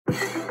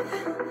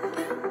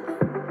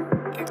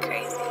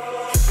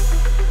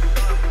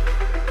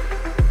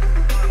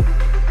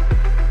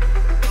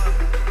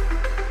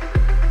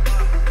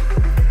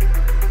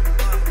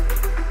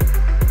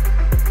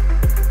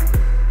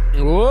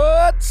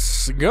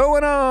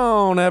going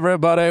on,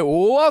 everybody?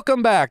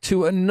 Welcome back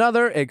to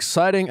another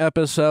exciting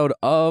episode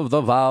of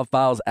the Viall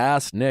Files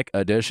Ask Nick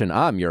edition.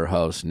 I'm your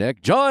host,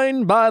 Nick,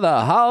 joined by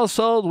the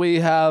household.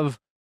 We have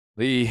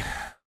I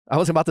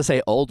was about to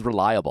say old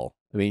reliable.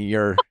 I mean,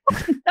 you're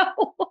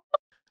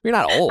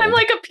not old. I'm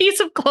like a piece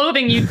of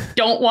clothing you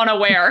don't want to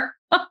wear.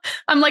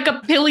 I'm like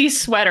a pilly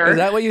sweater. Is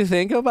that what you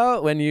think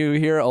about when you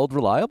hear old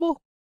reliable?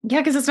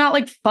 Yeah, because it's not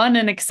like fun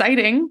and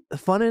exciting.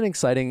 Fun and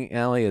exciting,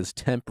 Allie, is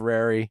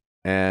temporary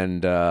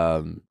and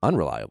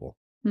unreliable.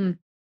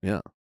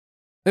 Yeah.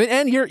 I mean,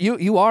 and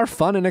you are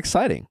fun and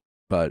exciting.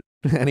 But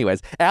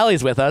anyways,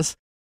 Allie's with us,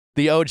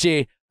 the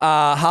OG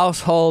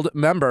household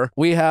member.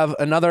 We have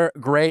another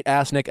great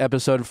Ask Nick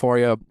episode for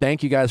you.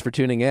 Thank you guys for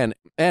tuning in.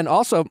 And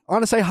also, I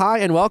want to say hi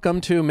and welcome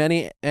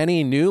to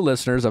any new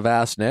listeners of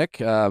Ask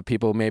Nick,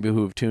 people maybe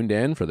who've tuned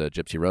in for the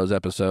Gypsy Rose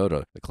episode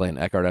or the Clayton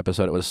Eckhart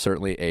episode. It was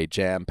certainly a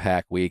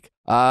jam-packed week.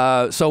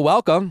 So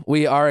welcome.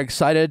 We are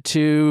excited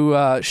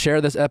to share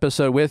this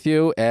episode with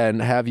you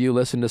and have you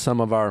listen to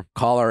some of our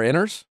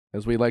caller-inners,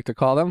 as we like to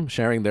call them,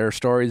 sharing their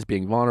stories,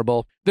 being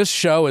vulnerable. This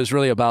show is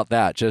really about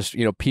that. Just,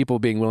 people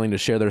being willing to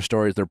share their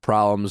stories, their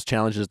problems,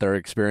 challenges they're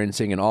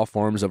experiencing in all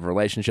forms of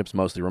relationships,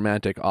 mostly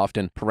romantic,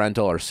 often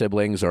parental or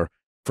siblings or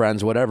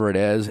friends, whatever it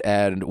is.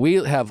 And we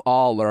have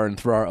all learned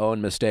through our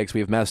own mistakes.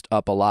 We've messed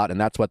up a lot,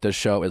 and that's what this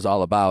show is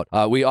all about.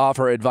 We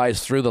offer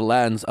advice through the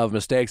lens of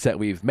mistakes that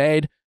we've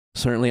made.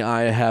 Certainly,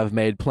 I have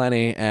made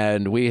plenty,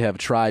 and we have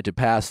tried to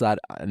pass that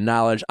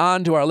knowledge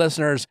on to our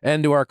listeners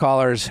and to our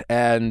callers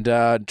and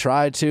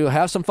try to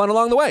have some fun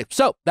along the way.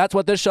 So that's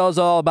what this show is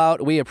all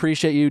about. We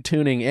appreciate you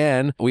tuning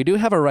in. We do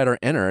have a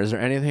writer-inner. Is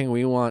there anything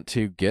we want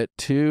to get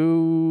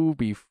to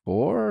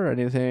before?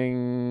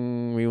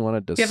 Anything we want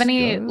to discuss? Do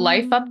you have any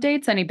life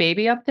updates, any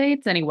baby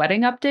updates, any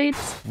wedding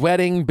updates?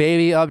 Wedding,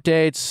 baby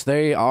updates.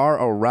 They are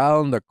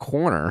around the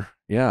corner.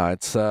 Yeah,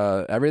 it's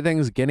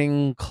everything's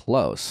getting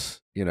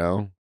close,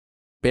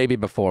 Baby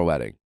before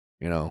wedding,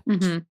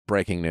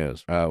 breaking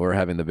news. We're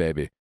having the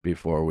baby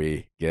before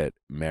we get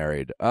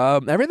married.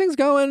 Everything's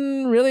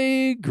going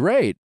really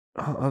great.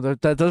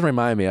 That does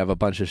remind me I have a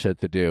bunch of shit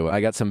to do. I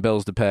got some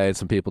bills to pay,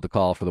 some people to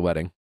call for the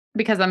wedding.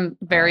 Because I'm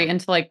very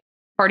into like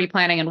party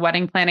planning and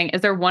wedding planning.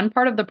 Is there one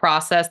part of the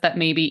process that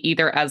maybe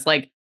either as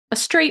like a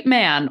straight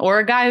man or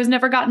a guy who's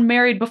never gotten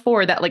married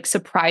before that like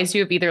surprised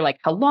you of either like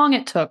how long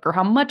it took or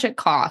how much it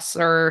costs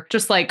or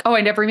just like, oh,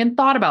 I never even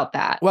thought about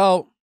that?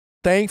 Well,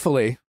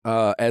 thankfully,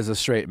 as a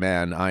straight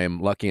man, I am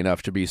lucky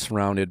enough to be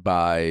surrounded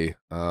by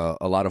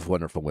a lot of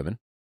wonderful women.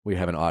 We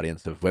have an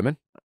audience of women,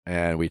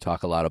 and we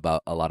talk a lot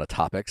about a lot of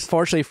topics.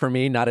 Fortunately for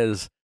me, not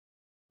as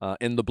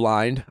in the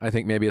blind, I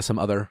think maybe as some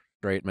other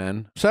straight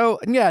men. So,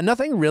 yeah,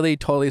 nothing really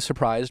totally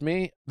surprised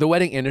me. The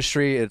wedding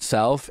industry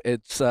itself,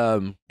 it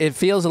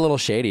feels a little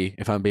shady,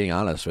 if I'm being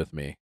honest with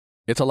me.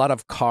 It's a lot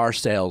of car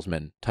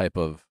salesman type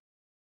of,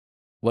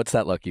 what's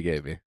that look you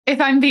gave me? If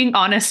I'm being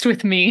honest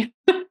with me.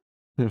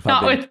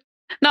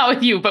 Not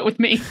with you, but with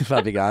me. If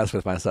I'm being honest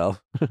with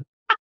myself.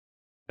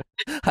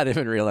 I didn't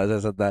even realize I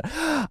said that.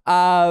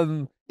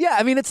 Yeah,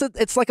 I mean,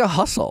 it's like a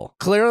hustle.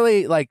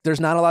 Clearly, like, there's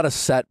not a lot of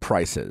set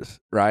prices,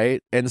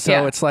 right? And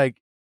so It's like,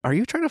 are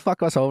you trying to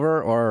fuck us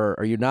over or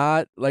are you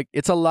not? Like,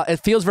 it's a lot.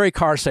 It feels very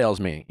car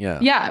salesman. Yeah.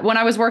 Yeah. When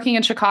I was working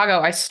in Chicago,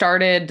 I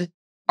started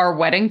our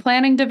wedding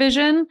planning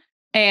division,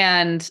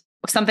 and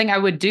something I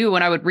would do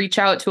when I would reach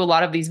out to a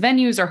lot of these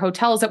venues or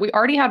hotels that we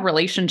already had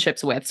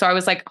relationships with. So I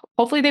was like,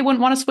 hopefully they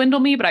wouldn't want to swindle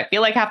me, but I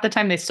feel like half the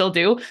time they still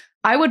do.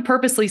 I would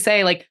purposely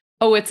say like,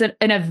 oh, it's an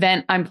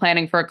event I'm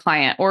planning for a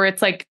client. Or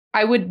it's like,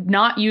 I would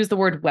not use the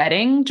word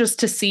wedding just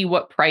to see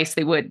what price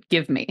they would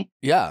give me.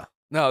 Yeah.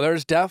 No,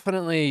 there's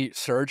definitely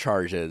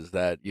surcharges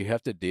that you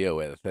have to deal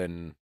with.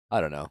 And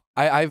I don't know.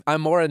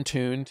 I'm more in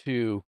tune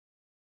to,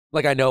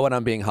 like, I know when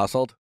I'm being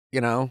hustled,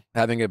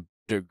 having a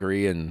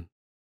degree in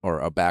or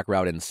a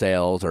background in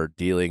sales or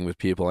dealing with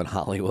people in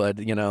Hollywood,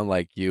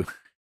 like you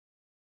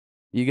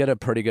get a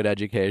pretty good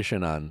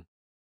education on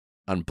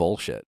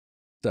bullshit.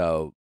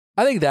 So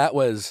I think that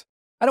was,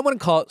 I don't want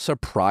to call it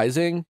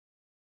surprising,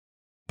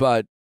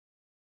 but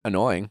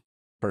annoying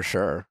for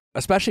sure.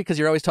 Especially because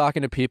you're always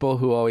talking to people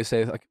who always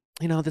say like,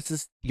 this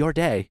is your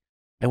day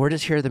and we're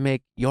just here to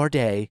make your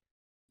day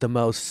the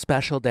most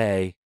special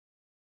day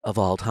of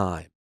all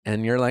time.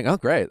 And you're like, oh,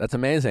 great. That's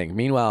amazing.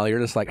 Meanwhile, you're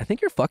just like, I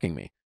think you're fucking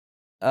me.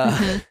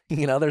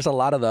 There's a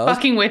lot of those.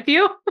 Fucking with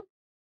you?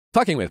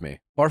 Fucking with me.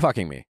 Or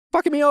fucking me.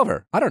 Fucking me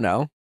over. I don't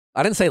know.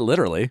 I didn't say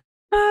literally.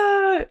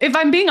 If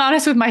I'm being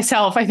honest with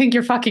myself, I think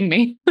you're fucking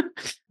me.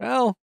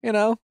 Well,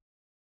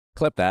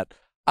 clip that.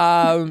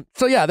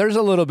 So yeah, there's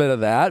a little bit of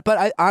that. But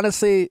I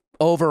honestly,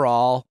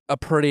 overall, a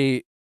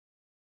pretty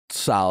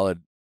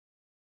solid,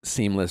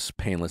 seamless,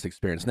 painless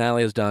experience.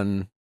 Natalie has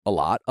done a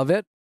lot of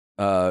it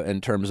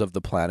in terms of the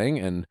planning,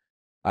 and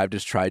I've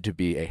just tried to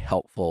be a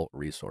helpful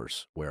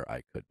resource where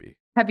I could be.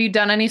 Have you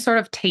done any sort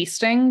of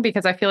tasting?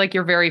 Because I feel like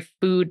you're very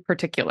food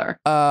particular.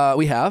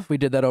 We have. We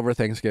did that over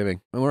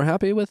Thanksgiving, and we're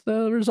happy with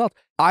the result.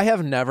 I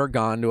have never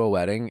gone to a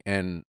wedding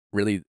and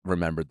really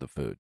remembered the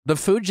food. The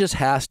food just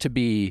has to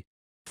be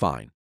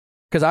fine.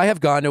 Because I have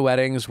gone to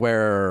weddings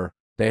where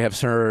They have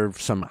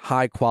served some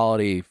high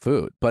quality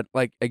food. But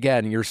like,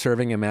 again, you're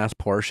serving in mass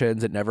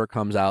portions. It never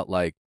comes out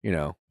like, you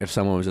know, if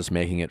someone was just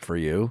making it for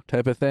you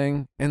type of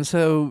thing. And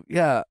so,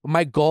 yeah,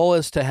 my goal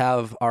is to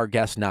have our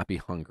guests not be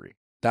hungry.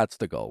 That's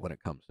the goal when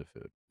it comes to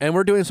food. And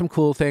we're doing some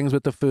cool things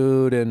with the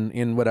food and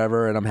in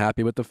whatever, and I'm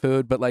happy with the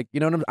food. But like, you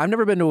know, I've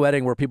never been to a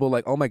wedding where people are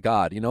like, oh my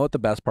God, you know what the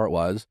best part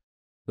was?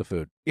 The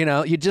food. You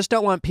know, you just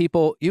don't want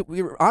people,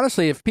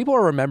 honestly, if people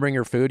are remembering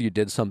your food, you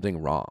did something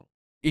wrong.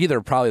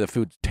 Either probably the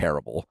food's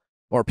terrible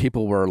or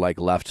people were like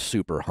left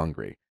super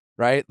hungry,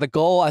 right? The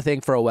goal, I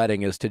think, for a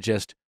wedding is to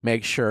just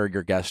make sure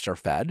your guests are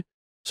fed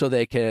so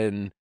they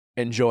can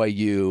enjoy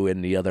you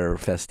and the other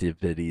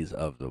festivities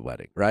of the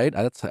wedding, right?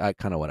 That's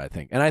kind of what I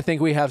think. And I think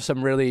we have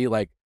some really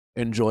like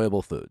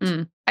enjoyable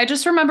foods. I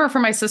just remember for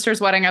my sister's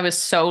wedding, I was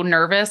so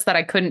nervous that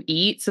I couldn't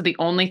eat. So the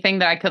only thing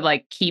that I could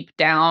like keep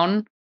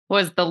down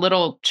was the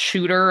little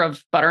shooter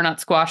of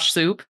butternut squash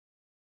soup.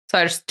 So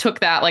I just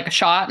took that like a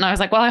shot and I was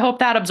like, well, I hope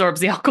that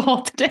absorbs the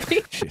alcohol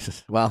today.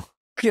 Jesus. Well,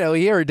 you know,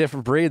 you're a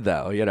different breed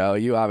though. You know,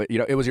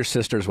 it was your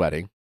sister's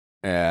wedding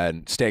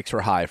and stakes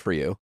were high for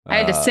you. I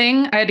had to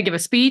sing. I had to give a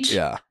speech.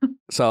 Yeah.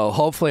 So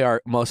hopefully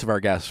most of our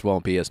guests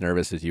won't be as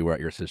nervous as you were at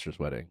your sister's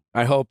wedding.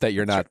 I hope that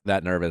you're not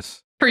that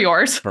nervous. For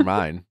yours. For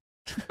mine.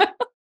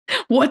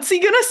 What's he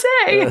going to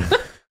say?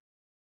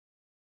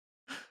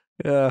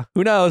 Yeah.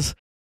 Who knows?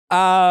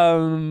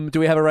 Do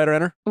we have a writer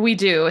enter? We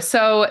do.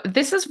 So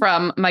this is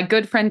from my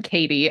good friend,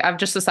 Katie. I've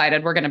just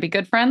decided we're going to be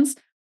good friends.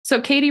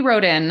 So Katie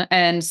wrote in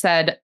and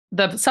said,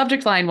 the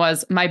subject line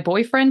was, my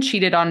boyfriend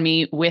cheated on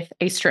me with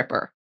a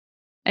stripper.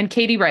 And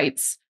Katie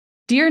writes,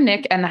 Dear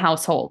Nick and the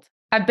household,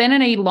 I've been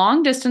in a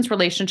long distance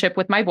relationship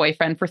with my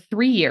boyfriend for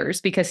 3 years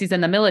because he's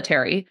in the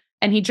military.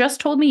 And he just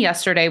told me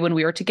yesterday when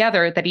we were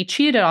together that he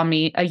cheated on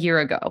me a year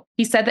ago.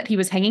 He said that he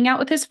was hanging out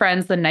with his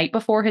friends the night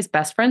before his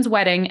best friend's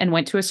wedding and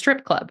went to a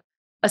strip club.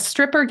 A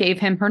stripper gave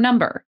him her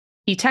number.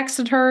 He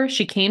texted her,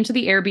 she came to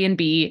the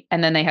Airbnb,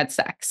 and then they had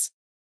sex.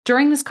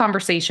 During this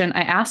conversation,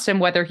 I asked him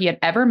whether he had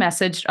ever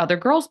messaged other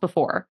girls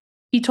before.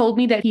 He told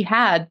me that he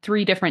had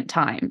 3 different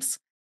times.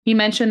 He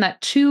mentioned that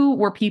 2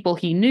 were people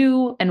he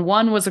knew, and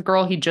 1 was a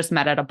girl he'd just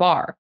met at a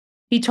bar.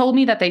 He told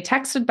me that they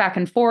texted back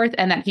and forth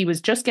and that he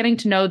was just getting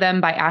to know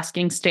them by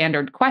asking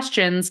standard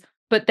questions,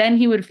 but then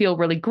he would feel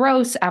really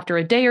gross after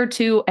a day or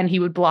 2 and he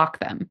would block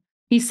them.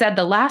 He said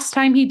the last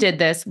time he did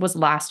this was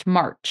last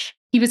March.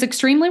 He was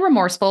extremely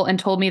remorseful and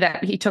told me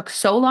that he took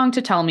so long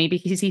to tell me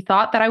because he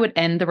thought that I would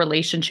end the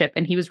relationship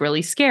and he was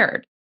really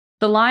scared.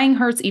 The lying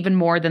hurts even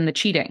more than the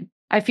cheating.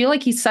 I feel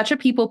like he's such a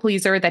people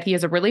pleaser that he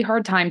has a really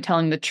hard time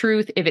telling the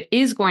truth if it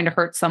is going to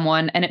hurt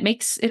someone, and it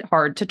makes it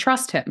hard to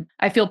trust him.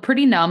 I feel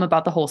pretty numb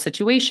about the whole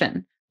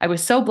situation. I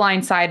was so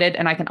blindsided,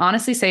 and I can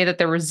honestly say that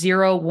there were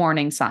 0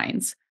 warning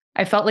signs.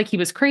 I felt like he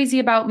was crazy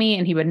about me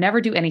and he would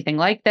never do anything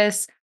like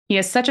this. He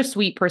has such a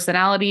sweet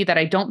personality that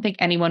I don't think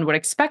anyone would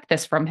expect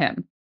this from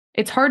him.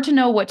 It's hard to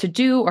know what to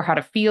do or how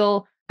to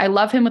feel. I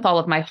love him with all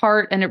of my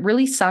heart, and it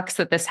really sucks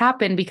that this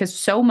happened because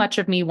so much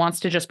of me wants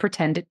to just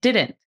pretend it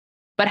didn't.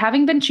 But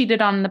having been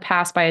cheated on in the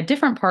past by a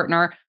different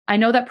partner, I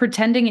know that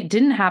pretending it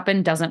didn't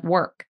happen doesn't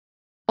work.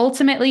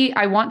 Ultimately,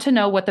 I want to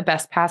know what the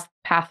best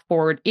path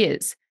forward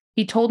is.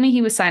 He told me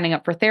he was signing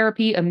up for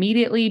therapy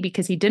immediately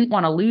because he didn't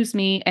want to lose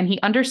me, and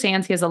he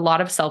understands he has a lot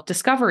of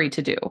self-discovery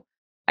to do.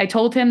 I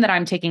told him that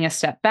I'm taking a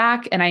step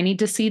back and I need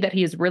to see that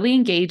he is really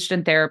engaged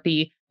in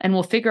therapy and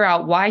will figure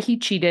out why he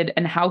cheated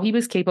and how he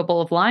was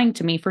capable of lying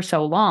to me for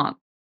so long.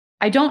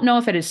 I don't know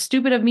if it is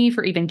stupid of me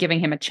for even giving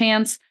him a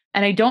chance,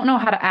 and I don't know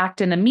how to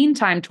act in the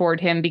meantime toward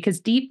him because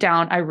deep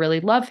down I really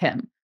love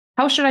him.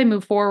 How should I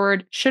move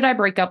forward? Should I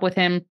break up with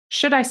him?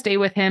 Should I stay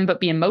with him but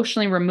be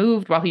emotionally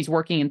removed while he's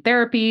working in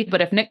therapy?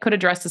 But if Nick could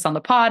address this on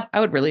the pod, I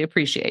would really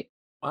appreciate.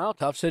 Well,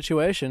 tough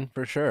situation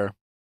for sure.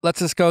 Let's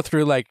just go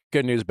through like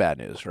good news, bad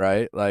news,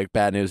 right? Like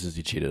bad news is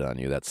he cheated on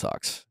you. That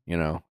sucks, you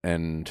know,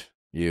 and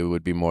you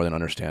would be more than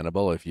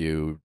understandable if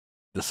you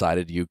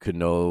decided you could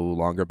no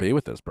longer be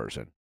with this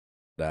person,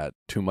 that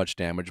too much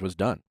damage was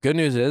done. Good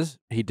news is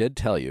he did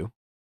tell you.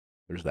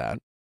 There's that.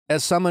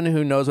 As someone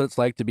who knows what it's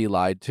like to be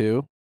lied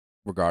to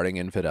regarding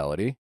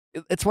infidelity,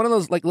 it's one of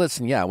those like,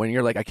 listen, yeah, when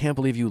you're like, I can't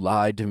believe you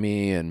lied to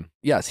me. And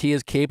yes, he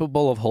is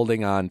capable of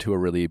holding on to a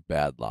really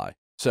bad lie.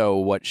 So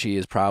what she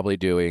is probably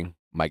doing,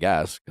 my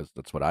guess, because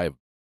that's what I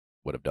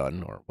would have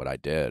done or what I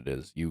did,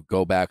 is you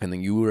go back and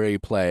then you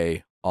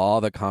replay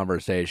all the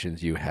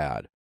conversations you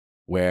had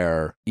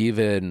where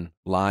even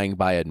lying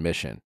by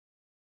admission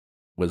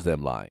was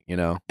them lying, you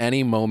know?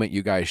 Any moment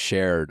you guys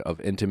shared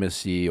of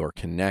intimacy or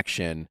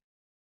connection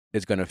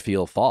is going to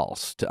feel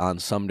false on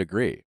some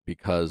degree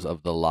because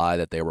of the lie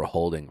that they were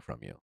holding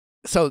from you.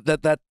 So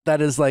that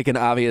is like an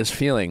obvious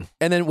feeling.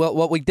 And then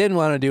what we didn't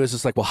want to do is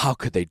just like, well, how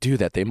could they do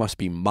that? They must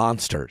be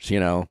monsters, you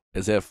know?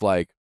 As if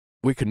like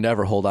we could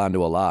never hold on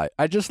to a lie.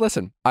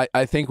 Listen,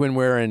 I think when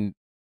we're in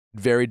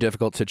very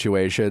difficult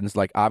situations,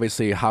 like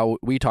obviously how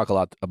we talk a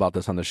lot about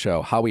this on the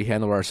show, how we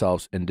handle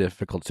ourselves in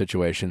difficult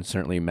situations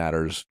certainly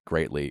matters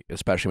greatly,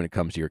 especially when it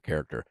comes to your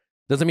character.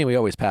 Doesn't mean we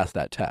always pass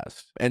that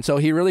test. And so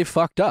he really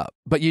fucked up.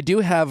 But you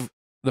do have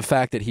the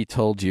fact that he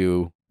told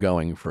you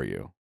going for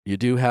you. You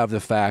do have the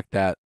fact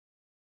that,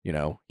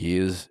 he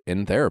is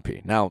in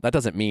therapy. Now, that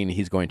doesn't mean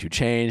he's going to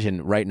change.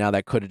 And right now,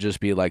 that could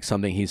just be like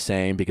something he's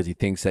saying because he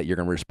thinks that you're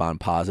going to respond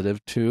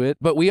positive to it.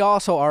 But we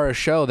also are a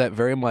show that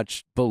very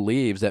much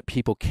believes that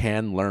people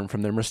can learn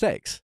from their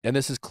mistakes. And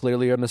this is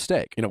clearly a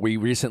mistake. We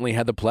recently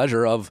had the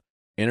pleasure of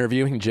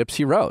interviewing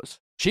Gypsy Rose.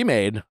 She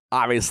made,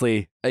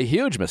 obviously, a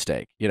huge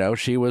mistake.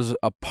 She was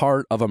a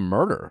part of a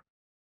murder.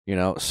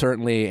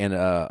 Certainly an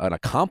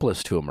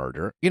accomplice to a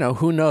murder.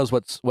 Who knows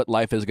what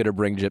life is going to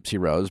bring Gypsy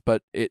Rose,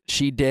 but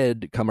she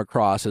did come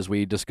across, as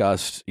we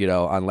discussed,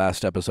 on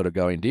last episode of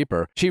Going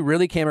Deeper, she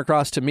really came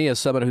across to me as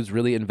someone who's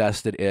really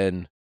invested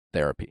in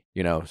therapy.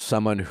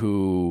 Someone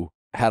who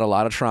had a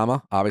lot of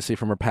trauma, obviously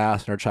from her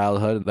past and her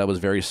childhood, that was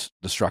very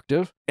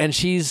destructive. And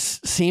she's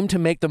seemed to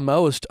make the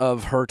most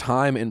of her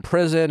time in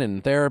prison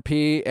and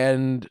therapy.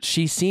 And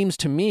she seems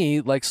to me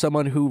like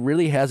someone who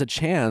really has a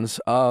chance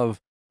of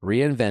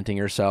reinventing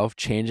herself,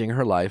 changing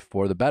her life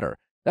for the better.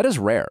 That is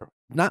rare.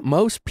 Not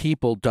most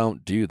people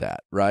don't do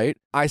that, right?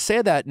 I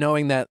say that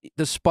knowing that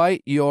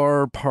despite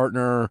your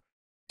partner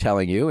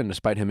telling you, and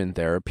despite him in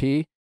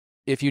therapy,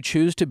 if you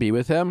choose to be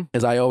with him,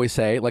 as I always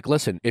say,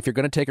 listen, if you're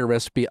going to take a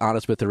risk, be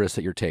honest with the risk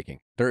that you're taking.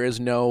 There is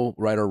no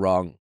right or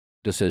wrong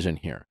decision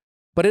here.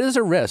 But it is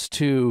a risk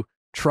to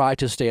try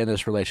to stay in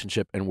this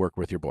relationship and work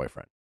with your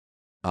boyfriend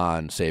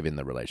on saving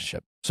the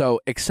relationship. So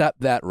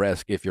accept that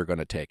risk if you're going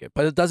to take it.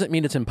 But it doesn't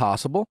mean it's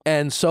impossible.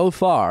 And so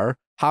far,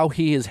 how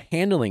he is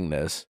handling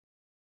this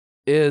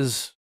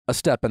is a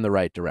step in the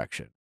right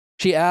direction.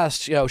 She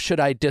asked, should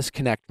I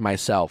disconnect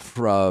myself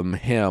from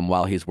him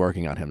while he's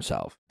working on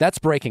himself? That's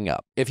breaking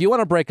up. If you want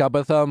to break up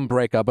with him,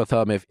 break up with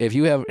him. If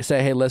you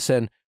say, hey,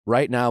 listen,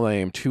 right now I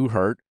am too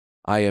hurt.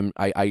 I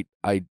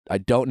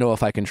don't know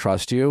if I can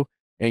trust you.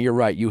 And you're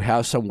right. You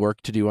have some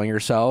work to do on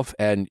yourself.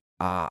 And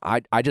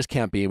I just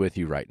can't be with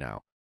you right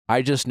now.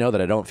 I just know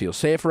that I don't feel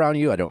safe around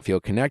you. I don't feel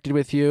connected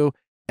with you.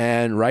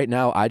 And right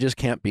now, I just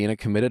can't be in a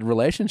committed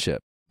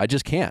relationship. I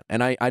just can't.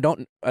 And I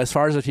don't, as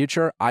far as the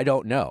future, I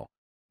don't know.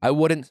 I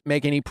wouldn't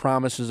make any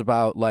promises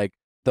about what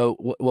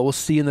we'll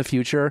see in the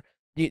future.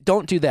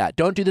 Don't do that.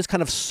 Don't do this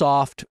kind of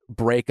soft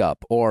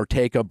breakup or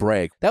take a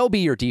break. That will be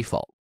your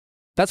default.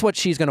 That's what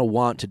she's going to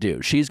want to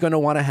do. She's going to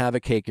want to have a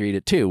cake or eat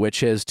it too,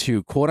 which is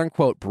to quote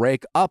unquote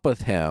break up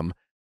with him,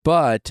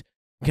 but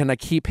can I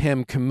keep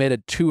him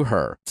committed to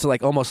her? So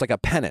almost like a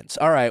penance.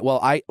 All right, well,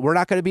 we're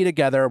not going to be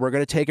together. We're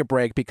going to take a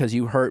break because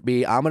you hurt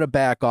me. I'm going to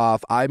back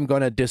off. I'm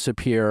going to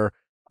disappear.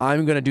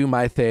 I'm going to do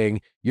my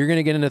thing. You're going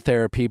to get into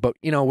therapy, but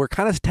we're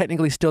kind of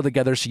technically still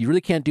together, so you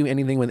really can't do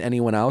anything with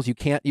anyone else. You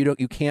can't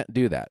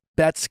do that.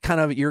 That's kind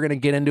of, you're going to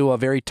get into a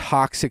very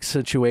toxic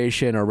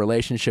situation or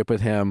relationship with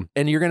him,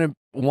 and you're going to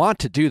want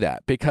to do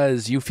that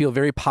because you feel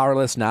very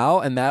powerless now,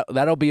 and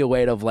that'll be a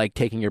way of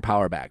taking your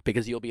power back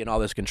because you'll be in all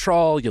this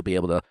control. You'll be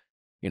able to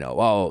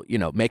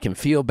make him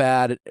feel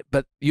bad,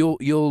 but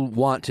you'll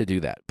want to do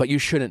that, but you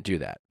shouldn't do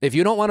that. If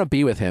you don't want to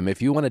be with him,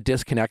 if you want to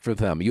disconnect with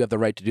him, you have the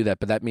right to do that,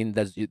 but that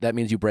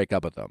means you break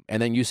up with him.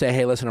 And then you say,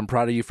 hey, listen, I'm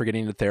proud of you for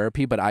getting into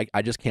therapy, but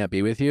I just can't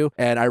be with you.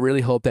 And I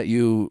really hope that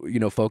you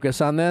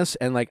focus on this.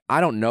 And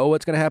I don't know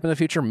what's going to happen in the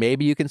future.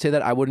 Maybe you can say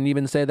that. I wouldn't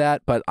even say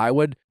that, but I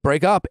would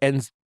break up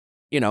and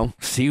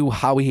see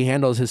how he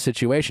handles his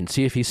situation,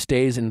 see if he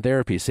stays in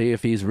therapy, see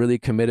if he's really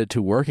committed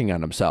to working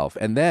on himself.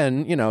 And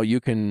then, you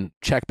can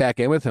check back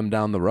in with him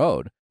down the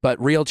road. But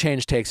real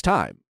change takes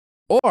time.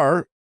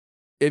 Or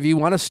if you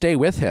want to stay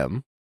with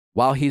him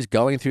while he's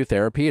going through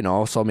therapy and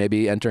also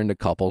maybe enter into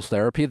couples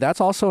therapy, that's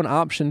also an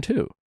option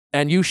too.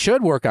 And you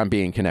should work on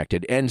being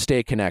connected and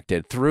stay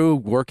connected through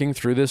working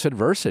through this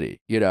adversity,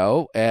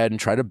 and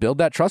try to build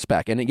that trust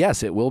back. And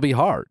yes, it will be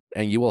hard.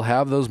 And you will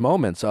have those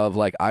moments of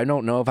I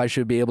don't know if I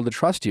should be able to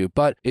trust you.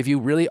 But if you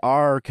really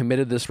are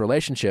committed to this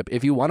relationship,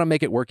 if you want to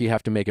make it work, you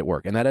have to make it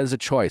work. And that is a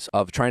choice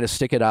of trying to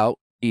stick it out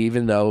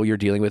even though you're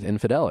dealing with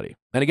infidelity.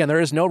 And again,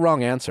 there is no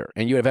wrong answer,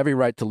 and you have every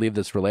right to leave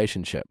this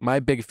relationship. My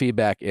big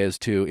feedback is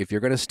if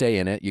you're going to stay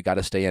in it, you got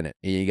to stay in it.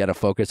 And you got to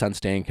focus on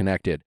staying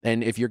connected.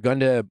 And if you're going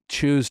to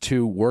choose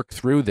to work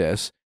through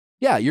this,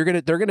 yeah, there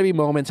are going to be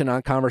moments and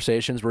on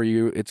conversations where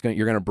you're going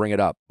to bring it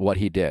up, what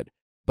he did.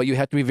 But you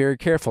have to be very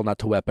careful not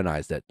to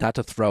weaponize it, not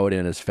to throw it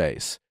in his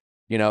face.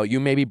 You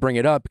maybe bring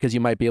it up because you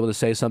might be able to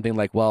say something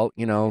like, well,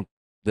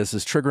 this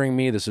is triggering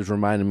me. This is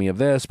reminding me of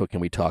this, but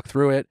can we talk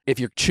through it? If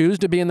you choose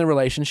to be in the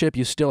relationship,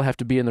 you still have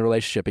to be in the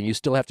relationship and you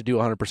still have to do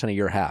 100% of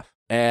your half.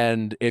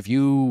 And if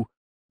you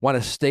want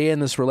to stay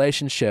in this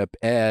relationship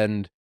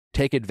and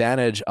take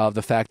advantage of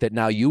the fact that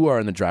now you are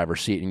in the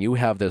driver's seat and you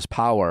have this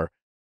power,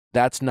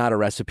 that's not a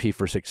recipe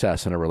for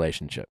success in a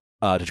relationship.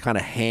 To kind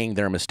of hang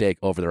their mistake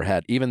over their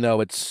head, even though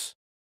it's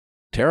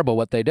terrible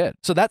what they did.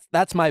 So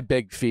that's my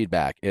big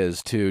feedback,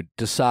 is to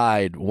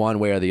decide one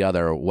way or the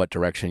other what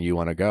direction you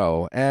want to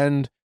go.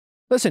 And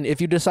listen,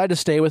 if you decide to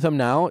stay with them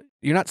now,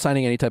 you're not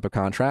signing any type of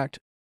contract.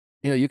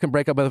 You can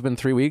break up with them in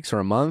 3 weeks or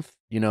a month.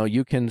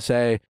 You can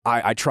say,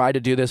 I tried to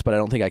do this, but I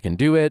don't think I can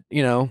do it,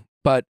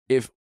 But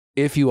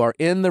if you are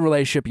in the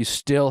relationship, you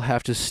still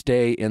have to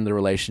stay in the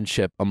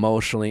relationship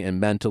emotionally and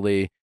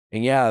mentally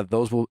And yeah,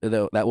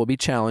 that will be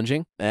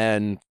challenging,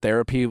 and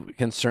therapy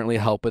can certainly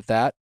help with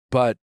that.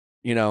 But,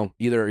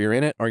 either you're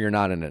in it or you're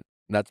not in it.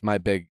 That's my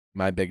big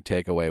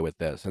takeaway with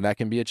this, and that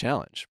can be a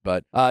challenge.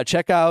 But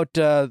check out,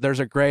 there's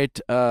a great,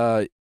 it's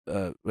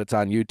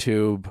on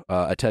YouTube,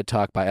 a TED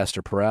Talk by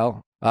Esther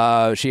Perel.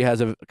 She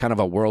has a kind of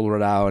a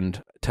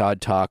world-renowned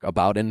TED Talk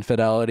about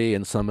infidelity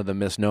and some of the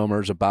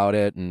misnomers about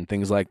it and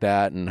things like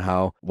that, and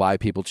why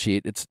people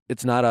cheat.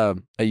 It's not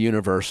a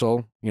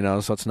universal,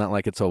 so it's not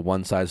like it's a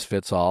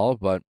one-size-fits-all,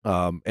 but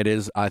it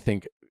is, I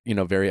think,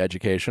 very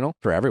educational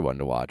for everyone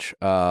to watch.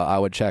 I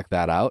would check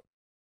that out.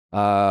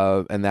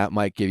 And that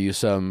might give you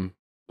some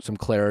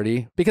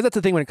clarity, because that's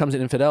the thing when it comes to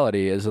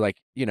infidelity is like,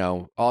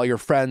 all your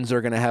friends are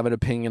going to have an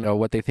opinion of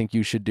what they think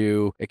you should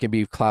do. It can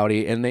be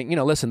cloudy, and they,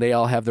 listen, they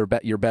all have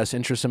your best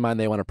interest in mind.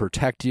 They want to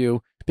protect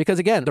you, because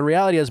again, the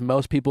reality is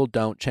most people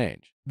don't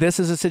change. This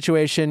is a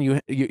situation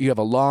you have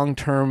a long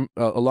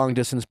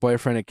distance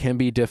boyfriend. It can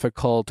be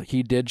difficult.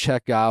 He did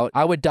check out.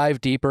 I would dive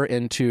deeper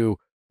into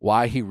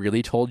why he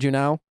really told you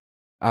now.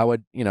 I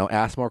would,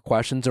 ask more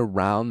questions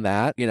around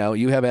that.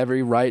 You have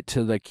every right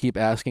to keep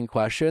asking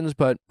questions,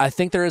 but I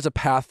think there is a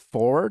path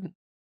forward.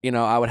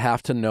 I would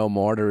have to know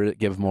more to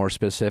give more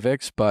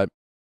specifics, but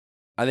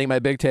I think my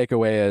big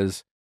takeaway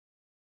is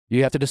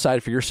you have to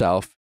decide for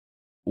yourself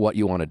what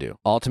you want to do.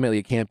 Ultimately,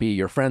 it can't be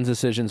your friends'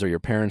 decisions or your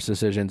parents'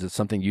 decisions. It's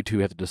something you two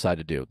have to decide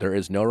to do. There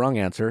is no wrong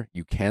answer.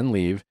 You can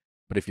leave,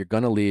 but if you're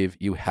going to leave,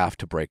 you have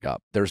to break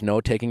up. There's no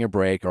taking a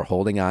break or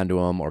holding on to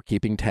them or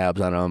keeping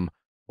tabs on them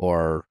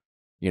or,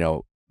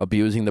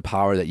 abusing the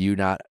power that you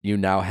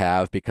now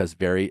have, because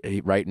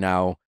right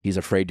now he's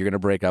afraid you're going to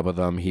break up with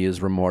him. He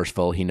is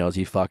remorseful. He knows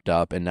he fucked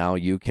up, and now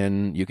you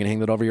can hang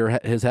that over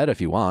his head if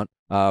you want.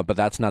 But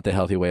that's not the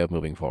healthy way of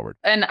moving forward.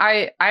 And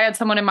I had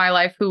someone in my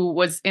life who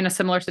was in a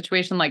similar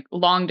situation, like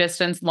long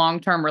distance,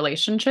 long-term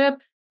relationship.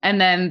 And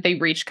then they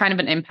reached kind of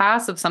an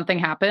impasse of something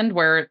happened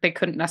where they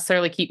couldn't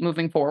necessarily keep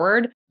moving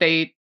forward.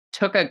 They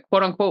took a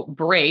quote unquote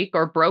break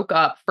or broke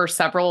up for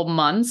several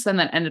months and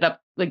then ended up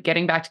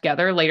getting back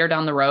together later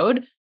down the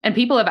road. And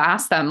people have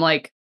asked them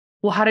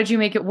well, how did you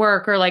make it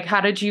work? Or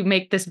how did you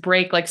make this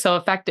break so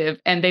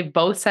effective? And they've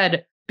both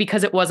said,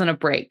 because it wasn't a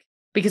break,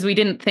 because we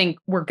didn't think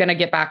we're going to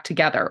get back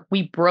together.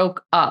 We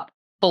broke up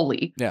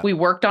fully. Yeah. We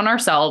worked on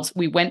ourselves.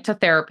 We went to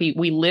therapy.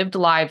 We lived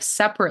lives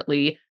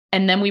separately.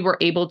 And then we were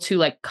able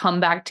to come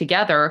back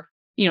together,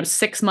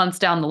 6 months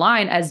down the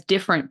line as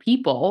different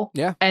people,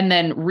 and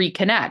then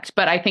reconnect.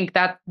 But I think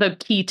that the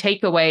key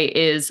takeaway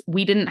is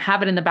we didn't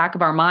have it in the back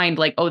of our mind,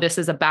 oh, this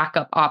is a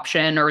backup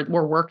option, or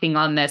we're working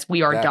on this.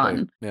 We are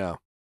done. Yeah.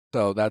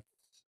 So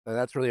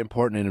that's really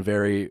important and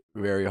very,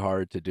 very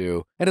hard to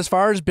do. And as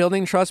far as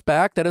building trust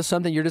back, that is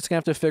something you're just gonna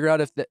have to figure out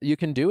if you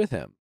can do with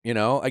him.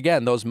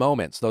 Again, those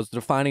moments, those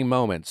defining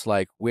moments,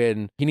 like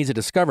when he needs to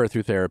discover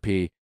through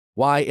therapy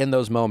why in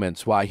those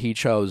moments, why he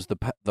chose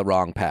the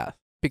wrong path.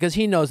 Because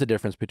he knows the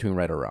difference between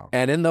right or wrong.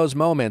 And in those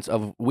moments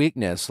of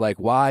weakness,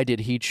 why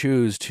did he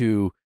choose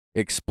to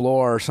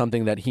explore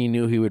something that he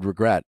knew he would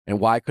regret? And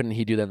why couldn't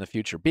he do that in the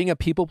future? Being a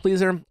people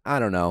pleaser? I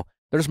don't know.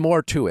 There's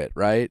more to it,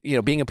 right?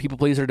 Being a people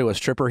pleaser to a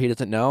stripper he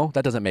doesn't know,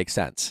 that doesn't make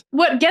sense.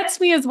 What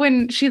gets me is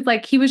when she's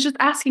he was just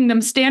asking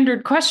them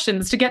standard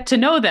questions to get to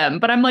know them.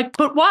 But I'm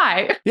but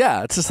why?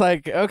 Yeah, it's just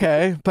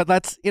okay. But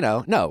that's,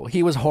 no,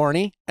 he was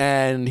horny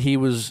and he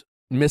was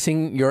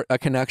missing a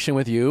connection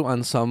with you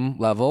on some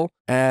level,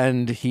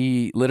 and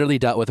he literally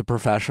dealt with a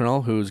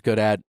professional who's good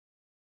at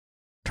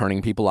turning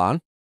people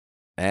on,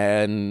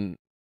 and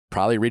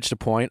probably reached a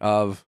point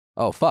of,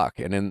 oh fuck,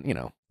 and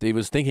then he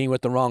was thinking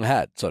with the wrong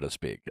head, so to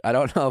speak. I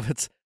don't know if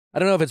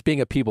it's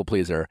being a people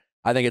pleaser.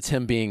 I think it's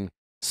him being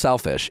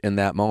selfish in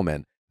that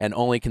moment and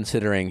only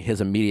considering his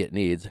immediate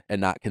needs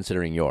and not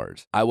considering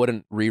yours. I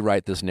wouldn't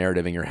rewrite this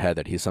narrative in your head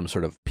that he's some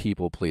sort of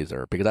people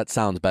pleaser, because that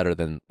sounds better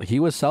than he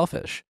was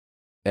selfish.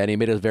 And he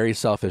made a very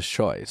selfish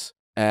choice.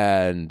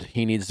 And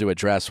he needs to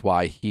address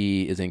why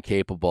he is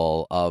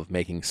incapable of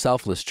making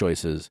selfless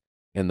choices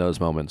in those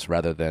moments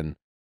rather than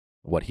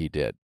what he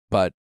did.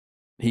 But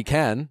he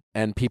can,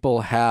 and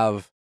people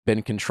have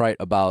been contrite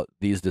about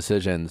these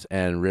decisions.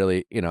 And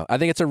really, I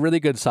think it's a really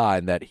good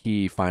sign that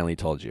he finally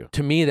told you.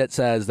 To me, that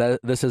says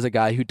that this is a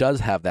guy who does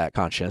have that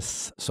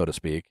conscience, so to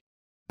speak,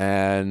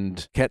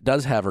 and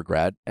does have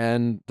regret,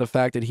 and the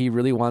fact that he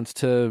really wants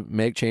to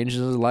make changes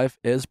in his life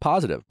is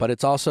positive. But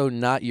it's also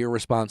not your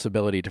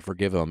responsibility to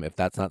forgive him if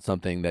that's not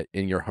something that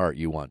in your heart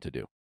you want to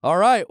do. All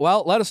right,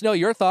 well, let us know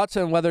your thoughts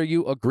on whether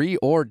you agree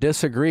or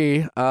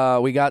disagree.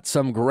 We got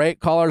some great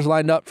callers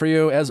lined up for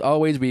you. As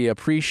always, we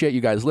appreciate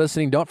you guys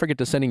listening. Don't forget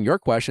to send in your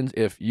questions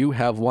if you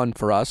have one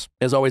for us.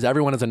 As always,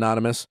 everyone is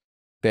anonymous.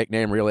 Fake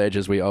name, real age,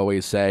 as we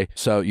always say.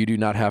 So you do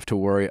not have to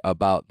worry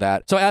about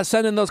that. So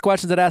send in those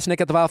questions at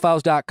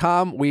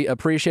AskNick@theviallfiles.com. We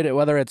appreciate it,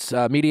 whether it's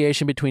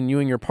mediation between you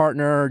and your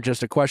partner,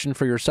 just a question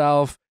for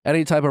yourself,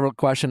 any type of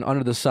question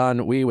under the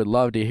sun. We would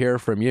love to hear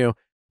from you.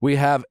 We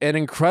have an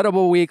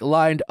incredible week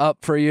lined up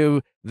for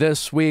you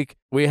this week.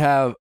 We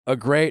have a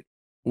great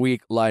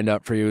week lined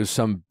up for you.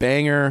 Some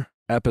banger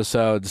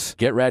episodes.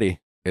 Get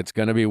ready. It's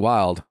going to be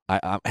wild.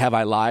 Have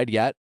I lied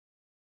yet?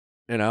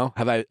 You know,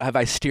 have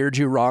I steered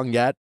you wrong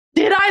yet?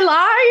 Did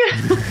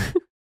I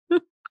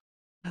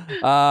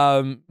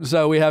lie?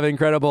 So we have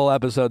incredible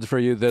episodes for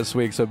you this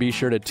week, so be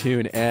sure to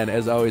tune in.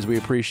 As always, we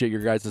appreciate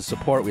your guys'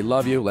 support. We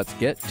love you. Let's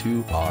get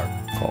to our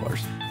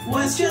callers.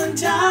 Question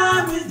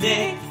time with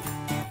Nick.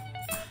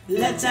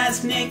 Let's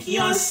ask Nick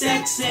your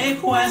sexy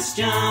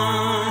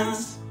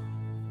questions.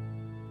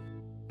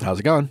 How's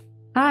it going?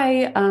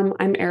 Hi,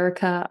 I'm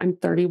Erica. I'm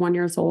 31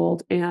 years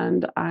old,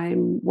 and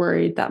I'm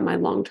worried that my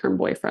long-term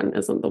boyfriend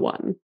isn't the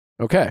one.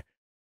 Okay.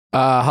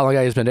 How long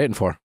have you guys been dating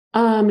for?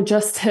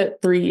 Just hit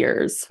 3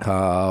 years.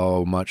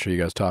 How much are you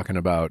guys talking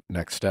about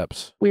next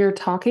steps? We are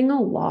talking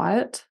a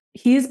lot.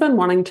 He's been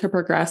wanting to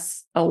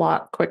progress a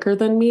lot quicker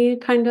than me,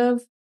 kind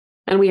of.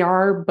 And we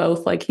are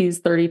both like, he's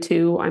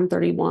 32, I'm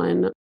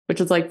 31, which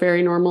is like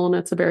very normal, and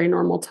it's a very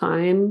normal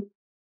time.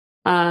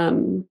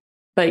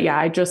 But yeah,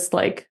 I just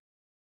like,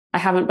 I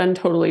haven't been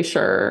totally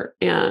sure.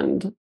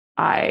 And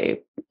I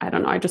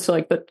don't know. I just feel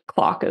like the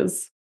clock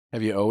is.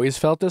 Have you always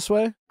felt this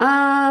way?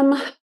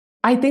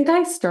 I think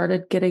I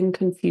started getting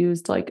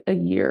confused like a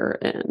year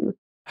in.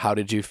 How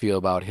did you feel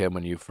about him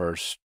when you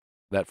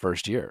that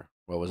first year?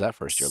 What was that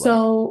first year like?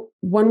 So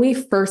when we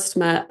first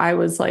met, I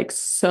was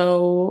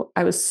so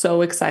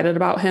excited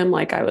about him.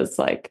 Like I was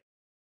like,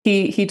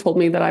 he told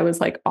me that I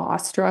was like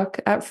awestruck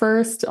at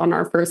first on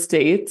our first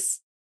dates.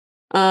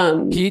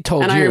 He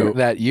told you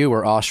that you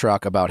were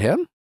awestruck about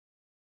him?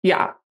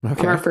 Yeah.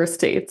 Okay. On our first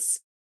dates.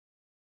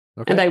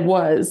 Okay. And I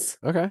was.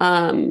 Okay.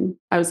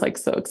 I was like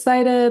so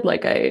excited.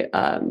 Like I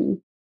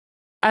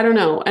don't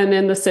know. And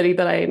in the city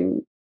that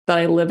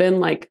I live in,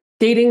 like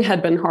dating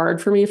had been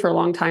hard for me for a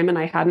long time, and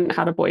I hadn't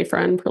had a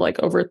boyfriend for like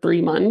over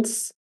 3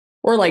 months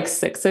or like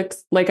six.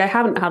 Like I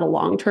haven't had a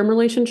long-term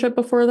relationship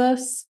before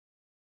this.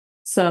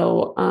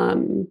 So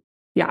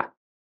yeah.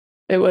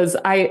 It was,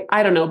 I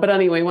don't know. But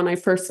anyway, when I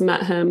first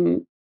met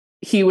him,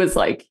 he was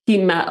like, he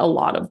met a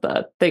lot of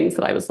the things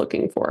that I was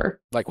looking for.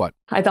 Like what?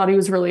 I thought he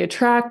was really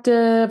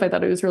attractive. I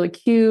thought he was really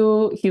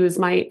cute. He was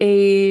my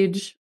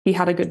age. He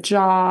had a good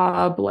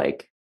job.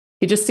 Like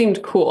he just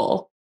seemed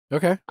cool.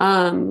 Okay.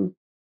 And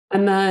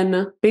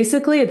then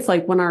basically it's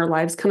like when our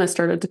lives kind of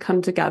started to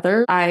come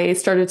together, I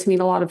started to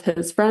meet a lot of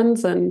his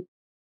friends, and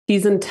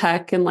he's in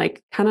tech and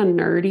like kind of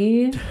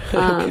nerdy.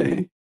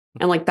 Okay.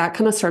 And like that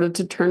kind of started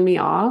to turn me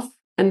off.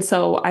 And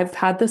so I've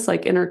had this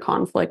like inner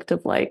conflict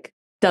of like,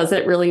 does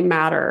it really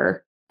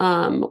matter?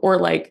 Or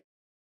like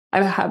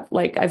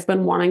I've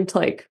been wanting to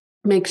like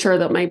make sure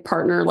that my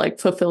partner like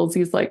fulfills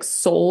these like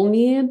soul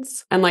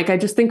needs. And like, I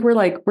just think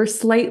we're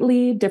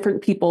slightly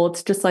different people.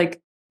 It's just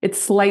like, it's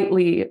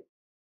slightly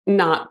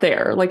not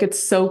there. Like it's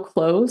so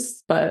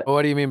close, but.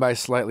 What do you mean by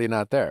slightly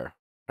not there?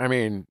 I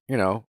mean, you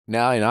know,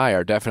 Nally and I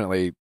are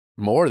definitely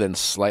more than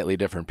slightly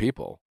different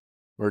people.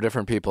 We're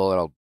different people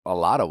in a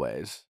lot of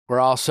ways. We're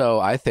also,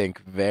 I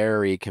think,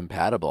 very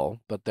compatible,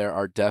 but there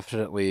are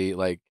definitely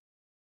like,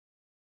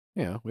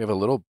 you know, we have a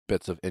little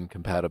bits of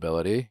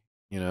incompatibility,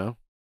 you know.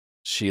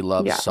 She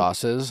loves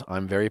sauces.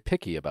 I'm very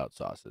picky about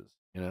sauces,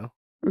 you know.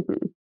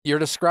 Mm-hmm. You're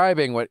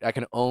describing what I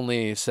can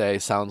only say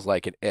sounds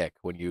like an ick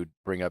when you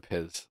bring up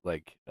his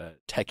like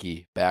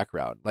techie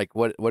background. Like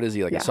what is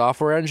he, like a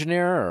software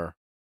engineer or?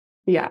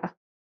 Yeah.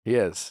 He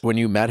is. When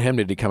you met him,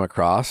 did he come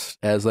across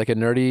as like a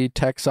nerdy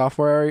tech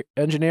software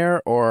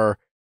engineer, or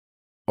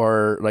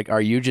like,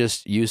 are you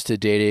just used to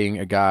dating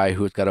a guy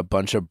who's got a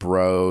bunch of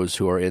bros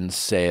who are in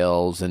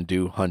sales and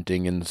do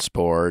hunting and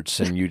sports,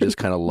 and you just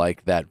kind of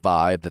like that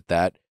vibe,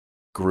 that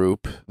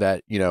group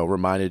that, you know,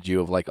 reminded you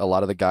of like a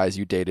lot of the guys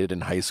you dated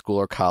in high school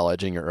or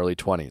college in your early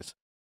 20s?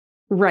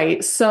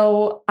 Right.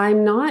 So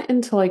I'm not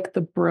into like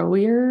the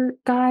broier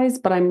guys,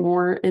 but I'm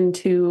more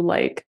into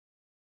like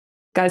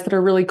guys that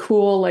are really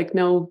cool, like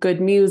know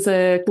good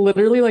music.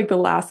 Literally, like the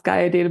last guy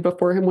I dated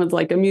before him was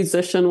like a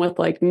musician with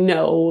like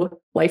no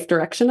life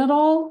direction at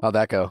all. How'd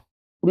that go?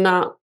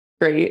 Not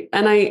great.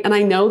 And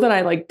I know that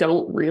I like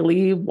don't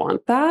really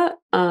want that.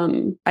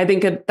 I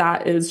think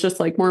that is just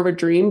like more of a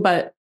dream,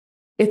 but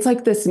it's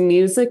like this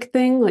music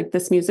thing, like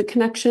this music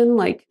connection,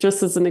 like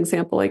just as an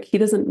example, like he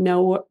doesn't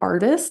know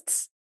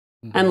artists.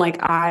 Mm-hmm. And like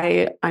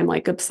I'm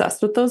like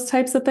obsessed with those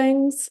types of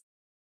things.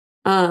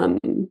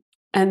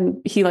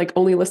 And he like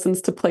only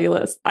listens to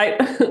playlists.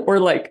 Or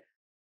like,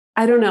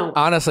 I don't know.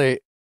 Honestly,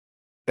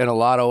 in a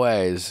lot of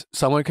ways,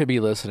 someone could be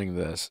listening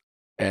to this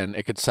and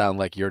it could sound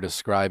like you're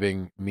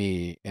describing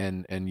me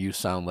and you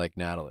sound like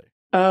Natalie.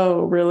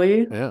 Oh,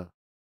 really? Yeah.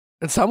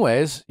 In some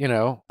ways, you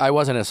know, I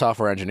wasn't a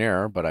software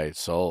engineer, but I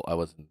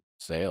was in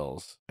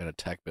sales in a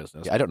tech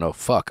business. I don't know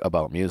fuck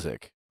about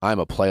music. I'm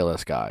a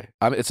playlist guy.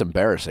 It's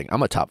embarrassing.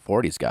 I'm a top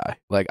 40s guy.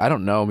 Like, I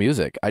don't know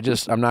music.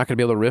 I'm not going to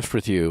be able to riff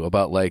with you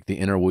about like the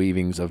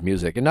interweavings of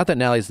music. And not that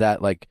Natalie's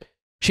that like,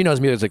 she knows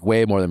music like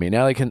way more than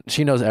me.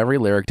 She knows every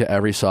lyric to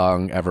every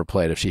song ever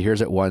played. If she hears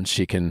it once,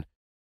 she can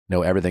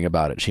know everything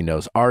about it. She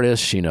knows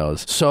artists. She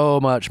knows so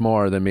much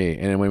more than me.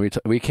 And when we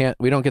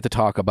don't get to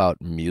talk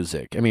about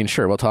music. I mean,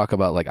 sure, we'll talk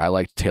about like, I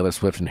like Taylor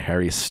Swift and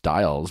Harry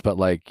Styles, but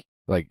like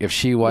if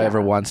she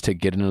ever wants to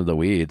get into the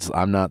weeds,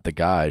 I'm not the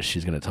guy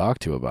she's going to talk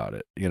to about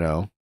it, you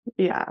know?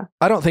 Yeah.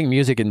 I don't think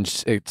music in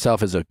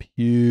itself is a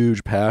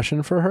huge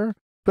passion for her,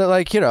 but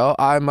like, you know,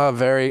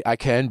 I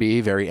can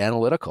be very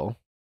analytical,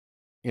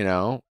 you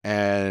know,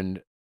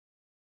 and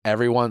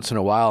every once in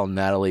a while,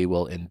 Natalie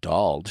will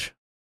indulge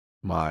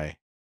my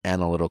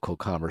analytical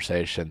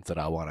conversations that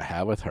I want to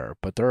have with her.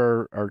 But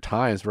there are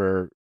times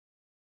where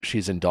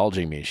she's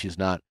indulging me. She's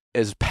not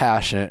as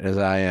passionate as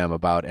I am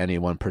about any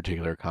one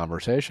particular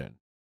conversation.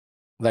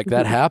 Like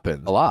that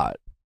happens a lot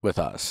with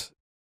us.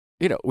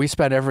 You know, we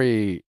spend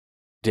every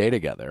day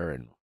together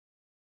and,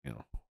 you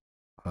know,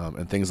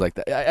 and things like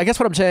that. I guess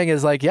what I'm saying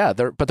is like, yeah,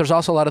 but there's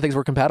also a lot of things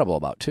we're compatible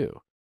about too.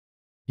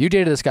 You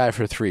dated this guy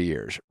for 3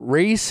 years.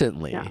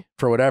 Recently,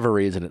 for whatever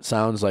reason, it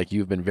sounds like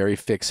you've been very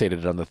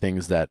fixated on the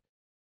things that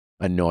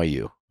annoy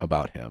you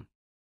about him.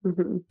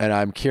 And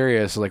I'm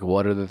curious, like,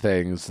 what are the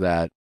things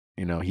that,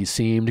 you know, he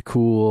seemed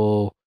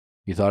cool,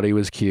 you thought he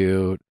was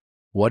cute.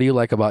 What do you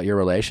like about your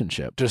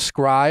relationship?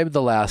 Describe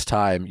the last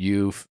time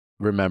you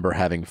remember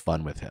having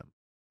fun with him.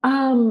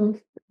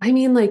 I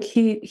mean, like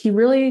he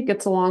really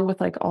gets along with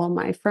like all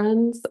my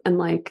friends, and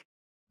like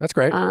that's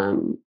great.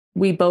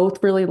 We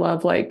both really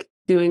love like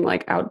doing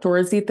like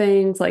outdoorsy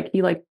things. Like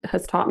he like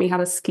has taught me how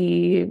to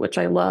ski, which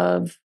I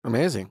love.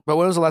 Amazing. But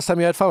when was the last time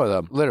you had fun with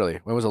him? Literally,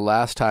 when was the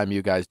last time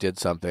you guys did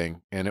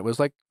something and it was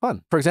like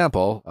fun? For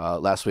example,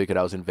 last weekend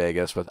I was in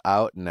Vegas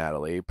without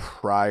Natalie.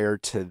 Prior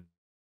to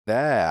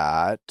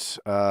that,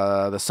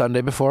 the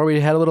Sunday before,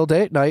 we had a little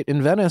date night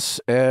in Venice,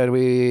 and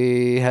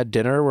we had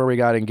dinner where we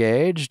got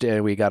engaged,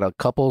 and we got a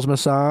couples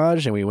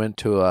massage, and we went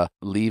to a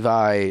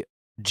Levi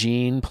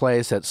jean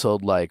place that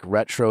sold like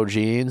retro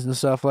jeans and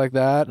stuff like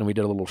that, and we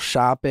did a little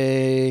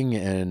shopping,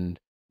 and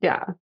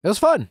yeah, it was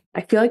fun.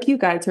 I feel like you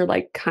guys are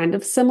like kind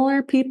of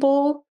similar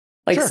people,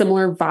 like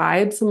similar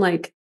vibes, and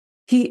like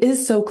he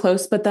is so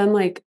close, but then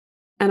like,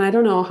 and I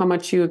don't know how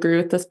much you agree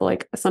with this, but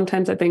like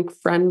sometimes I think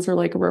friends are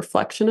like a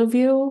reflection of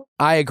you.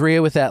 I agree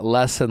with that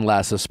less and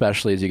less,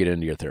 especially as you get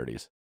into your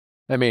 30s.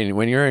 I mean,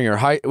 when you're in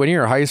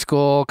high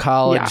school,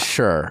 college,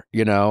 sure,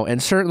 you know,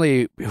 and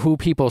certainly who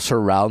people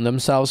surround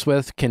themselves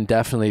with can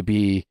definitely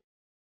be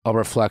a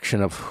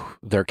reflection of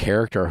their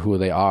character, who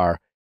they are.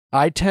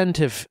 I tend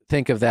to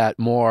think of that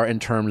more in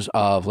terms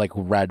of like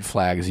red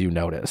flags you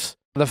notice.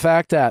 The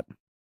fact that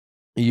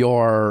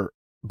your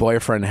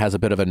boyfriend has a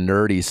bit of a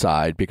nerdy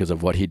side because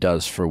of what he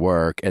does for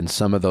work, and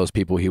some of those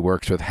people he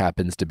works with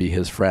happens to be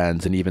his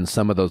friends, and even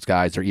some of those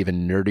guys are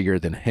even nerdier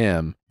than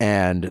him,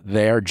 and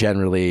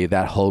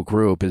that whole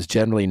group is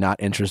generally not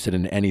interested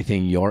in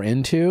anything you're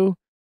into.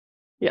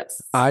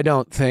 Yes. I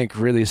don't think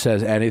really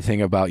says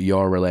anything about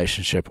your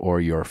relationship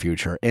or your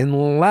future,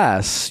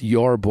 unless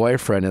your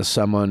boyfriend is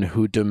someone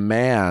who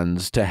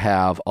demands to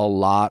have a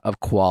lot of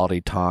quality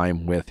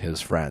time with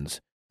his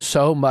friends.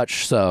 So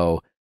much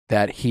so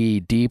that he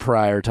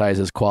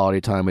deprioritizes quality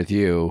time with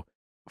you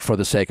for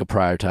the sake of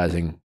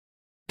prioritizing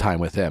time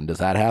with him. Does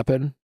that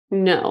happen?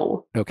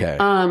 No. Okay.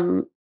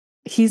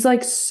 He's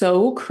like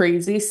so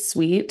crazy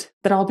sweet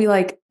that I'll be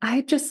like,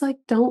 I just like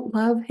don't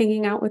love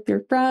hanging out with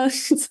your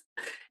friends.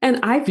 And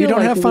I feel you don't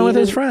like have fun with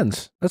his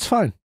friends. That's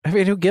fine. I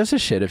mean, who gives a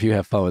shit if you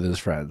have fun with his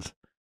friends?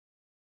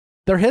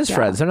 They're his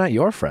friends. They're not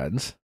your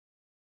friends.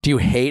 Do you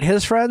hate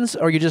his friends,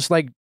 or you just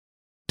like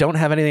don't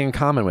have anything in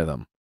common with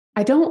them?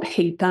 I don't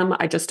hate them.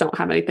 I just don't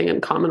have anything in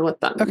common with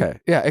them. Okay.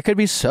 Yeah. It could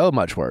be so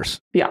much worse.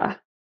 Yeah.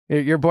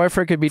 Your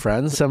boyfriend could be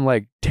friends, some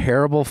like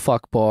terrible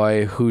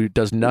fuckboy who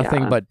does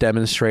nothing but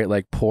demonstrate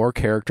like poor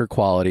character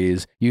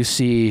qualities. You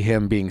see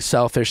him being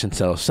selfish and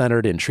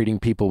self-centered and treating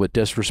people with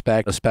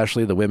disrespect,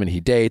 especially the women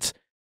he dates.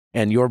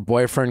 And your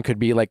boyfriend could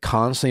be like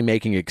constantly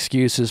making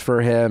excuses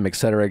for him, et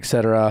cetera, et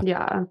cetera.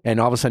 Yeah. And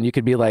all of a sudden you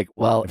could be like,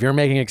 well, if you're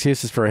making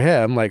excuses for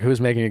him, like who's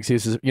making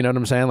excuses? You know what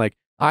I'm saying? Like,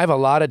 I have a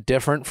lot of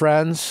different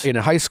friends. In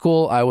high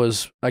school,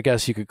 I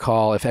guess you could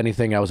call, if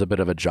anything, I was a bit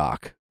of a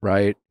jock,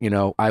 right? You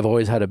know, I've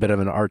always had a bit of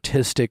an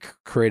artistic,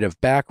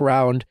 creative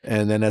background.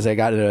 And then as I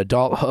got into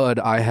adulthood,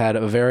 I had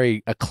a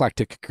very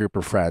eclectic group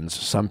of friends.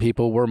 Some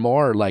people were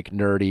more like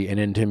nerdy and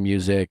into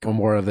music, or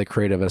more of the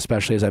creative,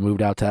 especially as I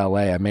moved out to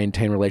LA. I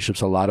maintained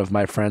relationships with a lot of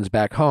my friends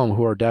back home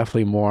who are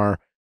definitely more,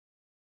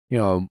 you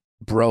know,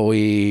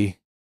 bro-y,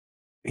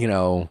 you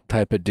know,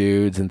 type of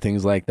dudes and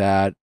things like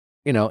that.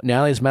 You know,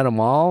 Natalie's met them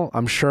all.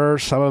 I'm sure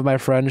some of my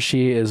friends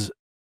she is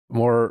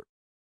more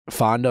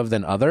fond of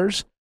than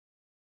others,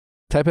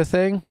 type of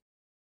thing.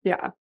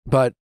 Yeah.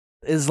 But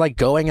is like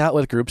going out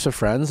with groups of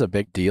friends a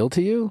big deal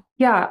to you?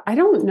 Yeah. I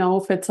don't know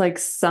if it's like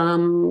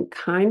some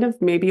kind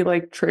of maybe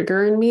like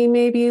trigger in me,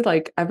 maybe.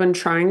 Like I've been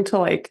trying to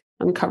like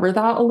uncover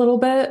that a little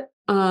bit.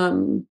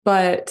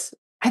 But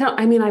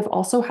I've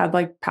also had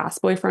like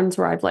past boyfriends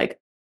where I've like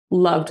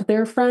loved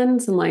their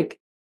friends, and like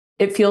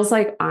it feels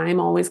like I'm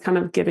always kind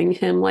of giving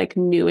him like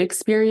new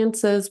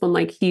experiences when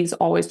like he's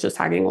always just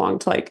tagging along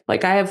to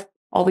like I have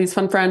all these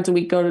fun friends and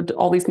we go to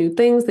all these new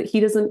things that he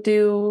doesn't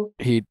do.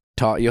 He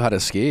taught you how to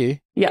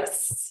ski?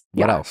 Yes.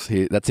 What else?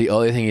 That's the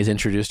only thing he's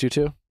introduced you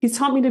to? He's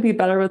taught me to be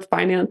better with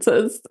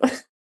finances.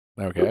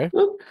 Okay.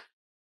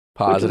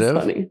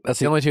 Positive. That's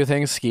the only two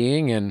things,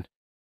 skiing and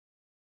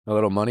a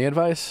little money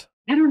advice?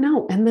 I don't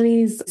know. And then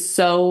he's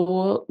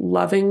so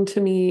loving to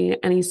me,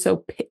 and he's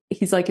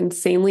like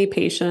insanely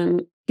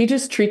patient. He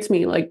just treats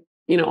me like,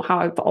 how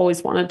I've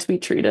always wanted to be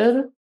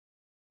treated.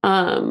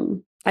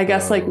 I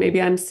guess like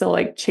maybe I'm still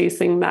like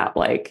chasing that,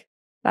 like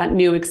that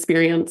new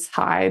experience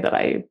high that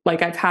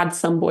I've had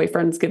some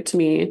boyfriends give to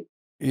me.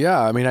 Yeah.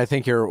 I mean, I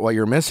think what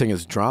you're missing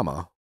is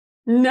drama.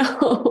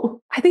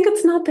 No, I think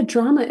it's not the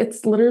drama.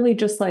 It's literally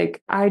just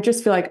like, I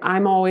just feel like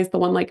I'm always the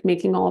one like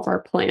making all of our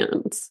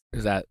plans.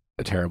 Is that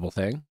a terrible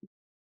thing?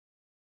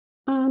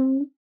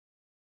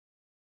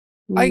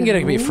 I can get it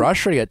can be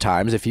frustrating at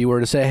times if you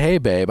were to say, hey,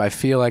 babe, I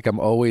feel like I'm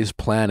always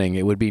planning.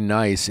 It would be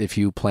nice if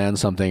you plan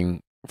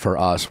something for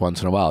us once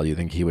in a while. Do you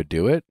think he would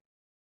do it?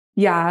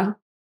 Yeah.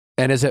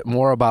 And is it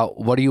more about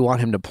what do you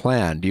want him to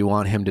plan? Do you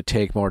want him to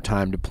take more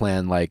time to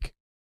plan like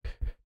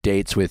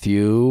dates with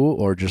you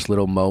or just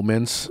little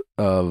moments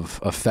of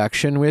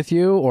affection with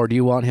you? Or do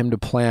you want him to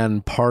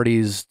plan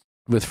parties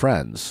with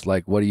friends?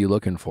 Like, what are you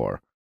looking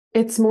for?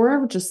 It's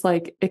more of just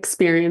like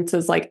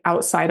experiences like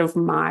outside of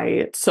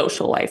my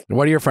social life.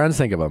 What do your friends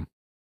think of him?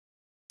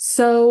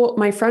 So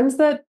my friends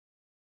that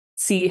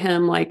see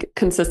him like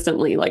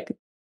consistently, like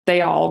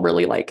they all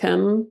really like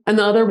him. And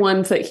the other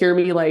ones that hear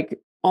me like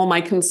all my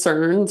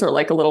concerns are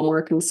like a little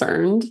more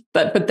concerned.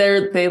 But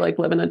they like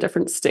live in a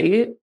different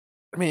state.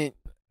 I mean,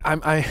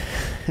 I'm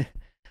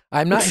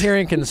not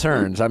hearing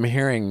concerns. I'm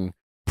hearing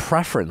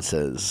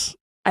preferences.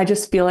 I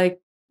just feel like,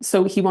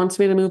 so he wants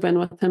me to move in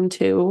with him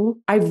too.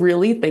 I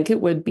really think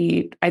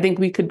I think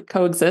we could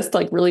coexist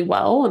like really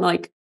well. And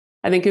like,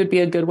 I think it would be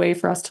a good way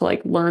for us to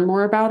like learn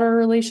more about our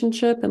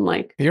relationship and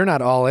like. You're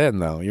not all in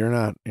though. You're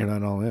not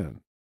all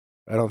in.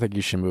 I don't think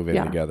you should move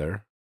in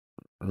together.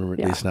 Or at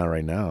least not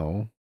right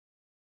now.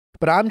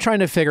 But I'm trying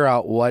to figure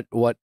out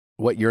what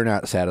you're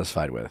not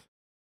satisfied with.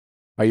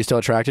 Are you still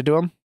attracted to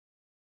him?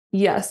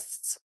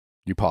 Yes.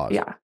 You pause.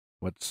 Yeah.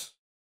 What's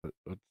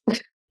you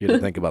have to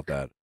think about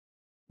that?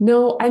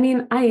 No, I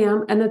mean, I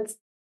am. And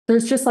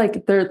there's just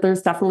like,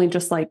 there's definitely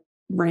just like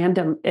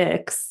random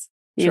icks,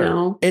 you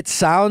know? It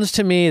sounds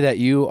to me that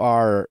you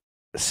are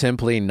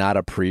simply not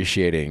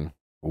appreciating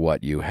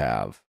what you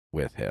have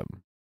with him.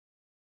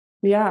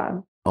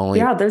 Yeah.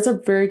 There's a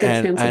very good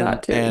chance of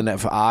that too. And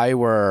if I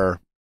were,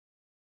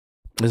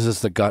 this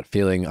is the gut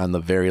feeling on the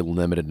very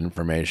limited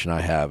information I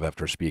have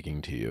after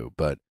speaking to you,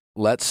 but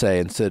let's say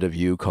instead of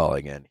you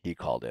calling in, he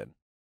called in.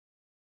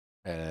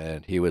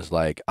 And he was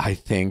like, I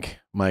think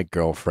my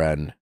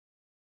girlfriend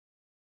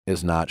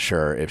is not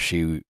sure if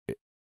she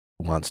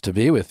wants to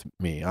be with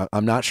me.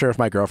 I'm not sure if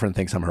my girlfriend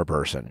thinks I'm her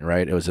person,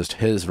 right? It was just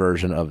his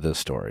version of this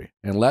story.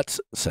 And let's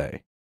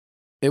say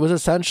it was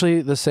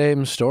essentially the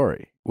same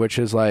story, which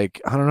is like,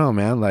 I don't know,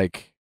 man.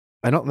 Like,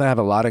 I don't have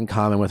a lot in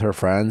common with her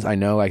friends. I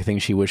know, I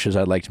think she wishes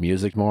I liked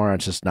music more.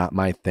 It's just not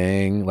my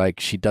thing.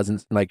 Like, she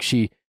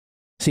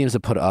seems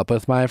to put up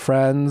with my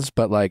friends,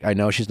 but like, I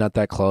know she's not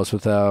that close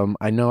with them.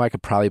 I know I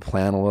could probably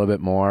plan a little bit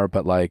more,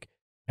 but like,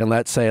 and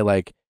let's say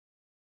like,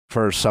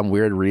 for some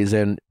weird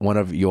reason, one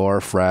of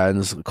your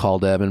friends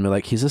called him and be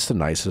like, he's just the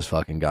nicest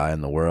fucking guy in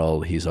the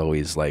world. He's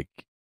always like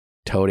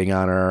toting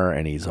on her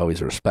and he's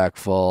always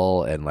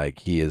respectful. And like,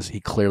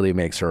 he clearly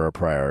makes her a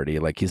priority.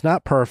 Like, he's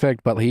not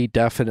perfect, but he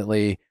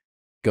definitely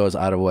goes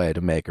out of way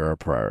to make her a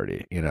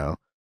priority, you know?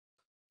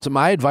 So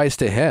my advice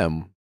to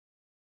him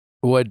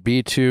would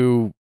be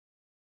to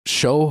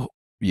show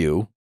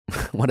you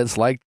what it's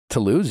like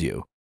to lose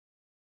you.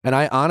 And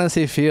I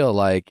honestly feel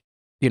like,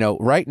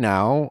 right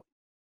now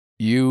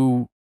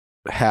you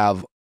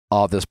have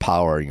all this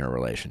power in your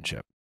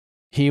relationship.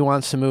 He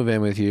wants to move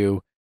in with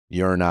you.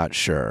 You're not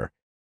sure.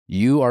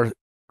 You are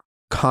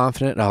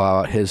confident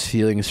about his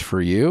feelings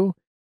for you.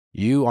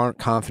 You aren't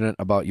confident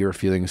about your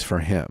feelings for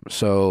him.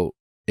 So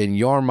in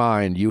your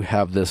mind, you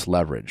have this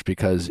leverage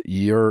because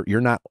you're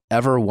not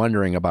ever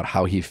wondering about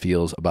how he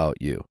feels about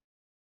you.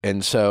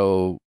 And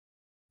so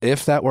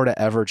if that were to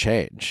ever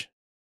change,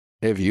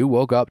 if you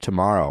woke up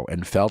tomorrow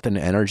and felt an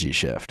energy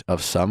shift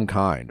of some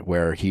kind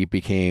where he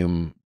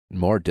became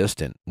more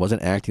distant,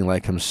 wasn't acting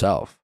like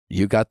himself,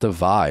 you got the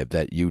vibe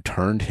that you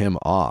turned him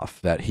off,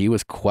 that he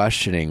was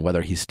questioning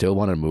whether he still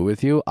wanted to move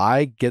with you,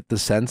 I get the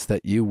sense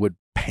that you would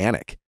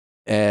panic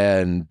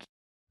and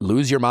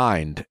lose your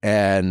mind.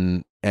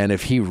 And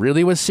if he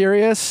really was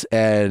serious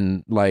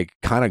and like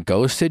kind of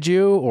ghosted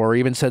you or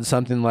even said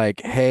something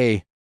like,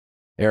 hey,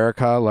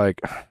 Erica,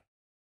 like,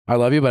 I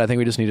love you, but I think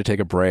we just need to take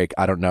a break.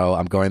 I don't know.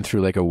 I'm going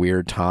through like a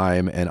weird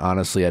time. And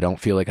honestly, I don't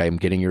feel like I'm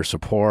getting your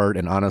support.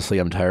 And honestly,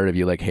 I'm tired of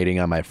you like hating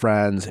on my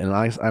friends. And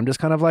I'm just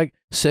kind of like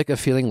sick of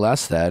feeling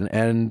less than.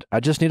 And I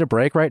just need a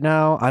break right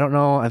now. I don't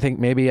know. I think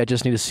maybe I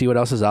just need to see what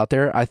else is out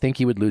there. I think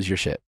you would lose your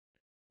shit.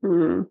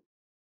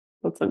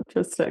 That's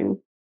interesting.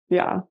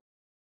 Yeah.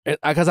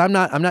 Because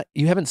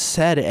you haven't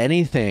said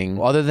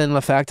anything other than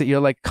the fact that you're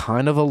like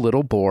kind of a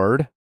little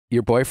bored.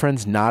 Your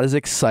boyfriend's not as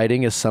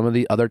exciting as some of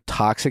the other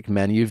toxic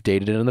men you've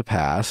dated in the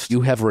past.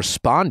 You have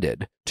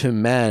responded to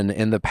men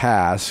in the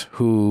past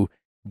who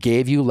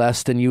gave you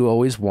less than you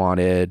always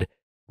wanted,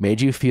 made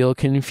you feel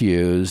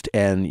confused,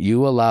 and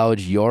you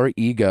allowed your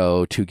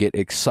ego to get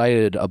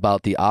excited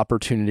about the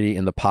opportunity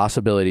and the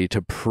possibility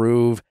to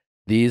prove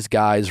these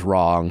guys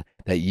wrong,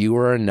 that you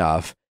were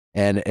enough.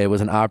 And it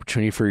was an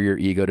opportunity for your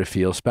ego to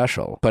feel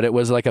special. But it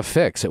was like a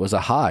fix. It was a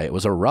high. It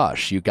was a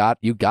rush. You got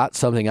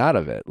something out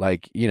of it.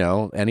 Like, you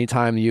know,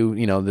 anytime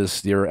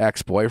your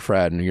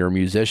ex-boyfriend, your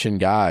musician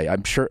guy,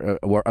 I'm sure,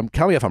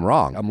 tell me if I'm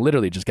wrong. I'm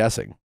literally just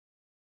guessing.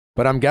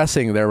 But I'm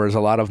guessing there was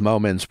a lot of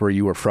moments where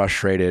you were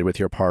frustrated with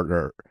your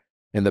partner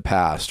in the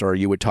past, or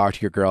you would talk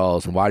to your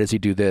girls and why does he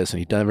do this? And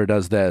he never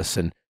does this.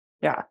 And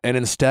yeah. And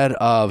instead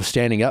of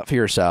standing up for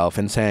yourself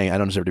and saying, I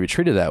don't deserve to be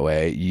treated that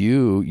way,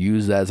 you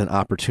use that as an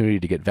opportunity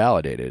to get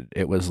validated.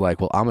 It was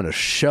like, well, I'm going to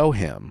show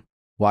him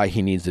why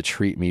he needs to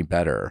treat me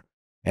better.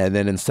 And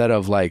then instead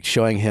of like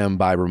showing him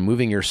by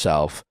removing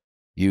yourself,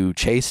 you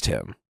chased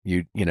him.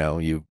 You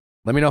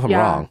let me know if I'm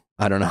wrong.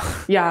 I don't know.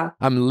 Yeah.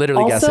 I'm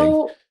literally guessing.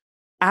 Also,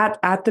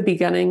 at the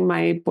beginning,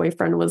 my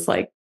boyfriend was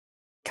like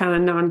kind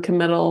of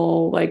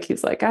non-committal. Like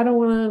he's like, I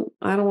don't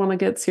want to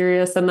get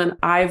serious. And then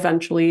I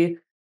eventually,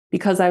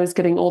 because I was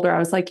getting older, I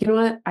was like, you know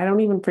what? I don't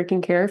even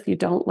freaking care. If you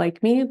don't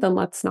like me, then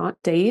let's not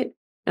date.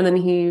 And then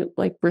he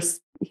like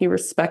he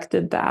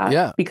respected that.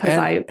 Yeah.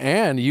 Because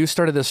and you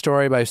started this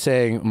story by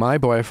saying, my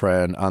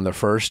boyfriend on the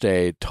first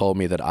date told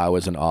me that I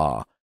was in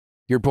awe.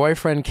 Your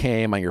boyfriend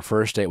came on your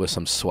first date with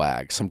some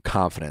swag, some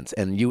confidence,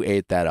 and you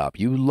ate that up.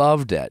 You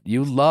loved it.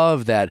 You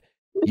loved that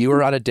you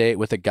were on a date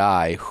with a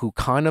guy who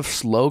kind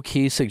of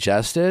low-key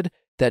suggested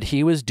that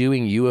he was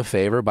doing you a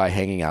favor by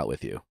hanging out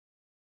with you.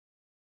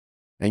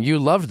 And you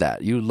loved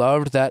that. You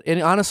loved that. And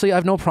honestly, I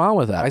have no problem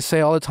with that. I say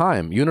all the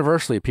time,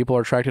 universally, people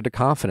are attracted to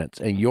confidence.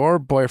 And your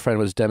boyfriend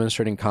was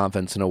demonstrating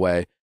confidence in a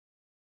way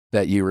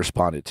that you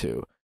responded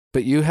to.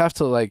 But you have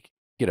to, like,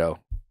 you know,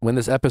 when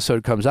this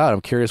episode comes out,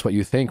 I'm curious what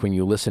you think when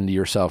you listen to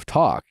yourself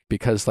talk.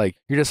 Because, like,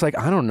 you're just like,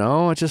 I don't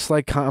know. It's just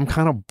like, I'm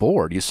kind of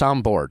bored. You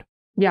sound bored.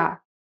 Yeah.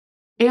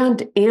 And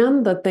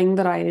the thing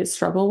that I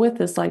struggle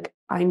with is like,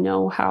 I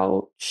know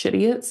how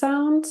shitty it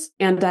sounds,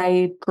 and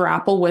I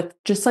grapple with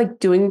just like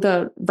doing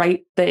the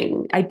right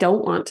thing. I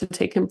don't want to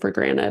take him for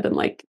granted. And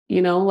like,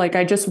 you know, like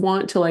I just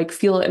want to like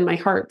feel it in my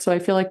heart. So I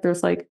feel like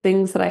there's like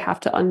things that I have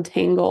to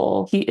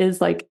untangle. He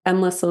is like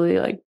endlessly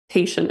like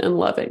patient and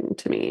loving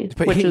to me.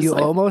 But which is you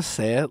like, almost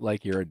say it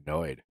like you're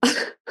annoyed.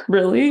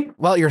 Really?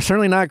 Well, you're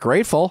certainly not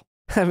grateful.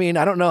 I mean,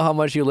 I don't know how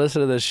much you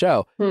listen to this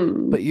show,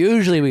 but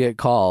usually we get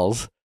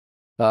calls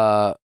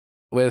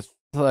with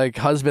like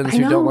husbands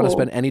who don't want to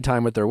spend any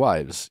time with their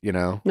wives, you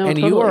know? No, and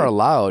totally. you are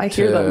allowed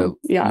to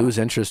Yeah. lose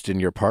interest in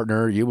your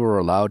partner. You were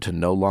allowed to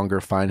no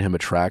longer find him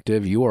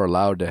attractive. You are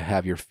allowed to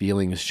have your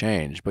feelings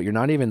change, but you're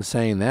not even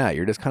saying that.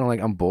 You're just kind of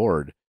like, I'm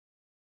bored.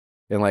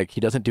 And like, he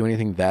doesn't do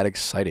anything that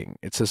exciting.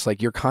 It's just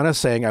like, you're kind of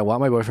saying, I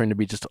want my boyfriend to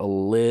be just a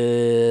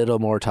little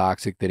more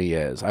toxic than he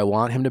is. I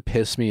want him to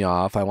piss me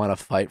off. I want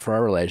to fight for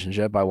our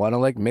relationship. I want to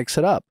like mix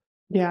it up.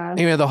 Yeah.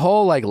 Anyway, the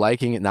whole like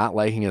liking it, not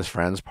liking his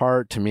friends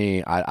part, to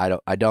me, I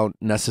don't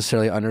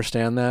necessarily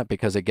understand that,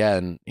 because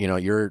again, you know,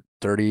 you're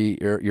 30,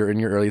 you're in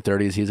your early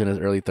 30s, he's in his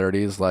early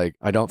 30s. Like,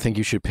 I don't think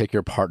you should pick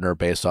your partner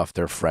based off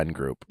their friend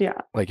group.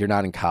 Yeah. Like, you're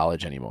not in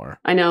college anymore.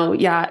 I know.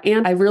 Yeah.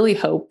 And I really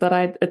hope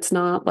that it's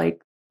not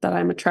like that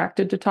I'm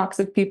attracted to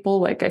toxic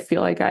people. Like, I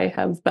feel like I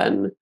have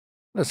been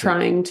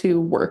trying to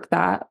work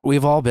that.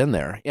 We've all been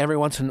there.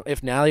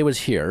 If Natalie was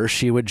here,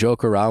 she would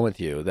joke around with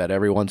you that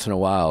every once in a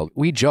while,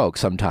 we joke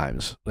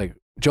sometimes, like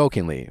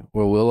jokingly,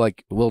 where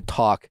we'll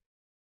talk.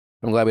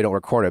 I'm glad we don't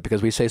record it,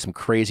 because we say some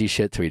crazy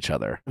shit to each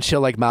other.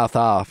 She'll like mouth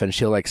off and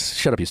she'll like,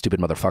 shut up, you stupid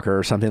motherfucker,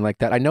 or something like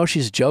that. I know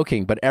she's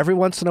joking, but every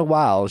once in a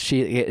while,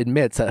 she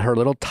admits that her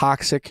little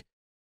toxic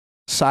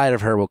side of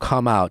her will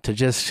come out to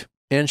just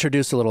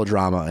introduce a little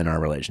drama in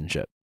our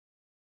relationship.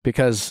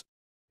 Because,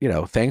 you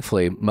know,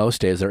 thankfully,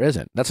 most days there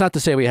isn't. That's not to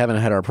say we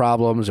haven't had our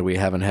problems or we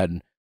haven't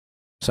had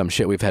some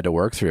shit we've had to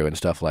work through and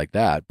stuff like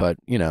that. But,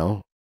 you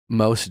know,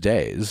 most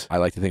days, I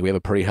like to think we have a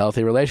pretty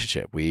healthy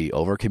relationship. We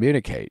over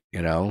communicate,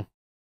 you know,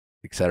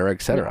 et cetera,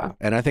 et cetera.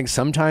 Yeah. And I think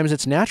sometimes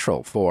it's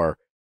natural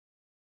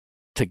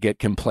to get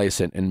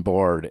complacent and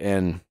bored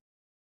and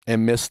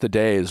miss the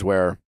days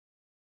where,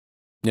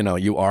 you know,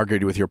 you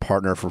argued with your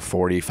partner for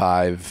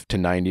 45 to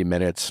 90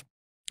 minutes.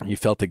 You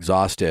felt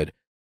exhausted.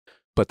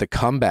 But the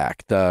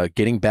comeback, the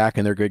getting back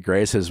in their good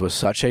graces was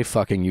such a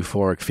fucking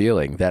euphoric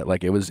feeling that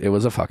like it was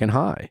a fucking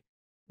high.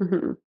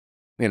 Mm-hmm.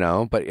 You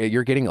know, but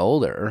you're getting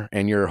older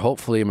and you're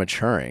hopefully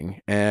maturing,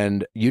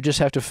 and you just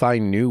have to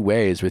find new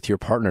ways with your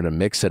partner to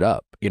mix it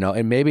up, you know,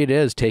 and maybe it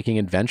is taking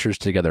adventures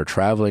together,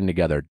 traveling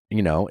together,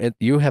 you know,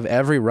 you have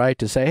every right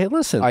to say, hey,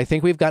 listen, I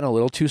think we've gotten a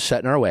little too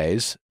set in our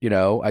ways. You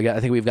know, I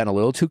think we've gotten a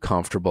little too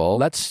comfortable.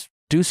 Let's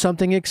do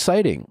something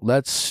exciting.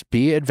 Let's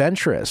be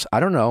adventurous.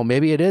 I don't know.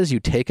 Maybe it is you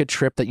take a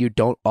trip that you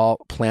don't all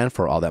plan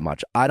for all that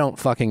much. I don't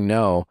fucking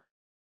know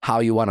how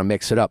you want to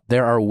mix it up.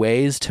 There are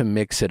ways to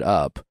mix it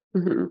up.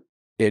 Mm-hmm.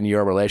 In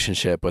your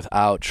relationship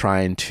without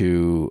trying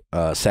to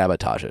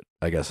sabotage it,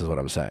 I guess is what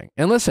I'm saying.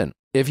 And listen,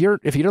 if you're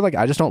like,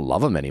 I just don't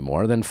love him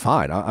anymore, then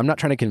fine. I'm not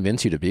trying to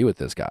convince you to be with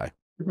this guy.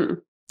 Mm-hmm.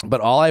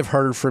 But all I've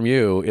heard from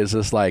you is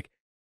this like,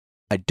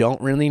 I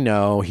don't really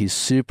know. He's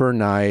super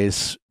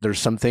nice. There's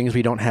some things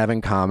we don't have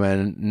in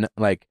common.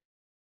 Like,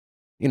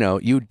 you know,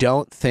 you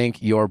don't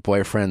think your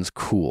boyfriend's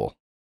cool.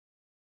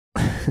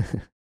 I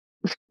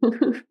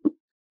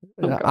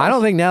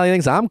don't think Natalie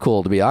thinks I'm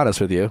cool, to be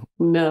honest with you.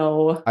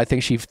 No. I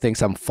think she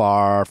thinks I'm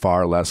far,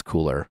 far less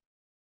cooler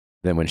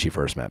than when she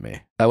first met me.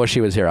 I wish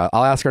she was here.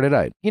 I'll ask her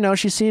tonight. You know,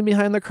 she's seen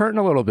behind the curtain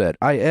a little bit.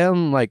 I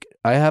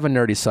have a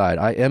nerdy side.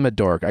 I am a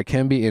dork. I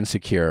can be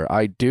insecure.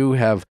 I do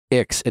have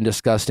icks and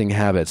disgusting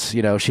habits.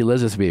 You know, she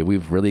lives with me.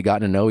 We've really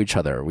gotten to know each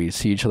other. We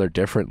see each other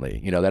differently.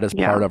 You know, that is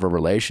part of a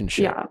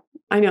relationship. Yeah,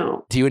 I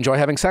know. Do you enjoy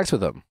having sex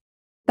with him?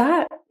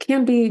 That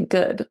can be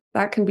good.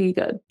 That can be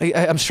good.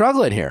 I'm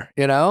struggling here,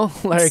 you know?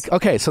 Like,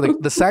 okay, so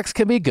the sex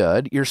can be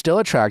good. You're still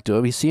attracted to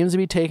him. He seems to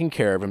be taking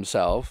care of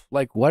himself.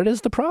 Like, what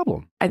is the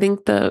problem? I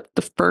think the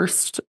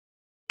first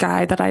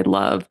guy that I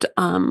loved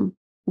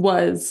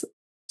was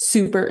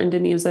super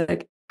into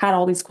music, had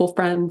all these cool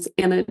friends,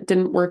 and it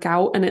didn't work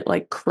out, and it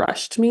like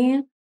crushed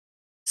me.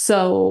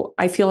 So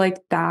I feel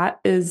like that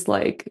is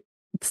like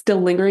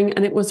still lingering,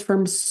 and it was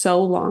from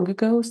so long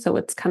ago. So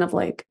it's kind of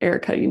like,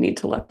 Erica, you need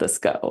to let this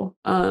go.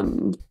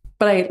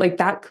 But I like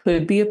that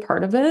could be a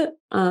part of it.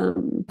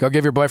 Go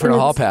give your boyfriend a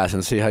hall pass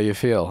and see how you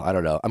feel. I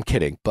don't know. I'm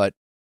kidding, but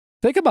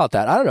think about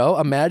that. I don't know.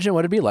 Imagine what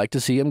it'd be like to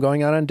see him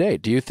going out on a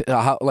date. Do you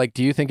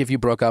do you think if you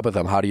broke up with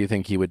him, how do you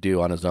think he would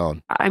do on his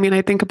own? I mean,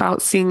 I think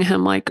about seeing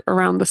him like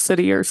around the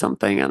city or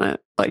something, and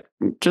it like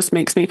just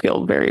makes me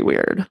feel very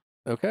weird.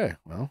 Okay,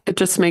 well, it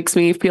just makes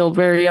me feel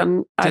very I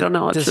don't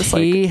know. It's just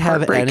like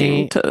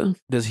heartbreaking.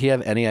 Does he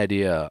have any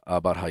idea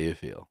about how you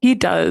feel? He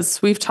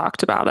does. We've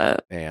talked about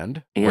it.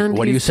 And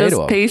what do you say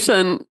to him?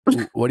 Patient.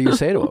 What do you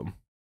say to him?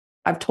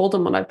 I've told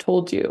him what I've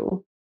told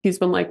you. He's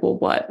been like, well,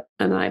 what?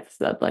 And I've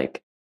said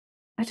like,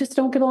 I just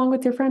don't get along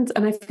with your friends,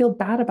 and I feel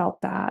bad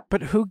about that.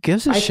 But who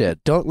gives a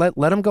shit? Don't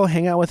let him go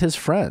hang out with his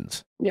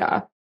friends.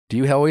 Yeah. Do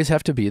you always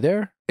have to be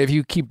there? If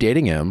you keep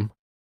dating him,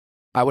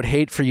 I would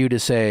hate for you to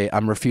say,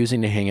 I'm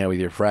refusing to hang out with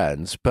your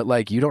friends, but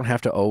like, you don't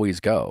have to always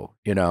go,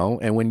 you know?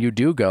 And when you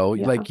do go,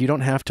 like, you don't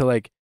have to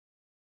like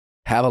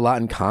have a lot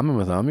in common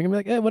with them. You can be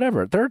like, eh,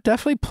 whatever. There are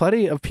definitely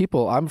plenty of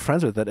people I'm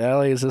friends with that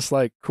Allie is just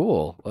like,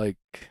 cool, like,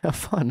 have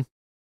fun.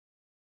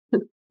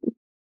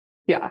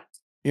 Yeah.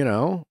 You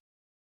know?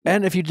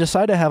 And if you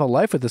decide to have a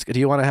life with this, do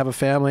you want to have a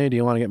family? Do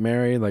you want to get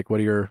married? Like, what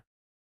are your...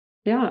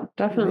 Yeah,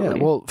 definitely.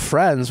 Yeah, well,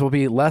 friends will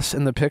be less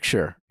in the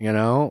picture, you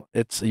know?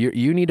 It's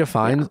you need to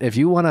find, if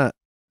you want to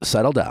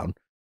settle down,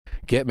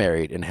 get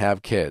married, and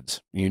have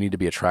kids, you need to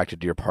be attracted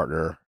to your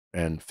partner,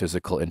 and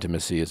physical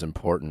intimacy is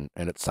important.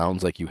 And it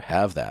sounds like you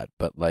have that,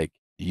 but like,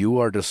 you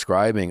are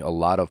describing a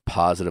lot of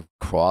positive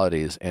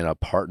qualities in a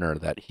partner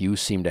that you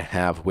seem to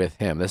have with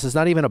him. This is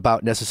not even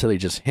about necessarily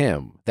just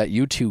him, that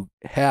you two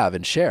have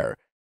and share.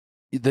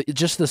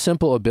 Just the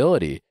simple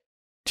ability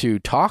to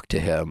talk to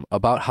him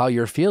about how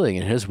you're feeling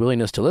and his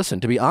willingness to listen.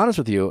 To be honest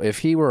with you, if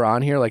he were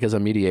on here like as a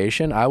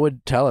mediation, I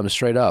would tell him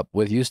straight up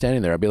with you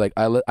standing there. I'd be like,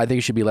 I think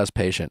you should be less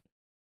patient.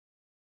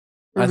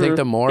 I think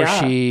the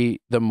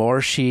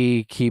more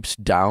she keeps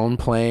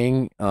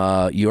downplaying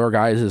your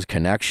guys'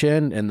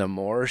 connection, and the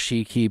more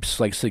she keeps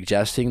like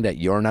suggesting that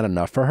you're not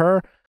enough for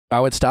her, I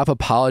would stop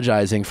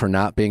apologizing for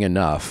not being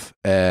enough,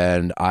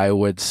 and I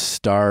would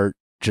start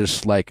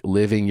just like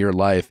living your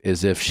life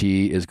as if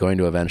she is going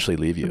to eventually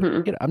leave you.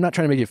 You know, I'm not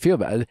trying to make you feel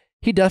bad.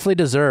 He definitely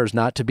deserves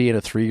not to be in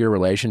a 3-year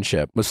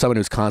relationship with someone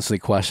who's constantly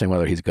questioning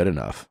whether he's good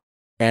enough,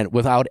 and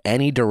without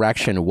any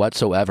direction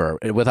whatsoever,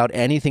 and without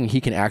anything he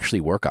can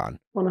actually work on.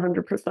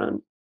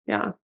 100%.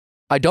 Yeah.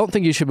 I don't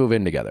think you should move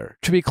in together.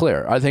 To be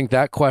clear, I think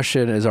that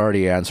question is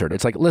already answered.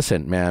 It's like,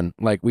 listen, man,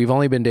 like, we've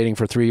only been dating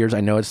for 3 years. I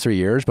know it's 3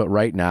 years, but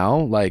right now,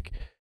 like,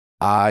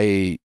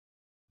 I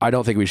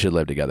don't think we should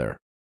live together.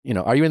 You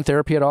know, are you in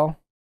therapy at all?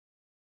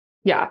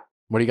 Yeah.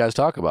 What do you guys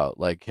talk about?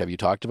 Like, have you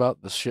talked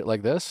about this shit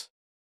like this?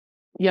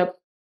 Yep.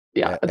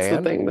 Yeah, it's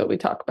the thing that we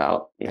talk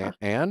about. Yeah.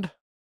 And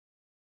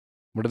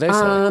what do they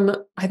say?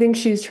 I think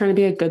she's trying to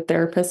be a good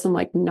therapist and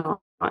like not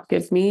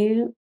give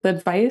me the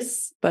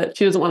advice, but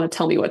she doesn't want to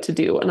tell me what to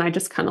do, and I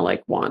just kind of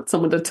like want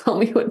someone to tell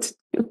me what to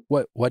do.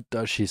 What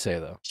does she say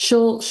though?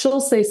 She'll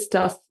say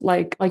stuff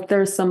like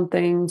there's some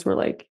things where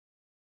like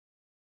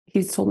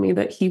he's told me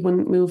that he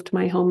wouldn't move to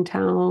my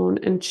hometown,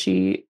 and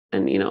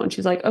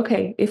she's like,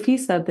 okay, if he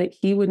said that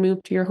he would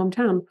move to your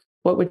hometown,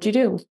 what would you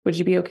do? Would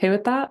you be okay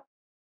with that?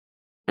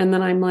 And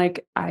then I'm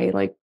like, I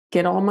like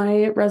get all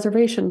my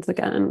reservations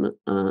again.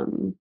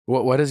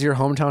 What does your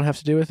hometown have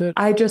to do with it?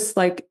 I just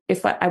like,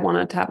 if I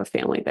wanted to have a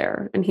family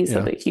there, and he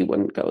said that he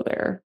wouldn't go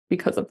there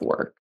because of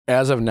work.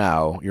 As of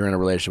now, you're in a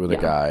relationship with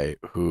a guy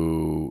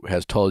who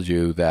has told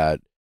you that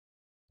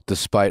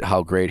despite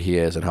how great he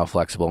is and how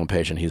flexible and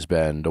patient he's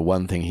been, the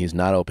one thing he's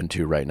not open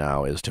to right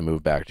now is to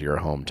move back to your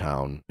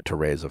hometown to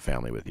raise a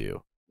family with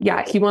you.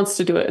 Yeah, he wants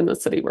to do it in the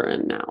city we're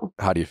in now.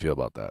 How do you feel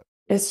about that?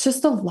 It's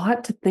just a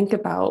lot to think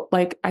about.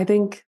 Like, I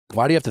think...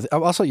 Why do you have to...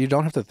 Also, you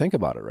don't have to think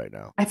about it right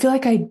now. I feel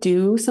like I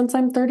do since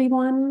I'm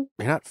 31.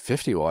 You're not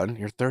 51.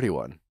 You're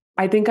 31.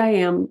 I think I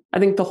am. I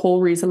think the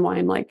whole reason why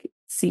I'm like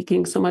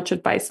seeking so much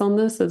advice on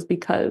this is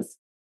because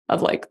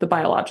of like the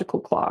biological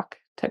clock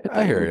type of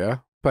thing. I hear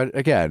you. But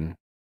again,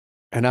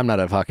 and I'm not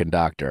a fucking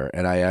doctor,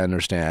 and I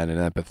understand and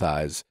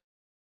empathize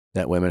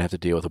that women have to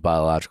deal with a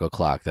biological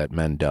clock that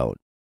men don't.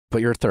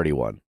 But you're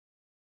 31.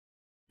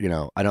 You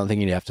know, I don't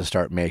think you have to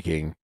start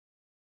making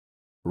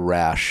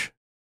rash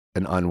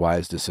and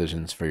unwise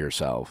decisions for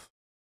yourself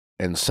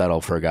and settle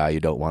for a guy you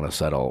don't want to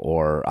settle,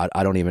 or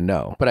I don't even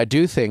know. But I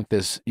do think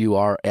you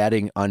are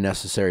adding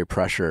unnecessary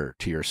pressure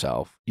to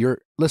yourself.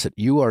 Listen,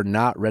 you are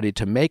not ready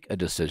to make a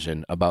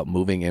decision about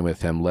moving in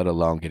with him, let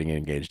alone getting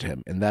engaged to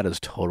him. And that is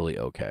totally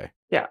okay.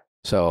 Yeah.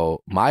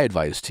 So my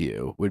advice to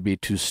you would be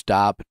to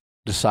stop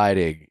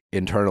deciding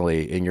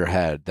internally in your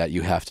head that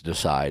you have to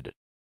decide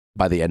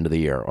by the end of the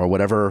year, or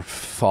whatever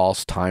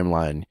false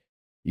timeline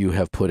you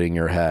have put in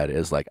your head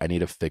is like, I need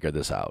to figure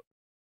this out.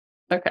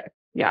 Okay.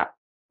 Yeah.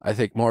 I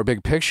think more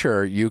big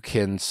picture, you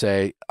can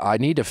say, I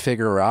need to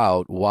figure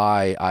out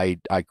why I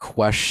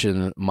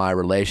question my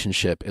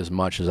relationship as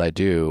much as I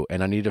do.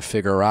 And I need to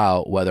figure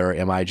out whether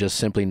am I just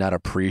simply not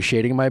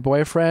appreciating my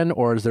boyfriend,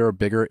 or is there a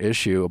bigger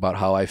issue about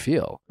how I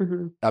feel?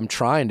 Mm-hmm. I'm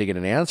trying to get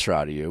an answer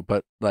out of you,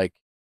 but like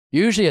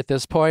usually at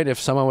this point,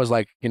 if someone was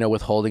like, you know,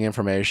 withholding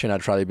information,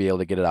 I'd probably be able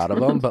to get it out of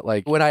them. But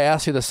like when I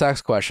asked you the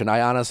sex question, I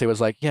honestly was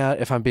like, yeah,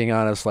 if I'm being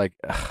honest, like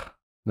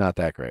not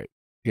that great.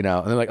 You know,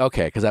 and they're like,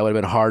 okay, because that would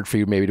have been hard for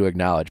you maybe to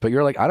acknowledge. But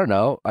you're like, I don't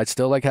know. I'd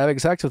still like having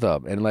sex with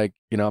him. And like,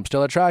 you know, I'm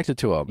still attracted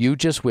to him. You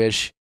just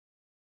wish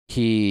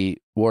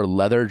he wore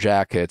leather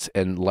jackets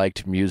and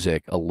liked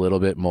music a little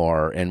bit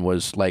more, and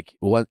was like,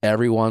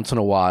 every once in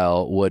a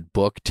while would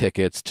book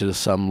tickets to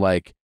some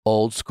like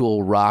old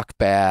school rock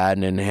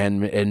band and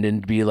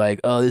then be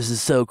like, oh, this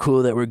is so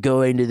cool that we're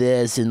going to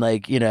this. And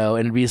like, you know,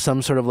 and it'd be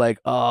some sort of like,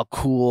 oh,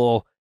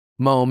 cool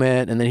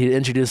moment, and then he'd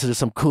introduce us to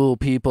some cool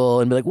people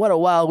and be like, what a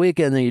wild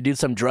weekend. And then you do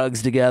some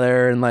drugs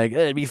together and like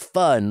it'd be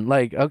fun.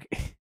 Like,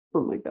 okay.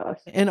 Oh my gosh.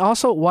 And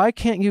also, why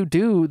can't you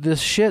do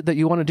this shit that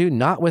you want to do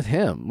not with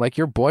him? Like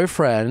your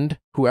boyfriend,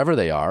 whoever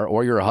they are,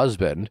 or your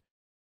husband,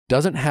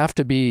 doesn't have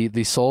to be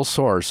the sole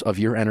source of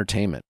your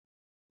entertainment.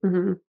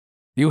 Mm-hmm.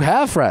 You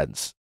have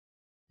friends.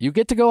 You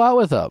get to go out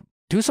with them.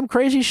 Do some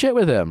crazy shit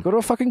with him. Go to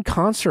a fucking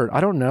concert.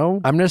 I don't know.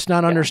 I'm just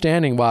not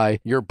understanding why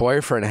your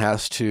boyfriend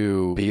has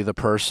to be the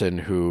person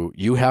who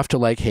you have to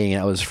like hanging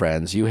out with his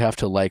friends. You have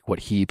to like what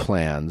he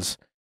plans.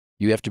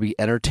 You have to be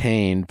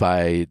entertained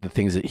by the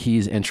things that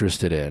he's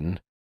interested in.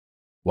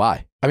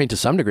 Why? I mean, to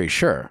some degree,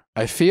 sure.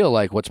 I feel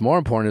like what's more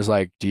important is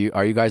like,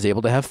 are you guys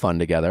able to have fun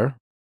together?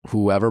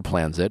 Whoever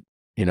plans it.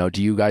 You know,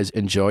 do you guys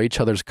enjoy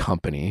each other's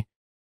company?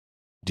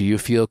 Do you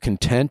feel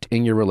content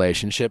in your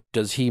relationship?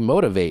 Does he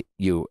motivate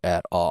you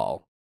at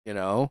all? You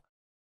know,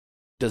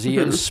 does he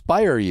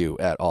inspire you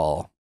at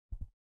all?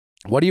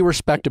 What do you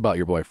respect about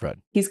your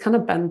boyfriend? He's kind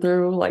of been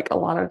through like a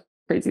lot of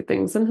crazy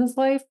things in his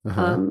life.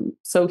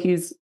 So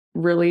he's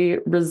really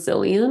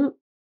resilient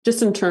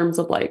just in terms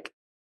of like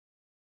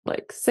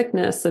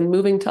sickness and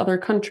moving to other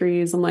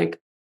countries and like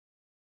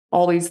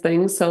all these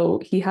things. So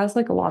he has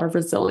like a lot of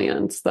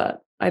resilience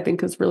that I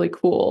think is really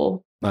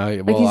cool.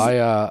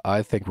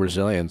 I think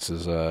resilience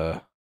is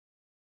an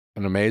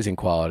amazing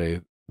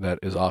quality that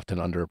is often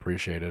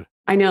underappreciated.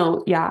 I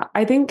know. Yeah.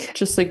 I think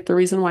just like the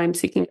reason why I'm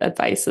seeking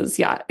advice is,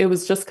 it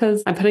was just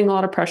because I'm putting a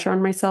lot of pressure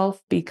on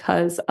myself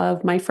because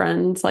of my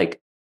friends,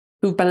 like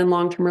who've been in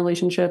long-term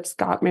relationships,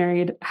 got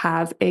married,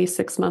 have a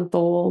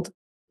 6-month-old.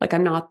 Like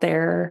I'm not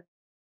there.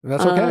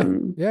 That's okay.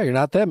 Yeah, you're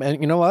not them.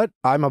 And you know what?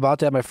 I'm about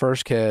to have my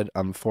first kid.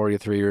 I'm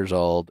 43 years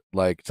old.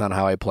 Like, it's not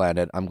how I planned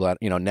it. I'm glad,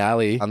 you know,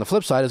 Nally, on the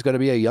flip side, is going to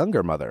be a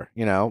younger mother.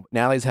 You know,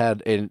 Nally's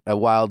had a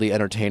wildly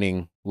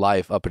entertaining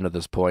life up until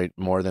this point,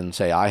 more than,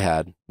 say, I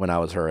had when I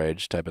was her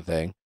age type of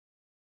thing.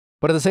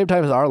 But at the same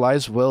time, our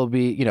lives will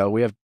be, you know,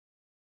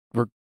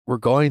 we're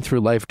going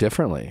through life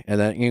differently. And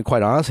then, you know,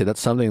 quite honestly,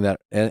 that's something that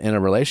in a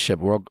relationship,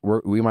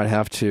 we might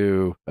have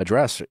to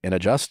address and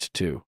adjust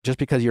to. Just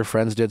because your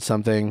friends did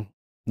something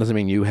doesn't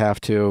mean you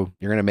have to.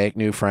 You're going to make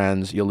new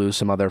friends. You'll lose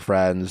some other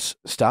friends.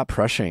 Stop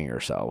pressuring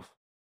yourself.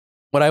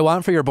 What I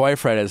want for your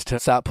boyfriend is to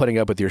stop putting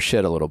up with your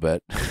shit a little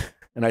bit.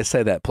 And I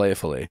say that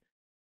playfully.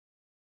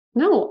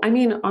 No, I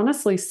mean,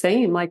 honestly,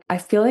 same. Like, I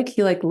feel like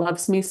he like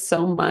loves me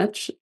so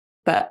much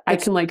that I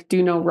can like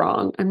do no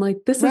wrong. I'm like,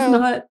 this is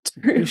not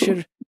true. You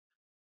should.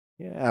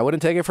 Yeah, I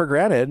wouldn't take it for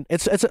granted.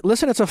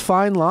 Listen, it's a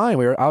fine line.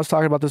 I was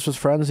talking about this with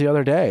friends the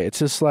other day. It's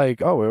just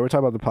like, oh, we were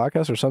talking about the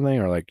podcast or something,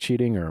 or like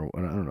cheating, or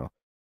I don't know.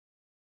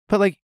 But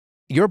like,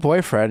 your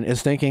boyfriend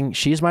is thinking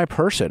she's my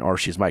person, or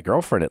she's my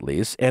girlfriend at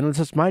least, and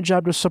it's my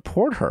job to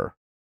support her.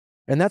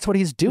 And that's what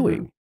he's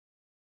doing,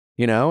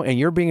 you know, and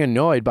you're being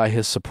annoyed by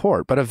his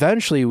support. But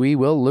eventually we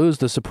will lose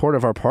the support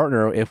of our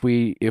partner if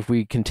we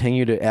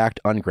continue to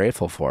act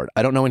ungrateful for it.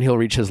 I don't know when he'll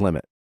reach his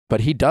limit,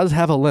 but he does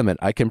have a limit.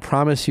 I can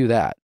promise you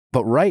that.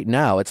 But right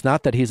now, it's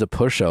not that he's a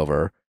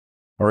pushover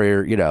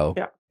or, you know,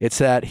 it's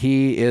that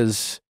he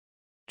is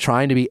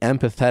trying to be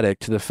empathetic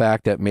to the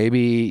fact that maybe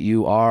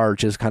you are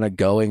just kind of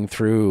going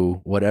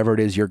through whatever it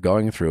is you're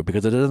going through,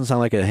 because it doesn't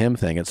sound like a him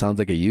thing. It sounds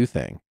like a you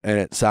thing. And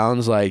it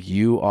sounds like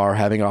you are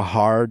having a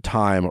hard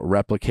time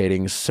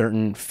replicating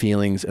certain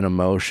feelings and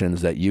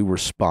emotions that you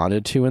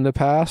responded to in the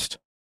past.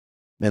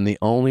 And the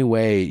only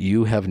way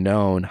you have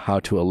known how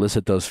to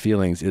elicit those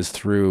feelings is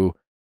through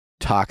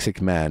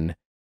toxic men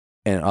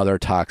and other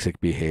toxic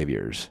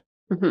behaviors.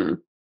 Mm-hmm.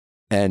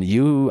 And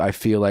you, I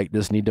feel like,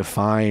 just need to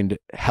find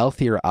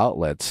healthier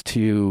outlets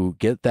to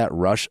get that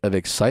rush of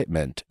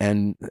excitement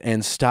and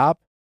stop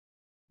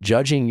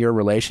judging your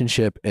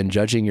relationship and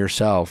judging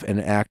yourself and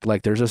act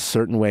like there's a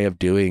certain way of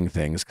doing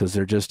things, because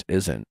there just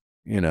isn't.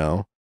 You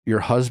know,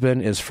 your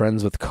husband is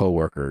friends with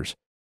coworkers.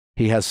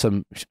 He has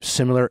some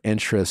similar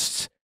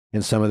interests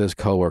in some of his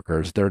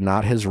coworkers. They're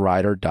not his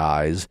ride or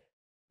dies.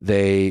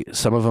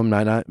 Some of them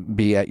might not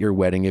be at your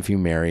wedding if you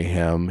marry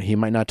him. He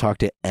might not talk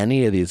to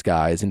any of these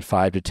guys in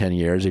 5 to 10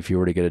 years if you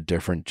were to get a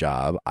different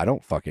job. I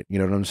don't fuck it. You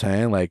know what I'm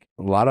saying? Like,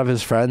 a lot of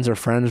his friends are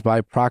friends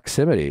by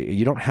proximity.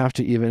 You don't have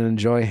to even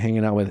enjoy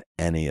hanging out with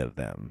any of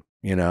them,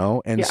 you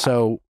know? And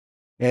so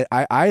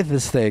I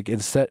just think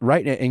instead,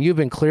 right now, and you've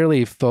been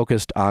clearly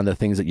focused on the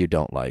things that you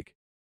don't like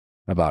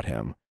about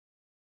him.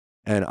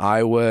 And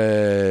I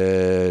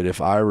would,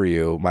 if I were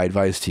you, my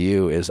advice to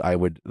you is I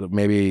would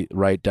maybe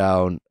write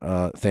down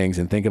things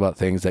and think about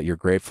things that you're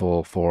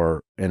grateful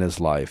for in his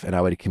life. And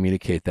I would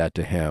communicate that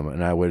to him.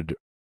 And I would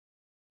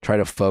try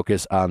to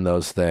focus on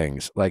those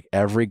things. Like,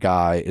 every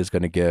guy is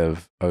going to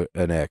give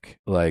an ick.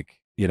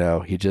 Like, you know,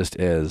 he just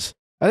is.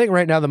 I think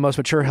right now the most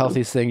mature,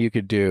 healthiest thing you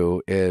could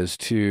do is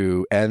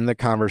to end the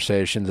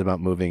conversations about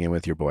moving in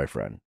with your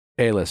boyfriend.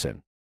 Hey,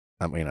 listen.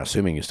 I mean,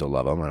 assuming you still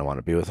love him and I want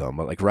to be with him,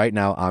 but like right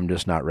now I'm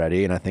just not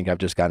ready. And I think I've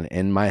just gotten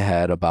in my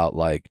head about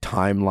like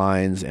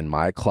timelines and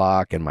my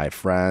clock and my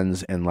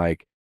friends. And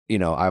like, you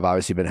know, I've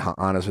obviously been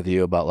honest with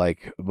you about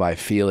like my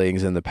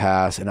feelings in the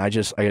past. And I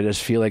just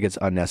feel like it's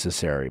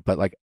unnecessary. But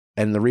like,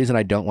 and the reason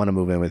I don't want to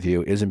move in with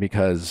you isn't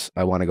because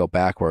I want to go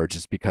backwards.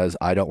 It's because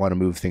I don't want to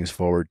move things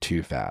forward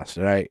too fast.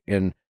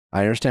 And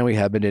I understand we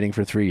have been dating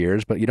for 3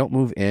 years, but you don't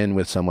move in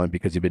with someone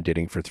because you've been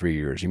dating for 3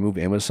 years. You move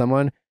in with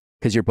someone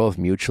because you're both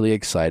mutually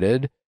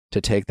excited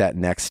to take that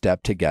next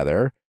step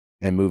together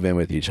and move in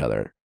with each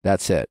other.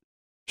 That's it.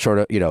 Short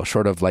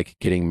of like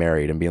getting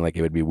married and being like,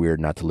 it would be weird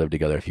not to live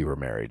together if you were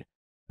married.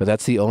 But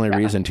that's the only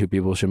reason two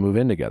people should move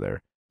in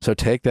together. So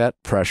take that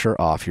pressure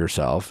off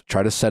yourself,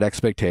 try to set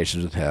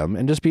expectations with him,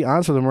 and just be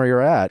honest with him where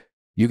you're at.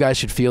 You guys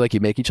should feel like you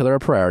make each other a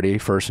priority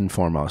first and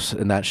foremost,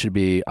 and that should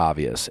be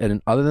obvious.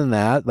 And other than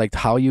that, like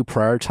how you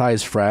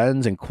prioritize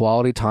friends and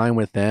quality time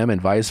with them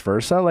and vice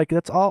versa, like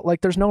that's all,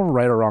 like there's no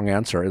right or wrong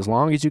answer as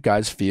long as you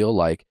guys feel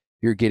like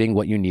you're getting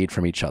what you need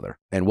from each other.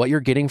 And what you're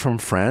getting from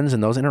friends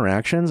and those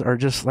interactions are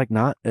just like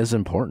not as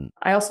important.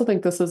 I also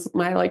think this is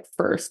my like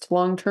first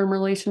long-term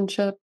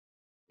relationship,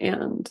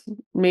 and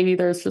maybe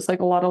there's just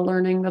like a lot of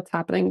learning that's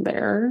happening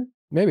there.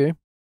 Maybe.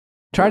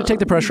 Try to take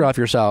the pressure off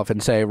yourself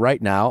and say,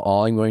 right now,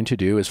 all I'm going to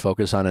do is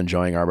focus on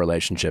enjoying our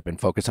relationship and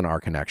focus on our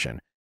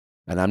connection.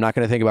 And I'm not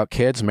going to think about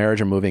kids,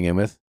 marriage, or moving in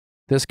with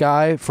this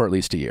guy for at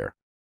least a year.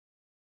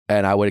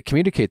 And I would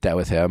communicate that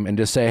with him and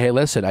just say, hey,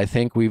 listen, I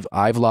think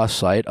I've lost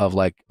sight of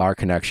like our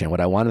connection.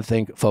 What I want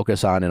to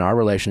focus on in our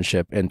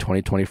relationship in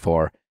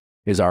 2024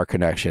 is our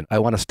connection. I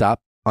want to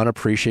stop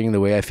unappreciating the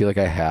way I feel like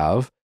I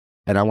have.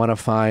 And I want to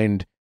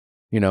find,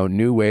 you know,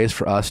 new ways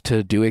for us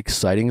to do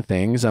exciting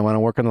things. I want to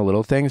work on the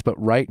little things, but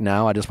right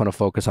now I just want to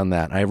focus on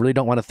that. I really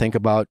don't want to think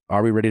about,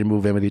 are we ready to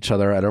move in with each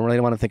other? I don't really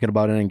want to think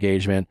about an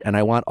engagement, and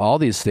I want all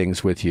these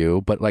things with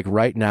you, but like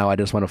right now I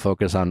just want to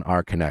focus on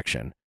our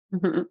connection.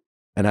 Mm-hmm.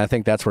 And I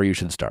think that's where you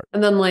should start.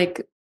 And then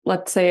like,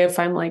 let's say if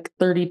I'm like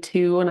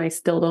 32 and I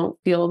still don't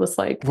feel this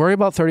like worry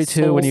about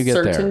 32 when you get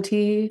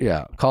certainty. There.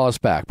 Yeah. Call us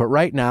back. But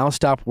right now,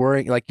 stop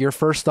worrying. Like your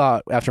first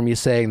thought after me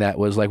saying that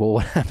was like, well,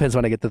 what happens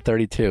when I get to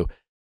 32?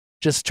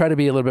 Just try to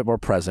be a little bit more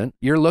present.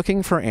 You're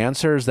looking for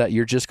answers that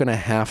you're just going to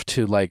have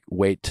to like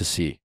wait to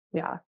see.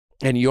 Yeah.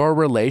 And your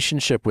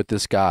relationship with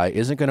this guy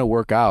isn't going to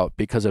work out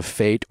because of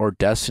fate or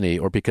destiny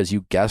or because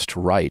you guessed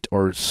right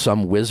or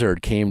some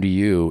wizard came to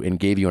you and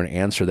gave you an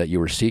answer that you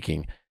were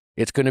seeking.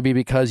 It's going to be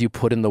because you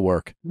put in the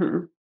work,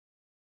 you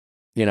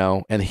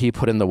know, and he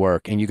put in the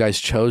work and you guys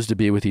chose to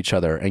be with each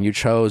other, and you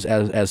chose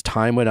as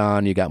time went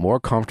on, you got more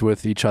comfortable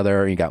with each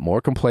other and you got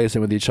more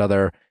complacent with each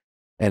other.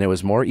 And it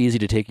was more easy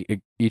to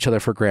take each other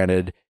for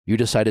granted. You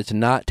decided to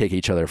not take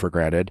each other for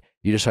granted.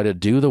 You decided to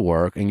do the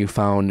work, and you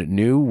found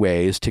new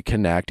ways to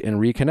connect and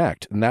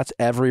reconnect. And that's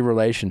every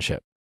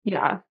relationship.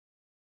 Yeah.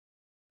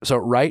 So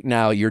right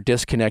now you're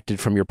disconnected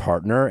from your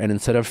partner, and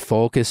instead of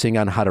focusing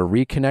on how to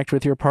reconnect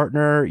with your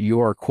partner, you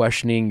are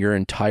questioning your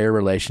entire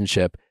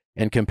relationship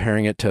and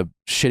comparing it to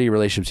shitty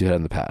relationships you had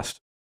in the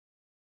past.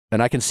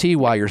 And I can see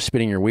why you're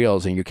spinning your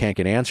wheels and you can't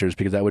get answers,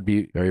 because that would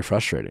be very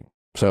frustrating.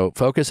 So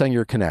focus on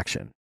your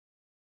connection.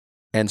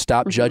 And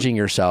stop judging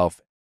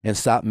yourself and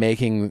stop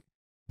making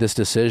this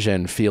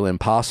decision feel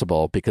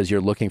impossible because you're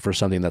looking for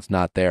something that's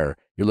not there.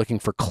 You're looking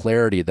for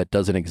clarity that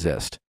doesn't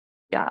exist.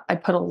 yeah, I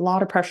put a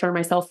lot of pressure on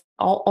myself.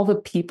 All the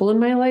people in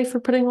my life are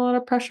putting a lot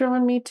of pressure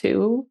on me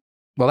too.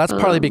 Well, that's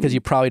partly because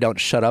you probably don't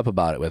shut up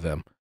about it with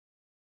him.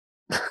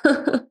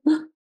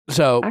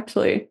 So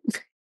actually,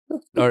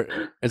 or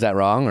is that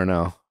wrong or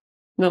no?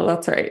 No,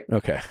 that's right.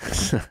 Okay.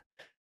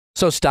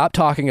 So stop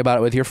talking about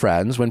it with your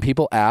friends. When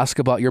people ask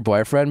about your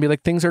boyfriend, be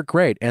like, things are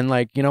great. And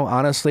like, you know,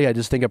 honestly, I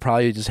just think I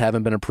probably just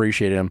haven't been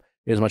appreciating him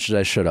as much as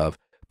I should have.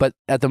 But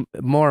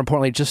more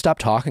importantly, just stop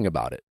talking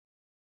about it.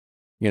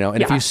 You know,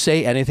 and if you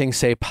say anything,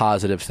 say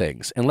positive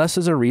things, unless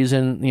there's a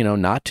reason, you know,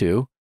 not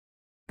to.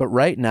 But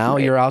right now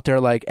you're out there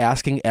like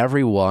asking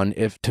everyone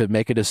to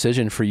make a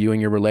decision for you and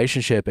your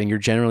relationship, and you're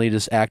generally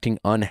just acting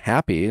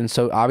unhappy. And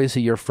so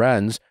obviously your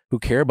friends who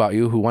care about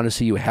you, who want to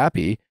see you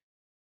happy,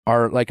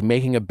 are like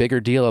making a bigger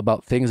deal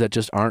about things that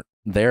just aren't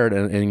there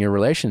in your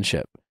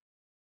relationship.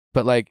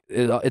 But like,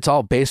 it's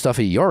all based off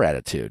of your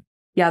attitude.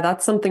 Yeah,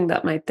 that's something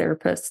that my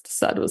therapist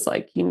said, was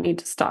like, you need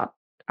to stop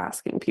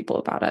asking people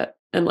about it.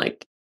 And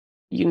like,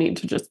 you need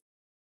to just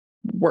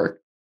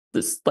work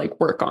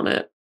on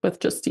it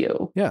with just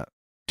you. Yeah.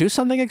 Do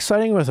something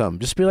exciting with them.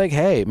 Just be like,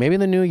 hey, maybe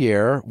in the new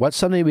year, what's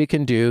something we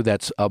can do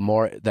that's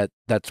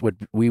that's what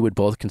we would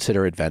both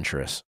consider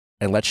adventurous,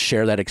 and let's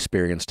share that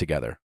experience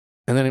together.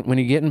 And then when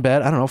you get in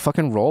bed, I don't know,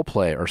 fucking role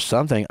play or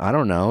something. I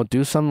don't know,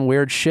 do some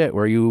weird shit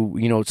where you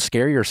know,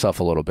 scare yourself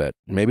a little bit.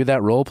 Maybe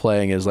that role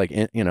playing is like,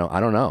 you know, I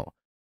don't know,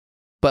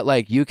 but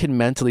like you can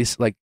mentally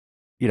like,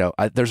 you know,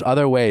 there's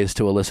other ways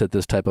to elicit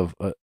this type of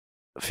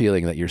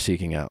feeling that you're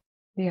seeking out.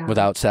 Yeah.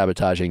 Without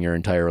sabotaging your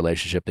entire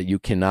relationship that you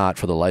cannot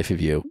for the life of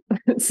you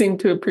seem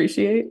to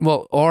appreciate.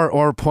 Well,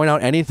 or point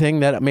out anything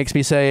that makes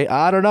me say,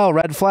 I don't know,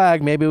 red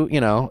flag, maybe, you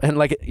know. And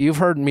like, you've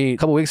heard me a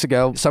couple weeks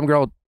ago, some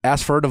girl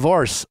asked for a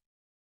divorce.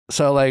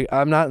 So like,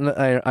 I'm not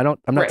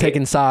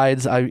taking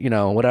sides, you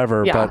know,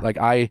 whatever. Yeah. But like,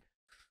 I'm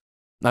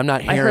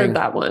not hearing. I heard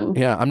that one.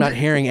 Yeah. I'm not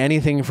hearing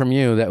anything from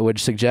you that would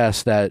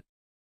suggest that,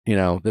 you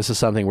know, this is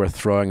something worth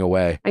throwing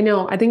away. I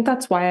know. I think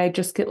that's why I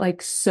just get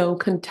like so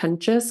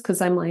contentious, because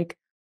I'm like,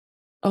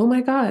 oh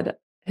my God,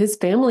 his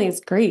family is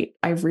great.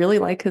 I really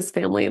like his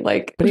family.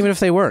 Like, but even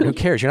if they weren't, who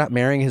cares? You're not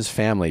marrying his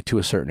family to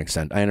a certain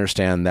extent. I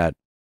understand that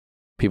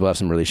people have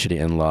some really shitty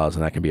in-laws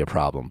and that can be a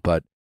problem,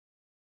 but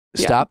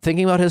stop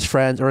thinking about his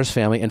friends or his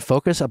family and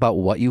focus about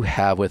what you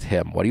have with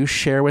him. What do you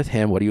share with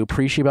him? What do you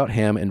appreciate about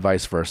him, and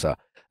vice versa?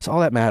 That's all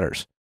that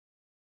matters.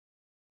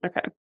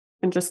 Okay.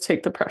 And just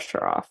take the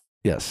pressure off.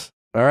 Yes.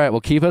 All right.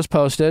 Well, keep us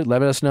posted.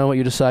 Let us know what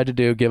you decide to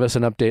do. Give us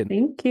an update.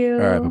 Thank you. All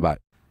right. Bye-bye.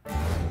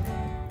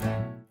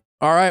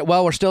 All right,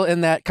 well, we're still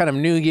in that kind of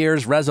New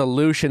Year's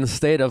resolution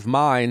state of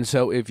mind.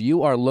 So if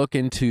you are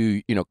looking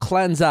to, you know,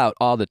 cleanse out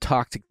all the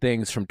toxic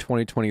things from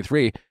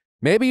 2023,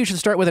 maybe you should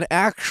start with an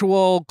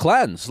actual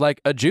cleanse,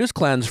 like a juice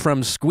cleanse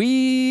from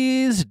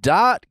squeeze.com.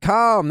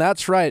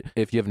 That's right.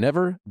 If you've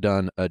never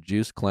done a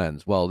juice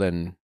cleanse, well,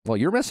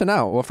 you're missing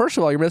out. Well, first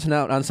of all, you're missing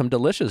out on some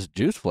delicious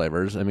juice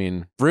flavors. I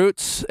mean,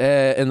 fruits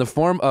in the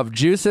form of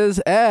juices,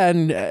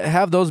 and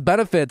have those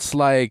benefits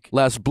like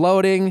less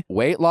bloating,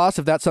 weight loss,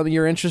 if that's something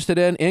you're interested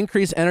in,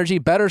 increased energy,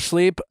 better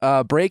sleep,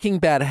 breaking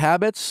bad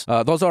habits.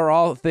 Those are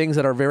all things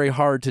that are very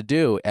hard to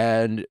do.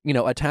 And, you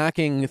know,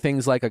 attacking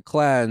things like a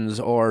cleanse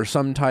or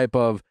some type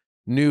of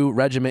new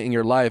regimen in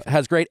your life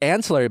has great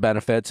ancillary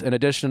benefits in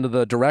addition to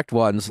the direct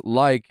ones,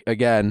 like,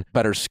 again,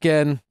 better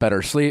skin,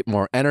 better sleep,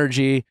 more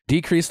energy,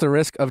 decrease the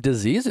risk of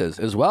diseases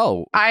as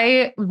well.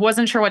 I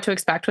wasn't sure what to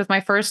expect with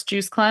my first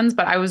juice cleanse,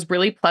 but I was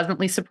really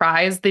pleasantly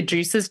surprised. The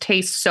juices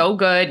taste so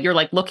good. You're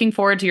like looking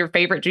forward to your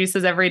favorite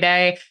juices every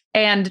day.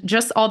 And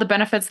just all the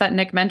benefits that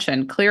Nick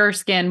mentioned, clearer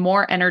skin,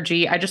 more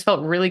energy. I just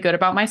felt really good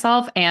about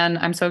myself, and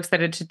I'm so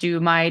excited to do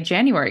my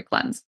January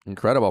cleanse.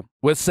 Incredible.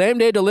 With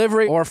same-day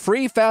delivery or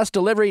free fast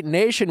delivery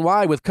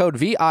nationwide with code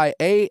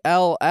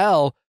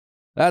VIALL.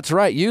 That's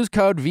right. Use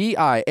code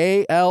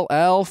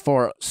VIALL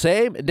for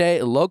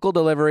same-day local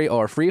delivery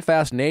or free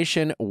fast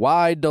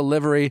nationwide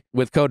delivery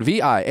with code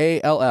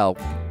VIALL.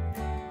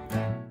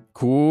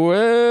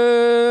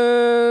 Quince.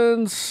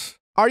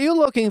 Are you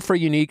looking for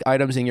unique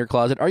items in your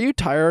closet? Are you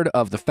tired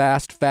of the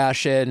fast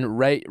fashion,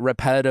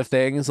 repetitive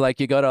things?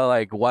 Like you go to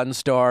like one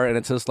store and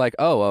it's just like,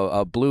 oh,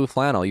 a blue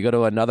flannel. You go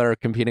to another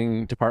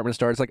competing department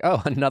store, it's like,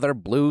 oh, another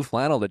blue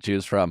flannel to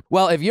choose from.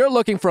 Well, if you're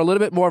looking for a little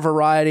bit more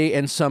variety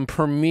and some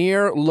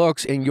premier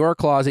looks in your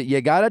closet,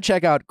 you got to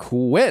check out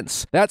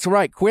Quince. That's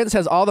right. Quince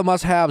has all the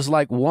must-haves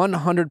like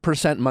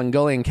 100%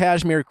 Mongolian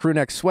cashmere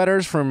crewneck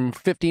sweaters from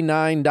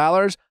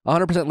 $59,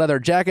 100% leather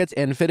jackets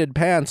and fitted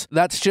pants.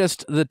 That's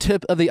just the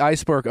tip of the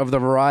iceberg of the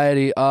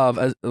variety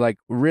of like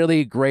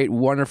really great,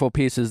 wonderful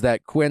pieces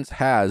that Quince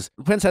has.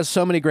 Quince has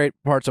so many great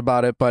parts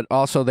about it, but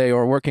also they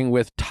are working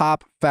with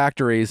top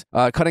factories,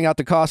 cutting out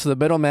the cost of the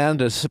middleman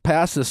to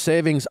pass the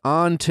savings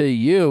on to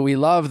you. We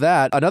love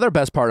that. Another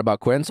best part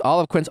about Quince, all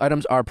of Quince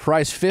items are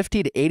priced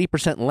 50 to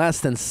 80% less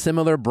than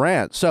similar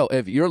brands. So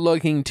if you're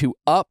looking to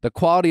up the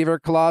quality of your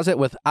closet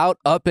without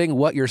upping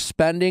what you're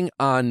spending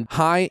on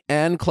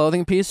high-end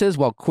clothing pieces,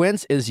 well,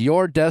 Quince is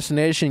your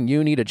destination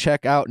you need to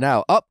check out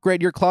now.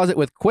 Upgrade your closet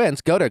with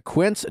Quince. Go to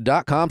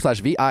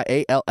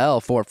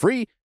quince.com/VIALL for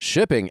free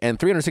shipping and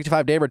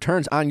 365-day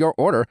returns on your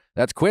order.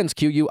 That's Quince,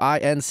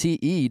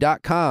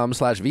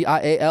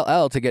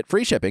 QUINCE.com/VIALL to get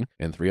free shipping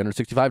and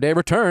 365-day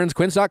returns.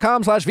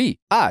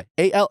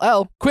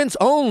 Quince.com/VIALL. Quince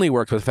only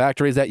works with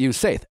factories that use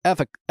safe,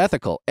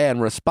 ethical,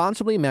 and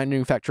responsibly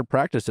manufactured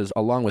practices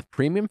along with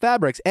premium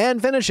fabrics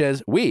and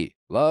finishes. We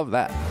love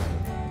that.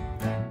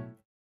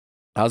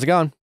 How's it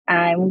going?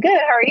 I'm good.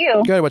 How are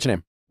you? Good. What's your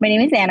name? My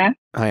name is Anna.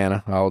 Hi,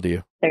 Anna. How old are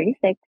you?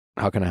 36.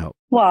 How can I help?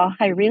 Well,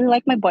 I really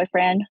like my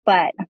boyfriend,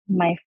 but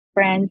my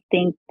friends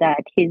think that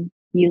he's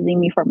using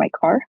me for my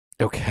car.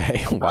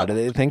 Okay. Why do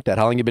they think that?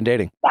 How long have you been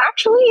dating?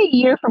 Actually, a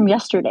year from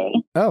yesterday.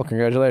 Oh,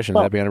 congratulations.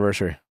 Happy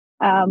anniversary.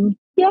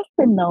 Yes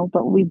and no,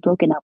 but we've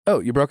broken up. Oh,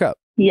 you broke up?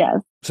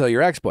 Yes. So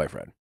your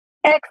ex-boyfriend?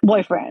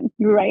 Ex-boyfriend.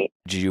 You're right.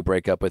 Did you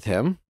break up with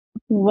him?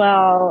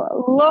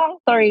 Well, long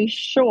story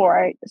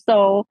short,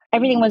 so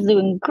everything was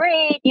doing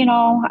great, He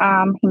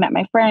met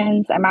my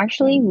friends. I'm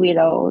actually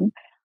widowed.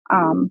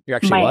 You're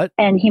actually what?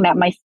 And he met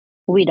my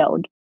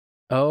widowed.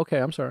 Oh, okay.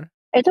 I'm sorry.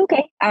 It's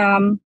okay.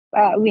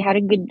 We had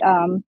a good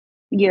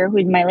year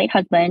with my late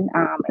husband.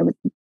 It was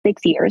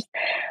 6 years,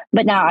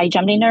 but now I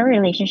jumped into a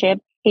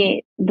relationship.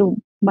 The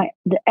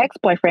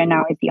ex-boyfriend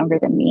now is younger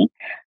than me,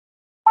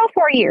 about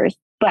 4 years,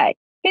 but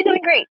he's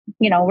doing great.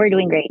 We're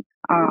doing great.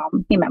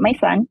 He met my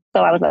son,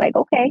 so I was like,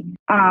 okay.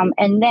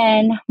 And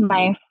then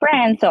my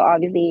friends. So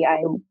obviously,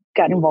 I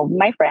got involved with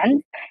my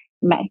friends,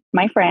 my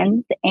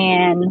friends,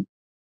 and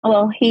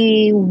well,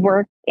 he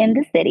worked in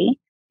the city.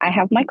 I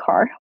have my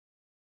car,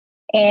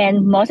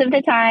 and most of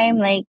the time,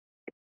 like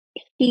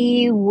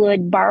he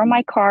would borrow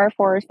my car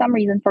for some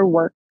reason for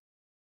work.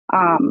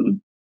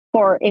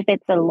 For if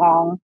it's a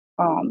long,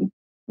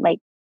 like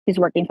he's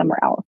working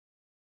somewhere else.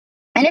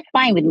 And it's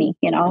fine with me,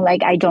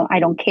 like I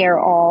don't care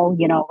all,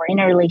 we're in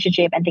a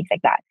relationship and things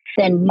like that.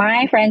 Then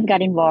my friends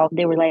got involved.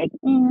 They were like,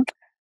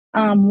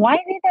 why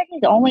is it that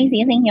he's always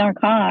using your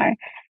car?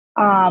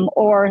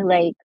 Or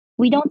like,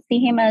 we don't see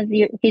him as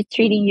he's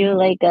treating you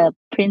like the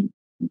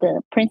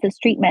princess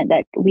treatment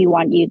that we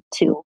want you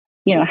to,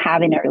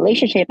 have in a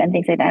relationship and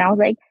things like that. And I was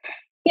like,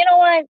 you know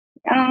what?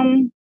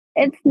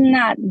 It's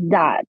not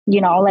that,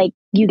 like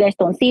you guys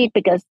don't see it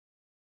because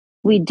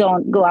we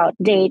don't go out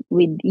date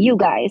with you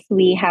guys.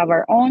 We have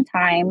our own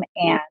time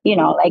and,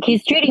 like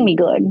he's treating me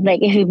good.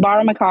 Like if you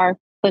borrow my car,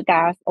 put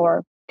gas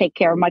or take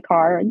care of my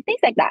car and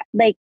things like that,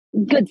 like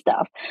good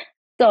stuff.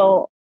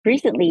 So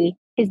recently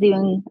he's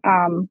doing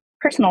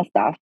personal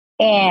stuff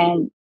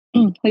and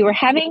we were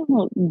having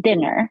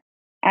dinner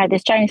at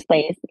this Chinese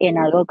place in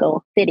our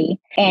local city.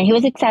 And he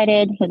was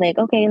excited. He was like,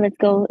 okay, let's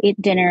go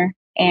eat dinner.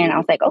 And I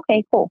was like,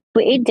 okay, cool.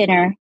 We ate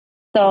dinner.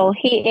 So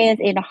he is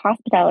in the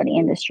hospitality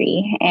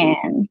industry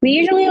and we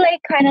usually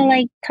kind of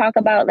talk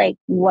about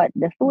what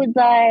the food's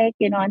like,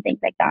 and things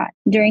like that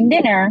during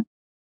dinner.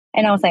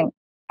 And I was like,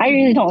 I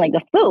really don't like the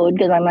food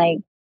because I'm like,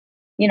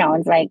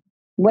 it's like,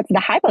 what's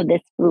the hype of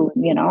this food,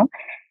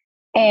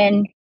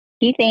 And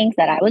he thinks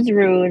that I was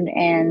rude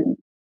and,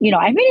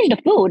 I finished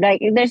the food.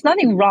 Like there's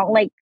nothing wrong.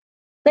 Like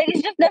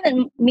it just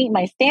doesn't meet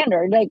my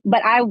standard.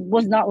 But I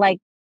was not like,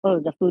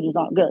 oh, the food is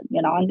not good,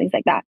 and things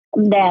like that.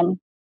 And then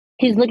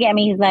he's looking at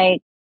me, he's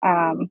like,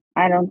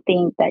 I don't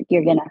think that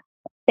you're going to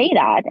say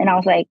that. And I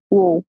was like,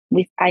 well,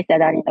 I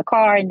said that in the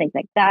car and things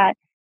like that.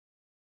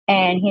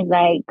 And he's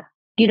like,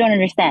 you don't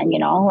understand,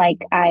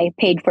 I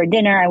paid for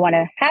dinner. I want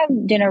to have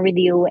dinner with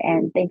you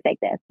and things like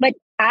this. But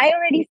I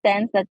already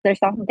sensed that there's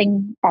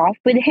something off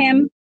with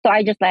him. So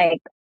I just I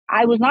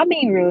was not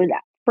being rude.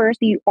 First,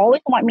 you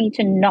always want me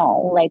to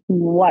know,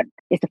 what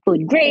is the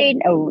food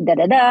grade or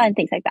and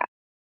things like that.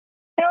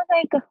 And I was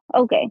like,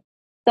 okay.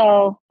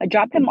 So I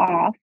dropped him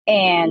off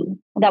and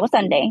that was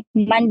Sunday.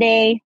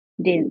 Monday,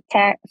 didn't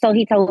text. So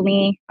he told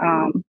me,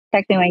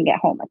 text me when you get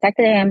home. I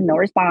texted him, no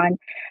response.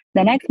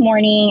 The next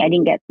morning, I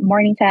didn't get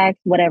morning text,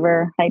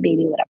 whatever. Hi,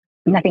 baby, whatever.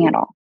 Nothing at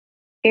all.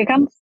 Here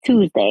comes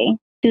Tuesday.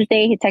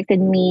 Tuesday, he texted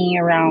me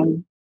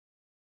around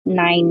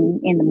 9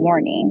 in the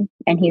morning.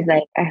 And he's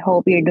like, I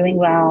hope you're doing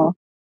well.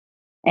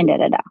 And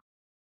And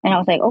I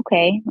was like,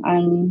 okay.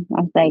 And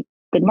I was like,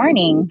 good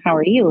morning. How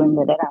are you? And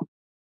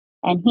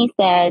And he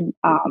said,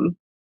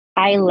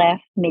 I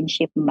left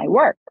mid-shift in my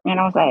work. And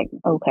I was like,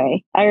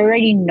 okay. I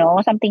already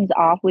know something's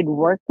off with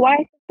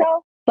work-wise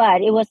stuff,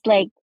 but it was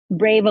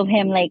brave of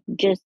him,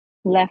 just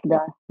left the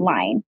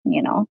line,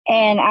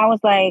 And I was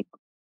like,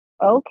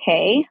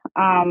 okay.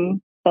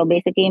 So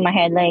basically in my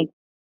head,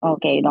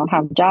 okay, you don't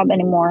have a job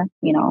anymore,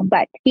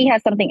 but he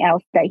has something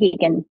else that he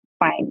can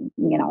find,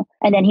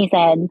 And then he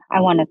said,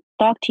 I want to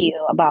talk to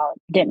you about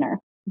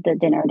the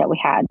dinner that we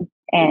had.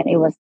 And it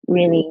was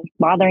really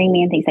bothering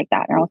me and things like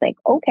that. And I was like,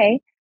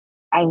 okay.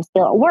 I was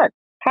still at work.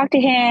 Talked to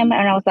him and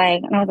I was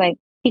like,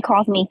 he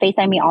calls me,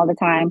 FaceTime me all the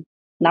time.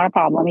 Not a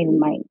problem.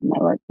 Even my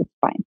work is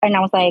fine. And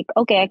I was like,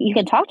 okay, you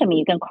can talk to me.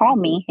 You can call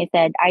me. He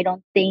said, I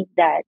don't think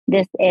that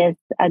this is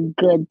a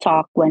good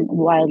talk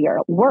while you're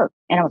at work.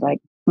 And I was like,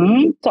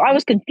 So I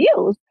was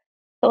confused.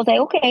 So I was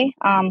like, okay,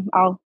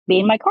 I'll be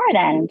in my car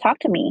then and talk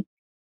to me.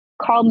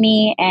 Called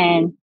me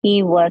and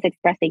he was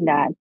expressing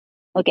that,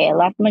 okay, I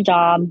left my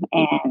job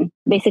and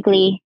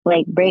basically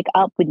break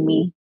up with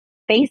me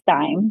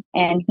FaceTime,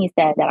 and he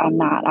said that I'm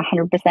not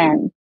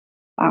 100%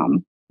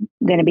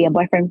 going to be a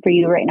boyfriend for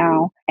you right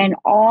now. And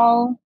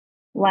all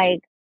like,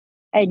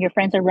 and your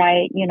friends are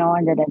right, you know,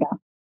 and da da da.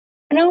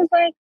 And I was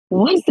like,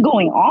 what's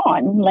going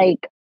on?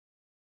 Like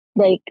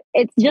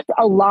it's just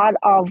a lot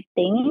of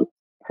things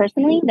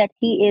personally that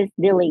he is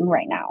dealing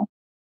right now.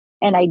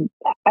 And I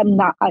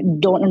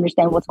don't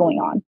understand what's going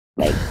on.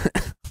 Like,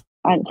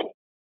 I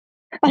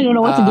don't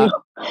know what to do.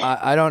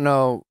 I don't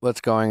know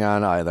what's going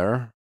on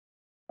either.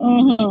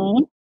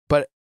 Mm-hmm.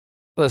 But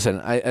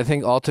listen, I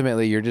think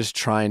ultimately you're just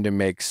trying to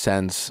make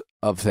sense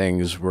of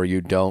things where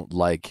you don't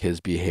like his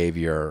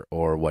behavior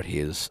or what he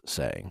is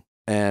saying.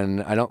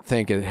 And I don't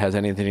think it has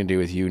anything to do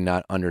with you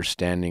not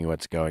understanding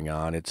what's going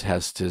on. It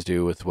has to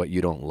do with what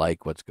you don't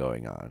like what's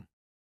going on.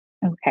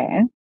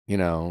 Okay. You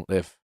know,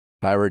 if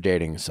I were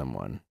dating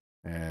someone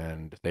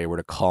and they were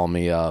to call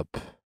me up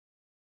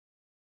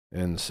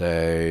and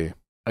say,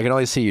 I can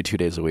only see you 2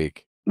 days a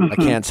week. Mm-hmm. I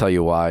can't tell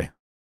you why.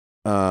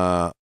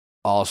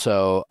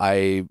 Also,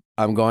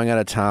 I'm going out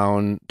of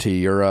town to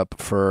Europe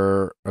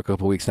for a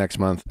couple weeks next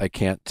month. I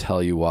can't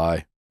tell you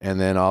why. And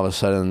then all of a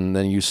sudden,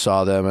 then you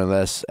saw them and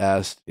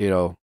asked, you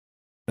know,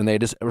 and they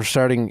just were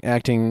starting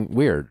acting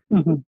weird.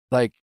 Mm-hmm.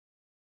 Like,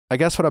 I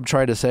guess what I'm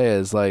trying to say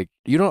is like,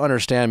 you don't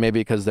understand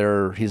maybe because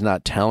he's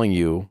not telling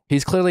you.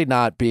 He's clearly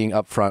not being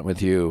upfront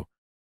with you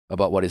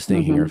about what he's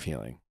thinking or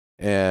feeling.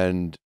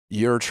 And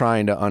you're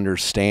trying to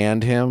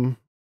understand him,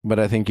 but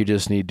I think you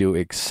just need to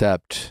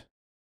accept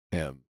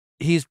him.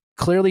 He's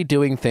clearly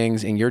doing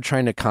things and you're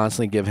trying to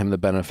constantly give him the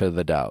benefit of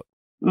the doubt.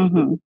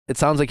 Mm-hmm. It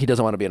sounds like he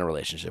doesn't want to be in a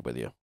relationship with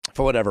you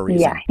for whatever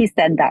reason. Yeah, he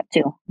said that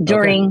too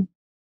during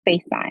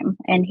FaceTime.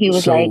 And he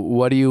was like,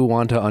 what do you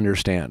want to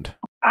understand?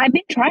 I've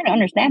been trying to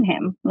understand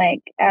him,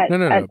 like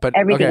No, but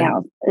everything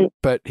else.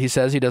 But he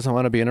says he doesn't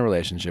want to be in a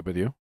relationship with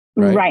you.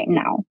 Right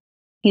now.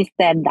 He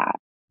said that.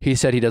 He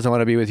said he doesn't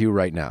want to be with you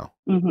right now.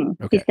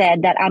 Mm-hmm. Okay. He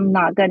said that I'm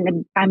not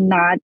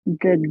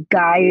the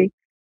guy,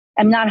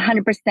 I'm not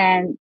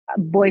 100%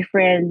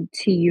 boyfriend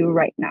to you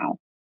right now.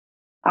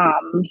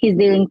 He's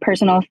doing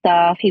personal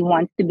stuff. He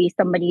wants to be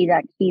somebody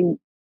that he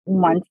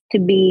wants to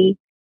be.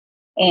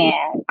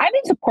 And I've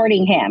been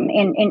supporting him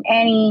in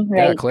any, like,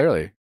 yeah,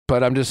 clearly.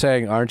 But I'm just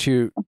saying, aren't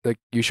you, like,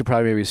 you should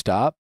probably maybe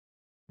stop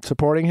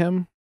supporting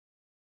him?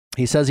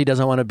 He says he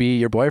doesn't want to be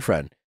your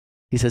boyfriend.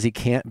 He says he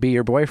can't be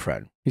your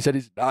boyfriend. He said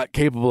he's not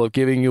capable of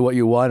giving you what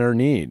you want or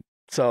need.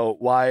 So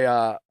why,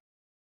 why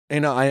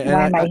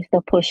am I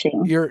still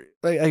pushing? You're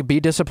like, be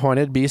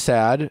disappointed, be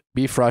sad,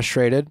 be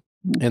frustrated.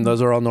 Mm-hmm. And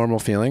those are all normal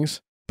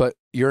feelings, but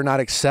you're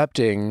not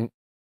accepting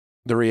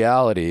the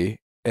reality.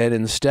 And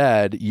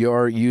instead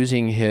you're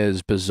using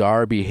his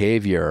bizarre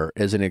behavior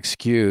as an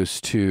excuse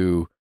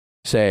to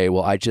say,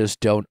 well, I just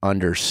don't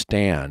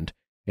understand.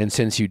 And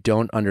since you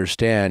don't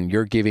understand,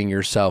 you're giving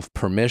yourself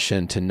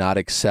permission to not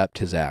accept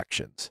his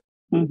actions.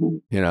 Mm-hmm.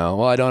 You know,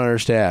 well, I don't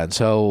understand.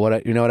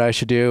 So you know what I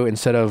should do?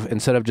 Instead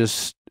of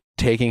just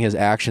taking his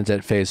actions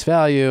at face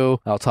value,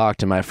 I'll talk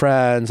to my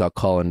friends, I'll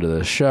call into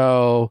the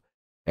show,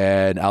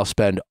 and I'll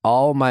spend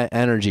all my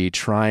energy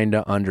trying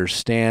to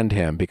understand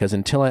him, because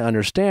until I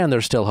understand,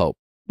 there's still hope.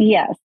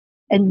 Yes.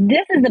 And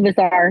this is the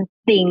bizarre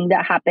thing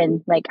that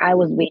happened. Like, I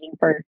was waiting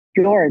for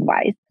your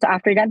advice. So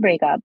after that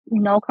breakup,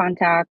 no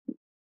contact,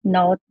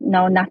 no,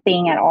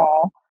 nothing at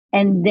all.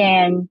 And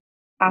then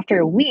after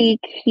a week,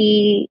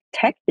 he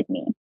texted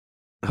me.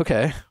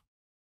 Okay.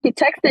 He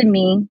texted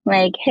me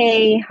like,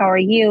 hey, how are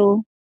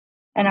you?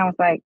 And I was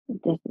like,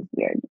 this is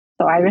weird.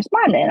 So I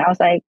responded. I was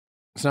like,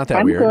 it's not that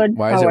I'm weird. Good.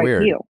 Why is it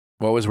weird? You?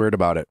 What was weird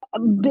about it?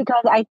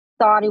 Because I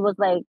thought it was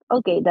like,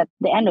 okay, that's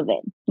the end of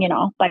it. You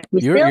know, like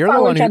we you're still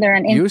follow each other.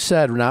 And you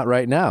said not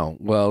right now.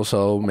 Well,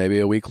 so maybe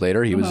a week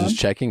later, he was just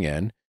checking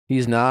in.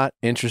 He's not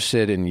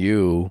interested in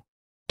you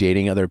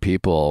dating other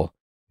people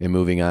and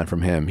moving on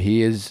from him.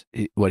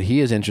 What he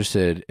is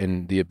interested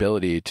in, the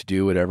ability to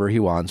do whatever he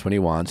wants when he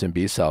wants and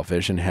be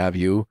selfish and have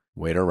you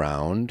wait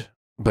around.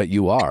 But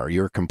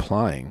you're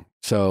complying.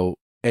 So,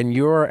 and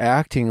you're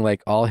acting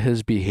like all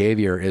his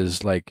behavior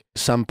is like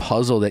some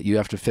puzzle that you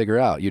have to figure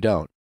out. You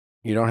don't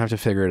have to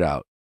figure it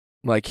out.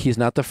 Like, he's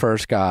not the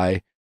first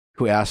guy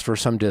who asked for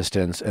some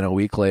distance and a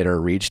week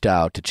later reached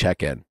out to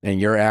check in.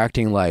 And you're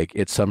acting like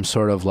it's some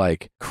sort of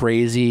like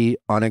crazy,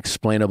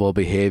 unexplainable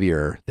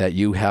behavior that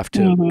you have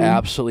to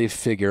absolutely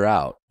figure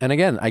out. And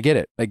again, I get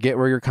it. I get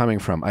where you're coming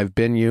from. I've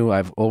been you.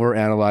 I've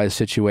overanalyzed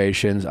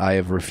situations. I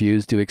have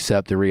refused to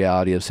accept the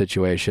reality of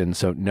situations.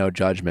 So no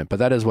judgment, but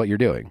that is what you're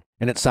doing.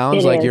 And it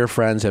sounds like your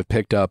friends have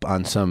picked up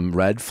on some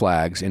red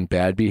flags and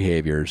bad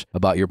behaviors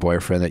about your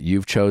boyfriend, that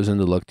you've chosen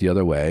to look the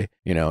other way.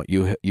 You know,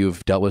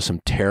 you've dealt with some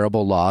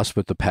terrible loss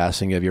with the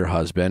passing of your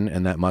husband,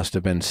 and that must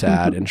have been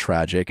sad and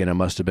tragic, and it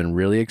must have been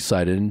really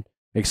exciting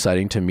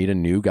to meet a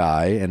new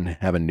guy and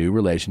have a new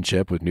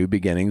relationship with new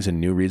beginnings and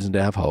new reason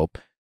to have hope.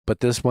 But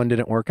this one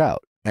didn't work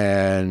out.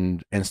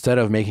 And instead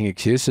of making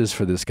excuses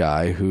for this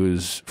guy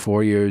who's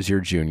 4 years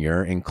your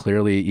junior and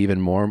clearly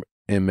even more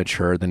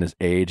immature than his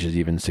age is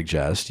even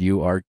suggests,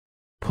 you are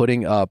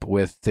putting up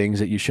with things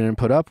that you shouldn't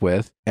put up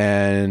with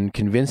and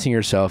convincing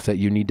yourself that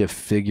you need to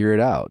figure it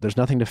out. There's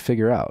nothing to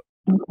figure out.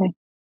 Okay.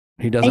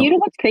 He doesn't. And you know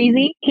what's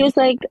crazy? He was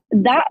like,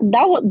 that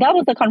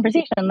was the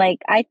conversation. Like,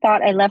 I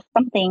thought I left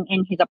something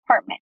in his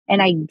apartment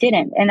and I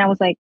didn't. And I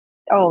was like,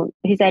 oh,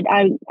 he said,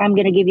 I'm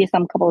going to give you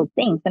some couple of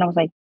things. And I was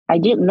like, I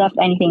didn't left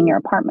anything in your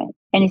apartment.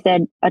 And he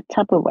said, a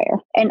Tupperware.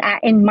 And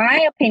in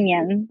my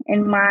opinion,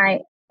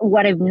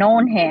 what I've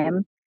known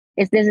him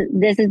is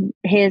this is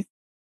his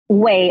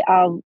way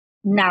of,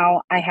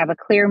 now I have a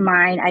clear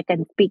mind. I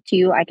can speak to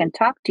you. I can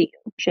talk to you.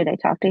 Should I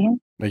talk to him?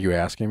 Are you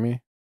asking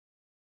me?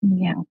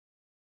 Yeah.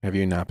 Have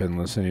you not been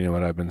listening to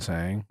what I've been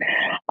saying?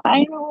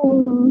 I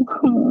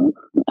know.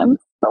 I'm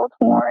so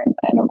torn.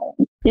 I don't know.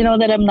 You know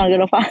that I'm not going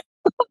to find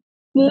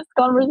this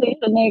conversation.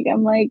 Like,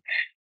 I'm like,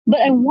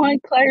 but I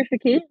want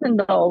clarification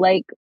though.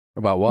 Like,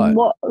 about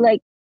what?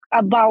 Like,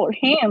 about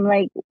him.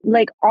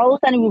 Like all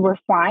of a sudden we were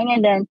fine,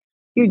 and then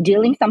you're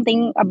dealing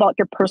something about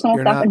your personal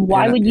stuff. And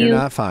why would you? You're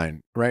not fine.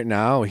 Right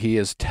now, he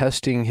is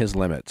testing his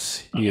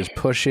limits. He is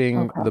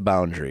pushing the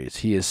boundaries.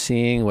 He is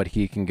seeing what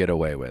he can get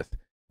away with.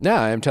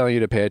 Now, I'm telling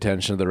you to pay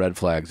attention to the red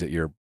flags that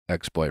your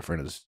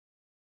ex-boyfriend is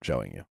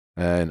showing you.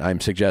 And I'm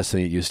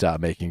suggesting that you stop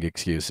making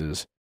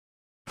excuses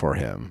for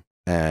him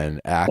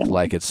and act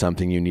like it's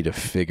something you need to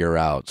figure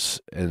out,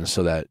 and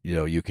so that, you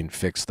know, you can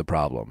fix the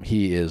problem.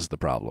 He is the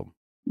problem.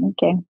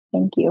 Okay.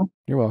 Thank you.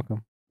 You're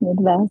welcome. You're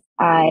the best.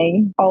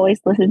 I always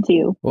listen to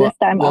you. This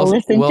time I'll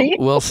listen to you.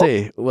 We'll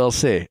see. We'll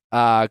see.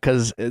 And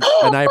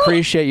I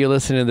appreciate you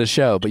listening to the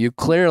show, but you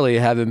clearly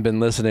haven't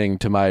been listening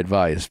to my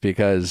advice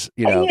because,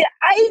 you know.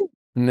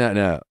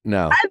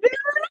 No.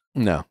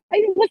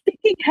 I was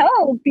seeking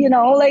help, you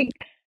know, like,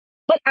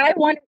 but I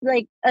want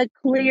like a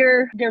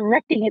clear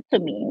directing it to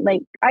me.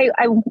 Like,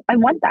 I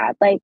want that.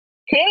 Like,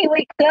 hey,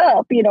 wake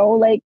up, you know,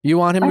 like. You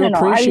want him to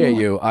appreciate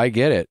you. I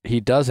get it. He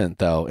doesn't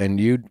though. And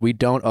we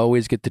don't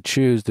always get to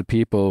choose the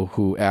people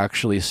who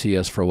actually see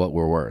us for what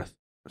we're worth.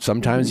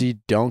 Sometimes you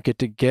don't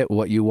get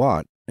what you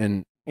want.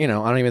 And, you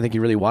know, I don't even think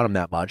you really want him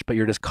that much, but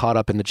you're just caught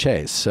up in the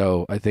chase.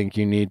 So I think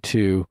you need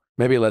to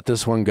maybe let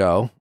this one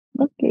go.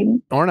 Okay.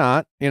 Or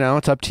not, you know,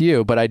 it's up to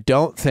you. But I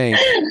don't think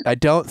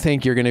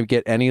you're going to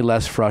get any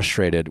less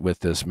frustrated with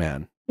this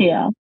man.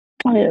 Yeah.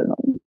 I don't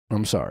know.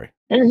 I'm sorry.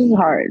 This is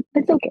hard.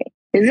 It's okay.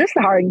 It's just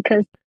hard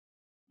because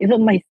if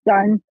my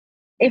son,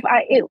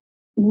 it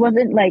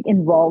wasn't like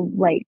involved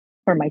like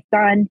for my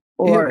son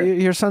or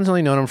your son's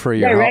only known him for a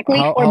year. Directly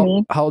for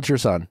me. How old's your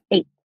son?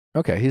 8.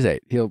 Okay, he's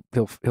 8. He'll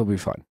be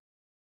fine.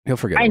 He'll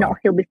forget. I know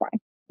he'll be fine.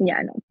 Yeah,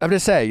 I know. I'm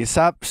just saying, you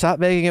stop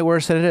making it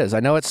worse than it is.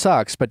 I know it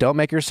sucks, but don't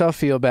make yourself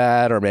feel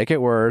bad or make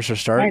it worse or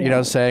start,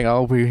 saying,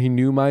 oh, he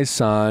knew my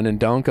son, and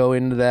don't go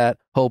into that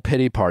whole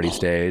pity party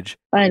stage.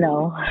 I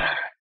know.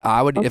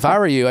 I would, if I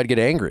were you, I'd get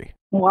angry.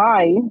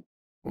 Why?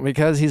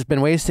 Because he's been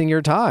wasting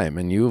your time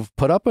and you've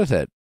put up with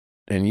it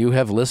and you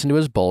have listened to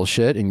his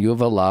bullshit and you have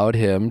allowed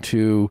him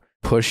to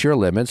push your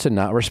limits and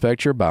not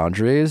respect your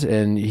boundaries,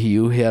 and he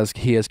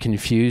has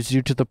confused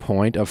you to the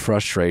point of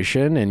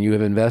frustration, and you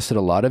have invested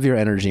a lot of your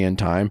energy and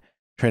time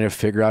trying to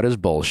figure out his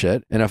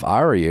bullshit. And if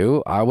I were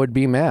you, I would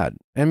be mad,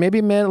 and maybe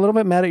a little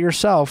bit mad at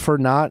yourself for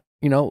not,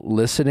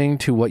 listening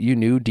to what you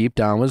knew deep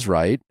down was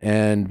right,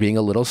 and being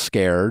a little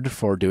scared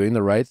for doing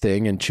the right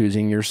thing and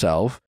choosing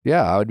yourself.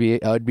 Yeah, I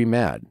would be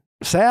mad.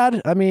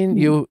 Sad. I mean,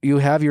 you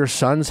have your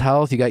son's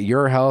health, you got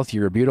your health,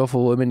 you're a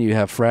beautiful woman, you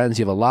have friends,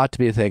 you have a lot to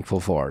be thankful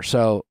for.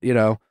 So,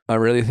 I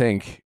really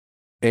think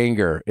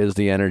anger is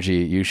the energy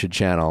you should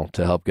channel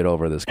to help get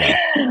over this guy.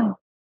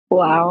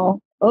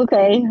 Wow.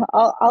 Okay.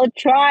 I'll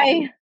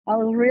try.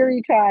 I'll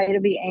really try to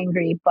be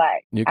angry,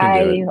 but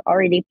I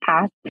already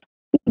passed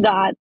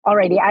that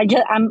already.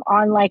 I'm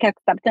on like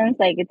acceptance,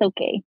 like it's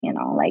okay,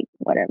 like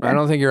whatever. I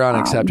don't think you're on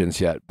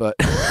acceptance yet, but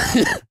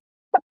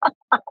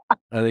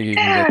I think you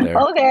can get there.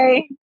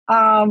 Okay.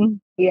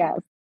 Yes.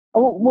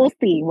 We'll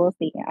see.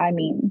 I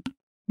mean,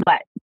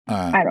 but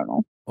I don't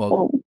know.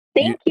 Well,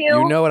 thank you.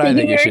 You know what I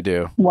think you should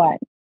do? What?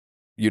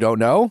 You don't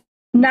know?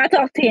 Not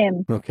talk to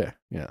him. Okay.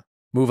 Yeah.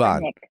 Move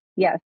on. Nick.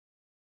 Yes.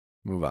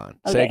 Move on.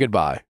 Okay. Say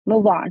goodbye.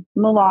 Move on.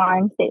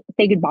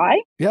 Say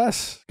goodbye?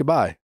 Yes.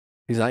 Goodbye.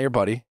 He's not your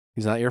buddy.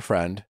 He's not your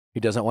friend. He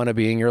doesn't want to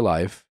be in your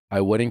life.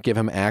 I wouldn't give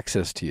him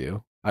access to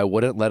you. I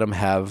wouldn't let him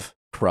have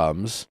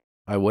crumbs.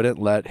 I wouldn't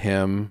let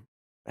him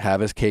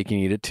have his cake and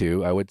eat it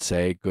too. I would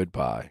say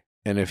goodbye.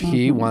 And if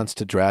he wants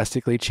to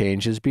drastically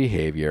change his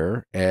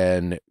behavior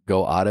and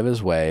go out of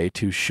his way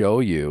to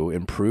show you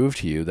and prove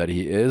to you that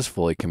he is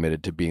fully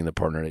committed to being the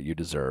partner that you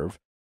deserve,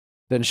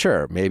 then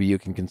sure, maybe you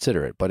can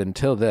consider it. But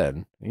until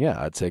then, yeah,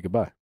 I'd say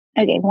goodbye.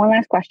 Okay, one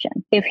last question.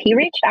 If he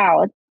reached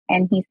out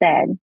and he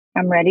said,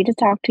 I'm ready to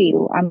talk to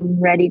you, I'm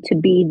ready to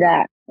be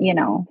that,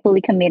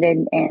 fully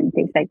committed and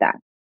things like that,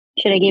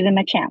 should I give him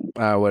a chance?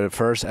 I would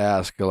first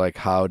ask, like,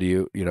 how do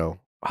you,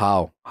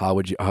 how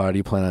do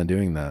you plan on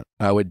doing that?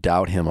 I would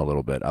doubt him a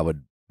little bit. I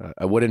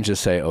wouldn't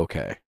just say,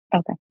 okay.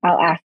 Okay. I'll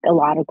ask a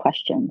lot of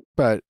questions.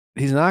 But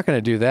he's not going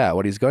to do that.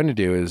 What he's going to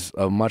do is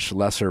a much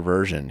lesser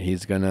version.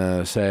 He's going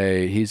to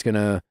say, he's going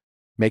to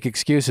make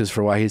excuses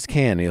for why he's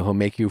can. He'll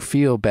make you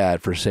feel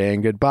bad for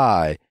saying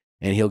goodbye.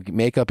 And he'll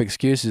make up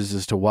excuses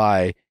as to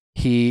why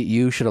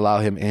you should allow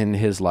him in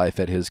his life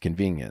at his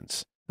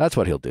convenience. That's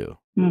what he'll do.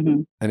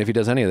 And if he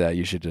does any of that,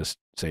 you should just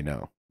say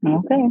no.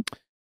 Okay.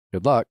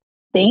 Good luck.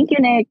 Thank you,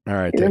 Nick. All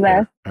right. You're Take the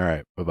care. best. All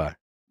right. Bye-bye.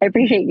 I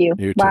appreciate you.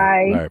 You too.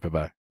 Bye. All right.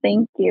 Bye-bye.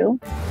 Thank you.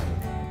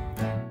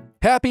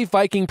 Happy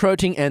Viking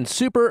protein and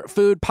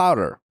superfood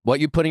powder. What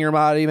you put in your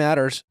body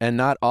matters, and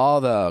not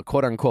all the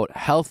quote-unquote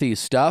healthy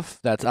stuff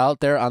that's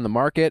out there on the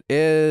market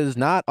is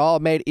not all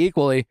made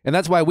equally. And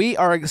that's why we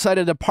are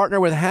excited to partner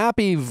with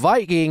Happy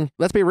Viking.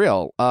 Let's be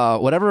real.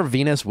 Whatever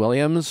Venus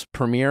Williams,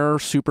 premier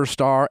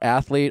superstar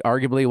athlete,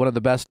 arguably one of the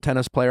best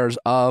tennis players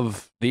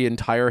of the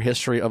entire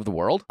history of the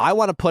world, I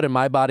want to put in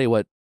my body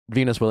what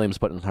Venus Williams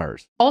put in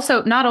hers.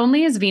 Also, not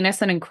only is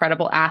Venus an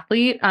incredible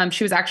athlete,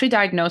 she was actually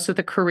diagnosed with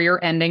a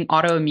career-ending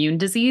autoimmune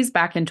disease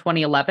back in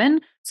 2011.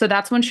 So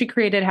that's when she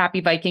created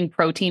Happy Viking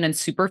protein and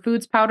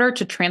superfoods powder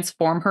to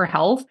transform her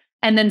health,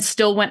 and then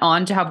still went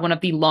on to have one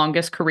of the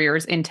longest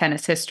careers in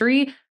tennis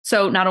history.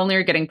 So not only are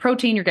you getting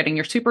protein, you're getting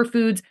your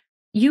superfoods.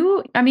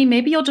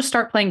 Maybe you'll just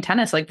start playing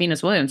tennis like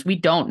Venus Williams. We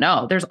don't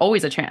know. There's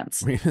always a chance.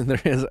 There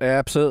is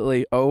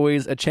absolutely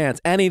always a chance.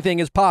 Anything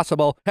is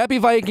possible. Happy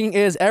Viking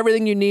is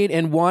everything you need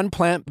in one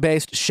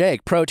plant-based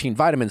shake. Protein,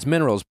 vitamins,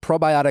 minerals,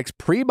 probiotics,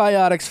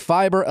 prebiotics,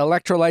 fiber,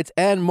 electrolytes,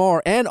 and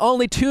more. And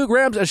only 2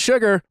 grams of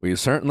sugar. We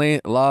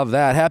certainly love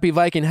that. Happy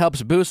Viking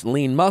helps boost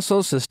lean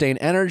muscles, sustain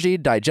energy,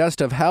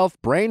 digestive health,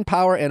 brain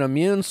power, and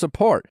immune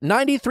support.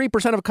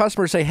 93% of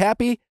customers say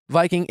Happy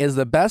Viking is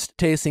the best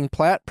tasting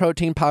plant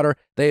protein powder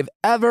they've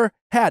ever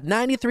had.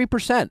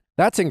 93%.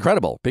 That's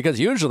incredible, because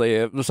usually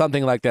if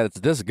something like that, it's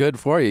this good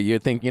for you,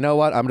 you'd think, you know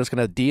what, I'm just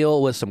going to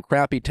deal with some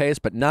crappy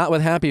taste, but not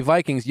with Happy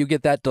Vikings. You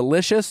get that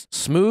delicious,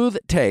 smooth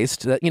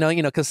taste that,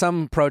 because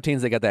some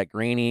proteins, they get that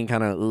grainy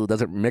kind of,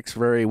 doesn't mix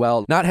very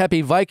well. Not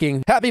Happy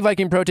Viking. Happy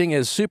Viking protein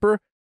is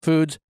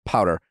superfoods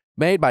powder.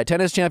 Made by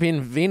tennis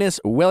champion Venus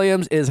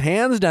Williams, is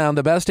hands down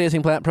the best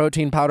tasting plant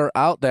protein powder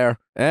out there.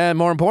 And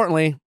more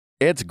importantly,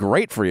 it's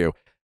great for you.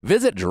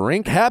 Visit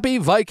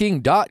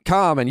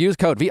drinkhappyviking.com and use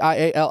code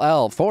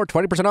VIALL for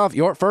 20% off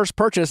your first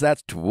purchase.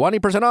 That's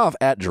 20% off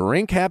at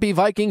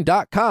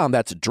drinkhappyviking.com.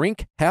 That's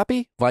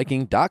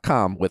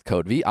drinkhappyviking.com with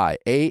code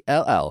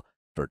VIALL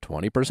for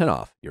 20%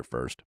 off your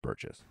first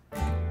purchase.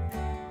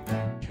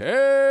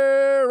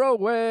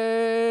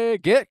 Caraway.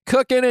 Get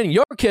cooking in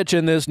your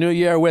kitchen this new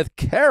year with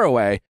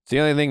Caraway. It's the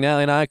only thing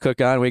Nally and I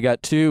cook on. We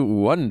got 2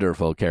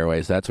 wonderful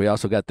Caraway sets. We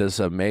also got this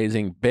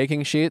amazing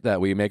baking sheet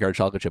that we make our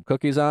chocolate chip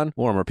cookies on,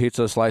 warmer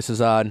pizza slices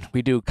on.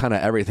 We do kind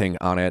of everything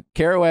on it.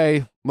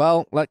 Caraway,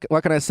 well, what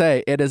can I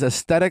say? It is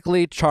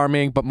aesthetically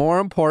charming, but more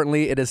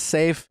importantly, it is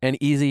safe and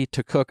easy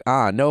to cook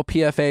on. No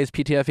PFAs,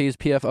 PTFEs,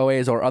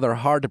 PFOAs, or other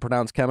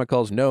hard-to-pronounce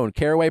chemicals known.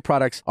 Caraway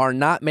products are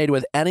not made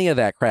with any of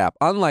that crap,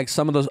 unlike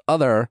some of those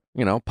other,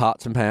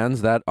 pots and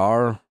pans that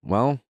are,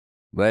 well,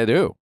 they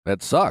do.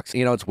 That sucks.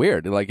 It's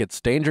weird. Like, it's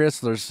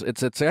dangerous.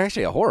 It's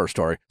actually a horror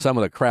story. Some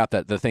of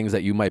the things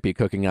that you might be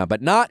cooking on,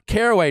 but not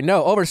Caraway.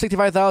 No, over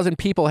 65,000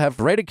 people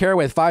have rated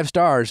Caraway with 5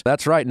 stars.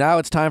 That's right. Now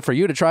it's time for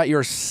you to try it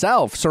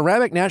yourself.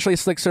 Ceramic Naturally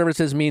Slick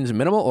surfaces means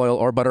minimal oil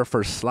or butter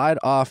for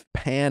slide-off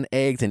pan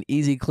eggs and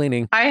easy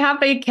cleaning. I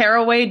have a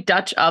Caraway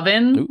Dutch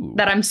oven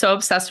that I'm so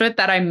obsessed with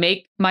that I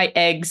make my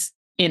eggs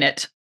in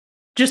it,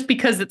 just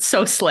because it's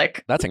so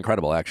slick. That's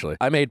incredible, actually.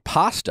 I made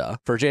pasta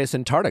for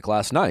Jason Tardik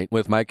last night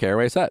with my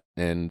Caraway set.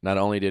 And not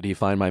only did he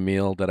find my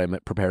meal that I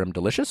prepared him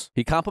delicious,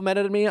 he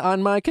complimented me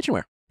on my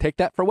kitchenware. Take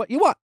that for what you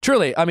want.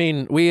 Truly, I've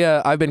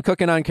been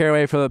cooking on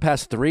Caraway for the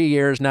past 3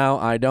 years now.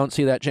 I don't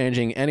see that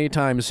changing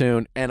anytime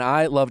soon. And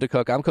I love to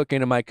cook. I'm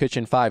cooking in my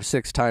kitchen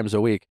 5-6 times a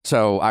week.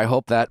 So I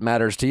hope that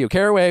matters to you.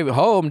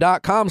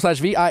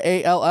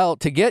 CarawayHome.com/VIALL.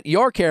 To get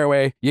your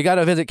Caraway, you got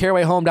to visit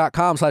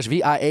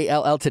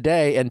CarawayHome.com/VIALL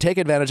today and take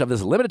advantage of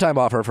this limited time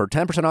offer for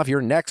 10% off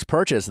your next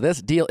purchase.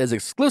 This deal is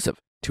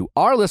exclusive to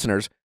our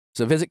listeners.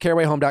 So visit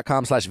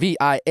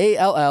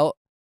CarawayHome.com/VIALL.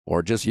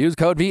 Or just use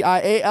code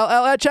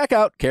VIALL at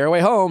checkout.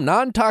 Caraway Home,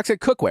 non-toxic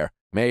cookware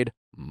made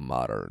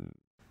modern.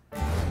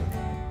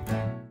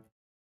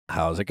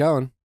 How's it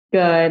going?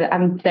 Good.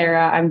 I'm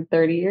Sarah. I'm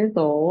 30 years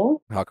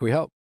old. How can we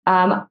help?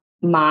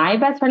 My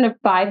best friend of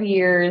 5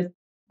 years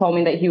told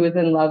me that he was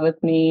in love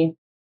with me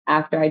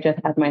after I just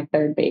had my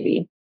 3rd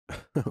baby.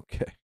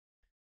 Okay.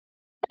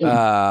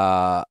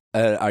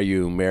 Are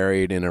you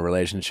married, in a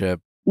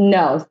relationship?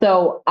 No.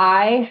 So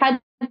I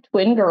had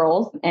twin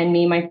girls, and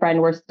me and my friend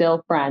were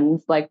still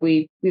friends. Like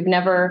we've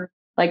never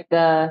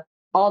the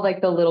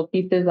little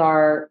pieces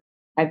are,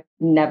 I've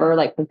never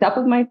hooked up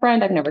with my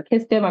friend. I've never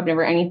kissed him. I've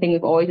never anything.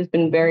 We've always just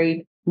been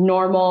very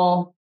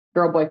normal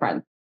girl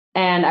boyfriends.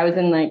 And I was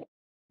in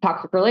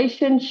toxic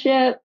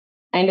relationship.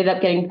 I ended up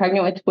getting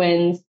pregnant with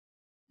twins.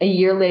 A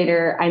year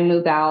later, I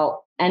move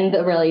out, end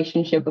the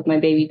relationship with my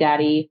baby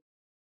daddy,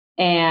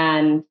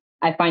 and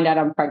I find out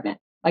I'm pregnant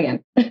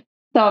again. So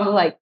I'm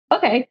like,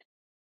 okay.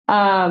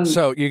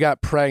 So you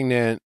got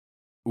pregnant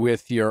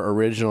with your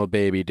original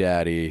baby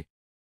daddy,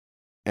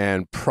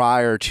 and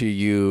prior to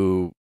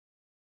you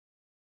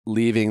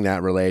leaving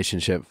that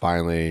relationship,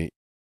 finally,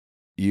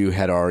 you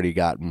had already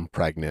gotten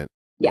pregnant.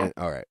 Yeah.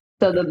 All right.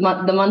 So the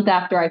month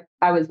after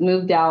I was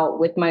moved out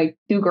with my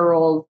 2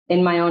 girls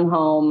in my own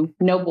home,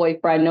 no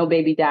boyfriend, no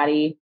baby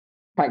daddy,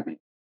 pregnant.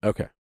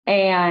 Okay.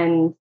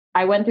 And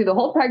I went through the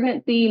whole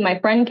pregnancy. My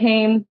friend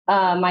came,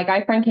 my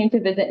guy friend came to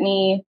visit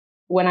me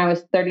when I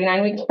was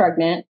 39 weeks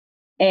pregnant.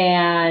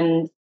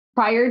 And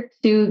prior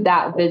to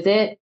that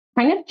visit,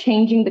 kind of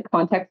changing the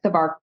context of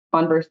our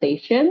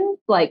conversations,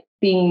 like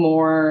being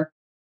more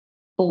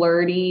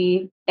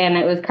flirty. And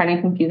it was kind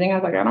of confusing. I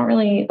was like, I don't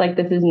really like,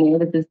 this is new,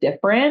 this is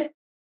different.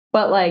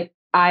 But like,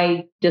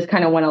 I just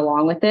kind of went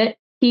along with it.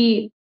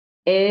 He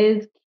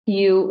is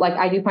cute. Like,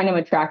 I do find him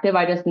attractive.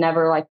 I just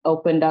never like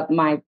opened up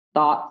my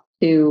thoughts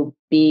to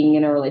being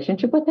in a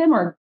relationship with him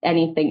or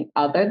anything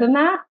other than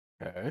that.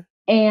 Okay.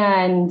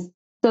 And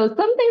so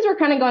some things were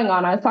kind of going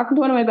on. I was talking to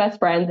one of my best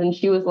friends and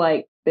she was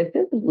like, this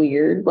is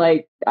weird.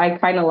 Like, I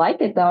kind of like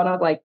it though. And I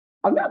was like,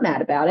 I'm not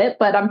mad about it,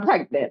 but I'm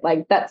pregnant.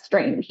 Like, that's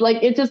strange. Like,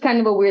 it's just kind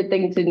of a weird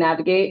thing to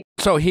navigate.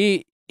 So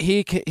he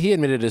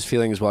admitted his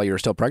feelings while you were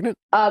still pregnant?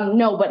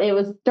 No, but it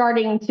was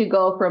starting to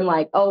go from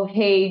like, oh,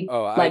 hey,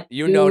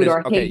 you dude, noticed,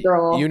 or hey,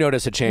 girl. You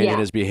noticed a change in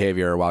his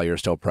behavior while you're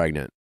still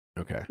pregnant.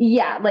 Okay.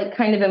 Yeah, like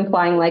kind of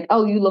implying like,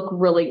 oh, you look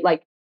really,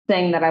 like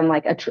saying that I'm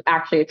like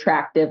actually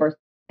attractive or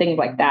things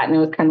like that. And it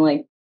was kind of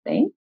like,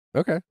 thanks.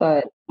 Okay.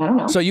 But I don't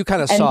know. So you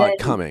kind of saw it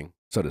coming,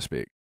 so to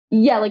speak.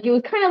 Yeah, like it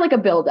was kind of like a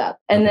buildup.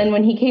 And then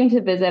when he came to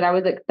visit, I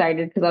was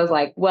excited because I was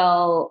like,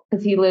 well,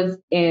 because he lives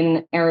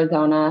in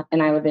Arizona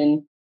and I live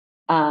in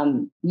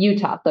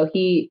Utah. So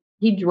he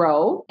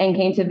drove and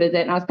came to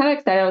visit and I was kind of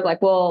excited. I was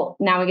like, well,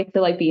 now we get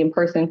to like be in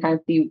person, kind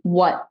of see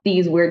what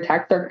these weird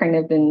texts are kind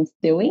of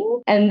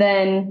ensuing. And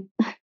then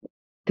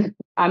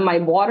my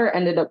water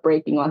ended up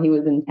breaking while he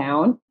was in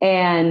town.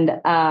 And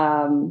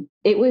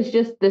it was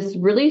just this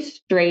really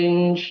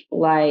strange,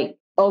 like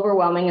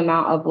overwhelming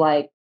amount of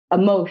like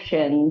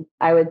emotions,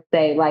 I would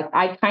say. Like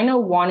I kind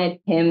of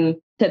wanted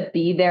him to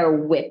be there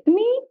with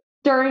me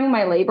during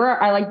my labor.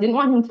 I like didn't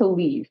want him to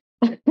leave.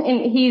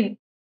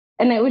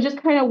 And it was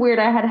just kind of weird.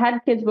 I had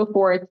kids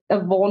before. It's a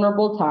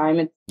vulnerable time.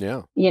 It's,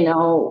 you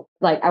know,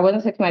 like I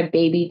wasn't expecting my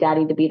baby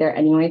daddy to be there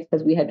anyways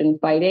because we had been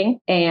fighting.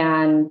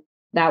 And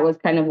that was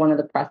kind of one of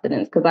the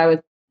precedents because I was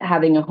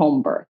having a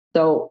home birth.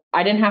 So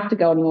I didn't have to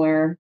go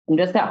anywhere. I'm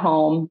just at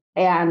home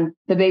and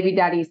the baby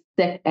daddy's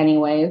sick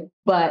anyway.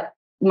 But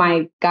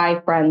my guy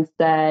friend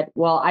said,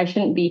 well, I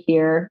shouldn't be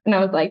here. And I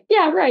was like,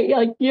 yeah, right. Yeah,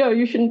 like,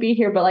 you shouldn't be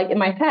here. But like in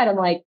my head, I'm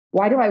like,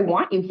 why do I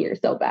want you here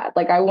so bad?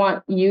 Like, I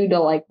want you to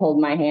like hold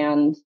my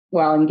hand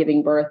while I'm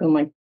giving birth. I'm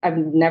like, I've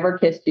never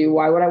kissed you.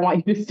 Why would I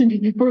want you to see me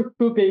give birth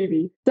to a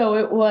baby? So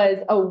it was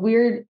a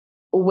weird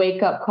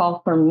wake up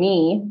call for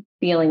me,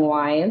 feeling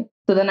wise.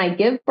 So then I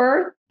give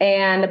birth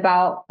and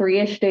about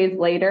 3-ish days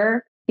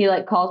later, he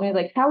like calls me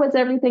like, how is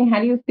everything?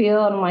 How do you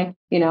feel? And I'm like,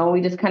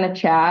 we just kind of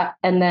chat.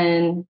 And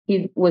then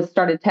he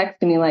started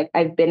texting me like,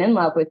 I've been in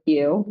love with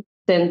you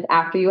since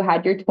after you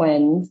had your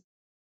twins.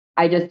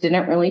 I just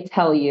didn't really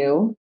tell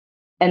you.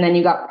 And then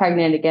you got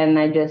pregnant again. And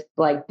I just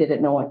like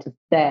didn't know what to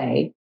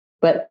say.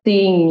 But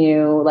seeing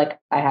you, like,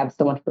 I have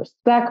so much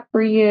respect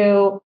for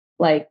you.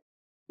 Like,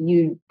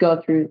 you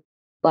go through,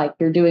 like,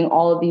 you're doing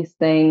all of these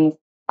things.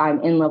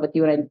 I'm in love with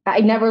you. And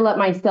I never let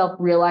myself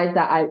realize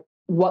that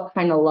what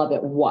kind of love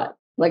it was.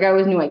 Like, I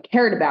always knew I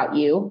cared about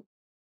you,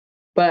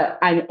 but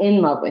I'm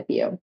in love with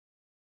you.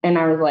 And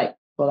I was like,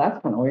 well,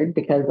 that's kind of weird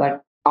because,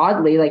 like,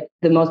 oddly, like,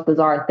 the most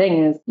bizarre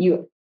thing is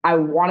I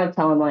want to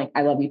tell him, like,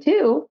 I love you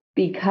too,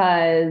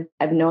 because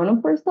I've known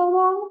him for so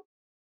long,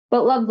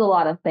 but love's a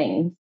lot of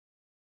things.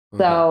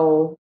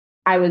 So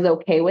I was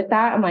okay with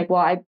that. I'm like,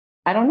 well,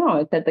 I don't know.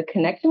 I said the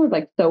connection was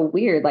like so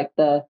weird. Like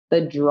the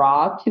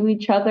draw to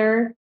each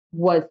other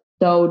was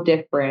so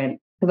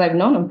different because I've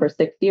known him for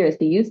 6 years.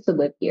 He used to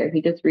live here.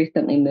 He just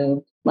recently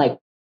moved like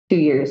 2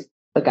 years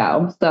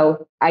ago.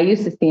 So I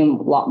used to see him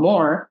a lot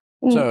more.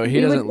 So he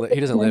doesn't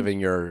live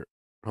in your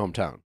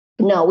hometown.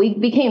 No, we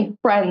became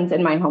friends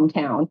in my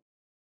hometown.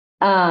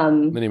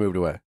 Then he moved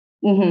away.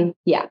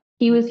 Yeah.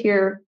 He was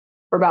here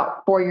for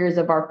about 4 years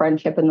of our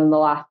friendship. And then the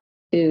last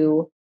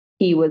 2,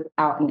 he was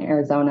out in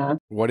Arizona.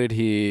 What did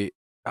you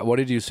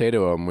say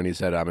to him when he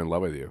said, I'm in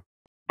love with you?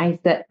 I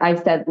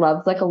said,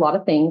 love's like a lot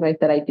of things. I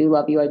said, I do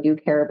love you. I do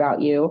care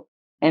about you.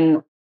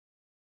 And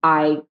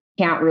I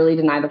can't really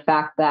deny the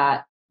fact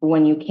that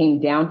when you came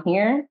down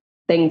here,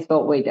 things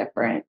felt way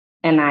different.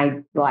 And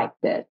I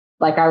liked it.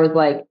 Like, I was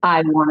like,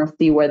 I want to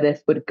see where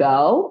this would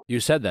go.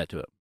 You said that to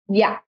him?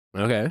 Yeah.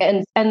 Okay.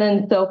 And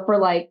then so for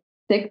like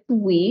 6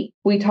 weeks,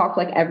 we talked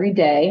like every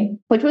day,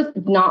 which was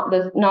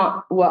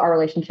not what our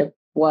relationship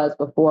was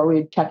before.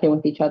 We'd check in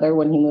with each other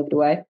when he moved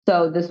away.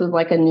 So this was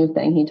like a new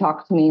thing. He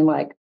talked to me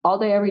like all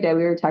day, every day.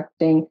 We were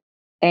texting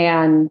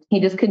and he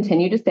just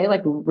continued to say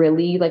like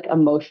really like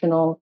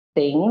emotional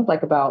things,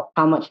 like about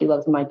how much he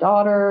loves my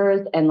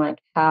daughters and like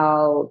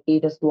how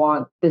he just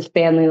wants this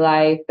family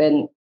life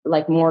and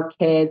like more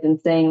kids, and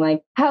saying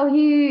like how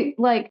he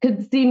like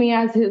could see me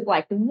as his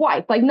like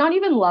wife, like not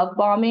even love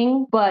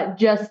bombing, but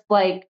just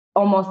like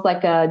almost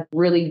like a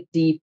really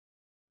deep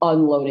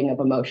unloading of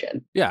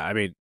emotion. Yeah, I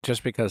mean,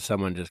 just because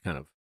someone just kind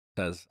of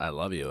says "I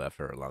love you"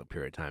 after a long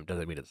period of time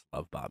doesn't mean it's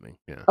love bombing.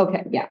 Yeah.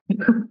 Okay, yeah.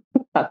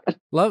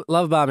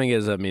 Love bombing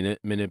is a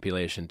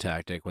manipulation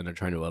tactic when they're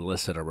trying to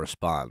elicit a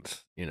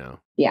response, you know.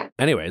 Yeah.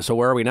 Anyway, so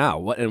where are we now?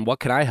 What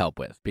can I help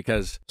with?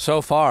 Because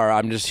so far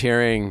I'm just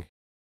hearing,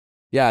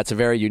 yeah, it's a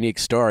very unique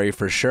story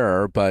for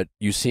sure, but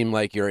you seem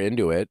like you're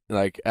into it.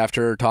 Like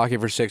after talking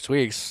for 6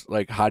 weeks,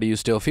 like how do you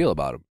still feel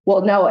about him?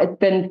 Well, no, it's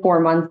been 4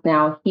 months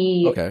now.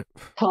 He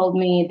told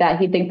me that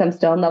he thinks I'm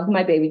still in love with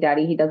my baby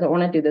daddy. He doesn't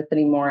want to do this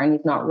anymore, and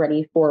he's not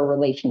ready for a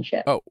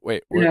relationship. Oh,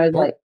 wait. And I was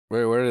like,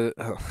 where did it?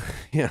 Oh,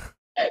 yeah.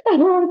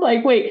 And I was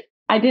like, wait,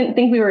 I didn't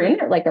think we were in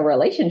like a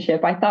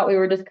relationship. I thought we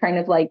were just kind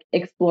of like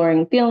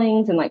exploring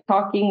feelings and like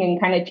talking and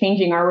kind of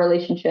changing our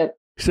relationship.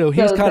 So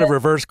he's kind of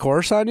reverse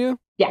course on you?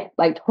 Yeah,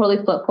 like totally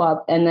flip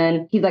flop. And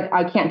then he's like,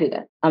 I can't do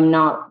this. I'm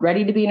not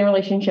ready to be in a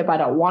relationship. I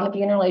don't want to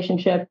be in a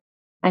relationship.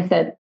 I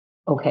said,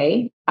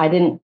 okay. I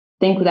didn't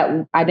think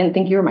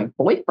you were my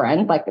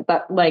boyfriend. Like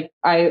that, like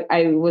I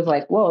was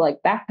like, whoa, like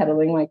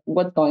backpedaling, like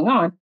what's going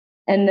on?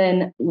 And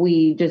then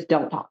we just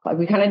don't talk. Like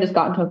we kind of just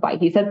got into a fight.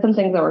 He said some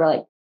things that were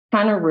like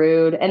kind of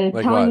rude and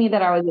like telling what? me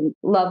that I was in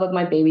love with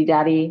my baby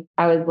daddy.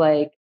 I was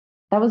like,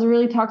 that was a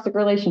really toxic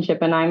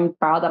relationship. And I'm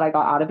proud that I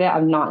got out of it.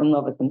 I'm not in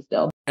love with him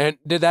still. And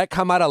did that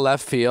come out of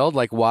left field?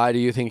 Like, why do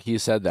you think he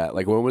said that?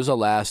 Like, when was the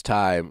last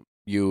time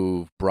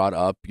you brought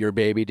up your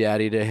baby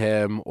daddy to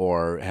him?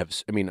 Or I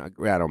don't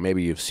know,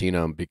 maybe you've seen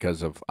him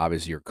because of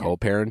obviously your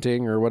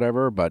co-parenting or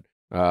whatever, but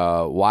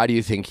why do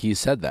you think he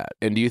said that?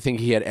 And do you think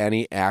he had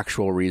any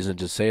actual reason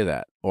to say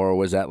that? Or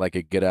was that like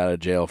a get out of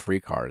jail free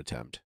card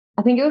attempt?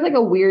 I think it was like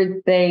a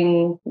weird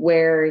thing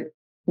where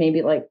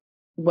maybe like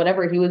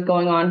whatever he was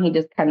going on, he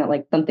just kind of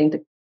like something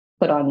to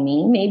put on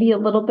me, maybe a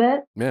little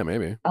bit. Yeah,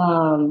 maybe.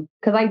 Because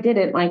I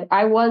didn't like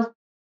I was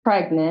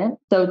pregnant,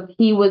 so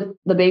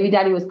the baby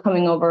daddy was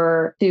coming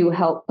over to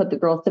help put the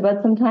girls to bed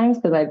sometimes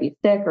because I'd be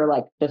sick or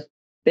like just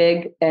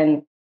big,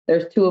 and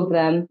there's 2 of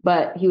them,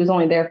 but he was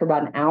only there for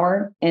about an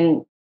hour,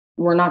 and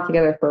we're not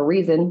together for a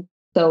reason.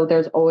 So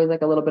there's always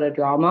like a little bit of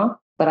drama.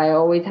 But I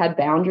always had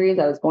boundaries.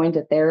 I was going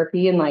to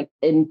therapy and like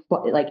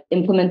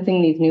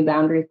implementing these new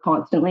boundaries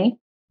constantly.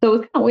 So it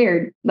was kind of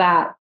weird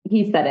that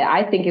he said it.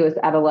 I think it was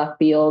out of left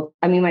field.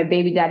 I mean, my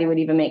baby daddy would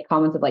even make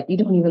comments of like, you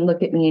don't even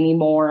look at me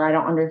anymore. I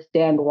don't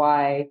understand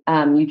why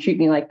you treat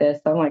me like this.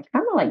 So I'm like,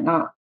 kind of like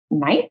not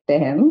nice to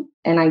him.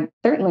 And I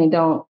certainly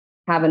don't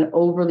have an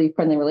overly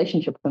friendly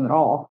relationship with him at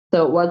all.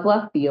 So it was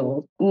left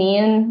field. Me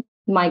and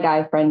my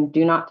guy friend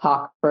do not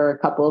talk for a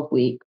couple of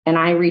weeks. And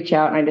I reach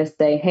out and I just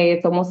say, hey,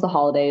 it's almost the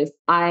holidays.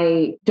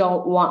 I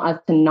don't want us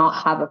to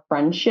not have a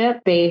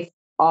friendship based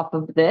off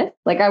of this.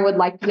 Like I would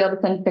like to be able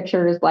to send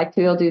pictures, like to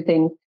be able to do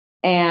things.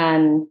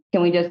 And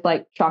can we just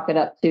like chalk it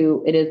up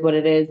to it is what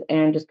it is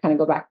and just kind of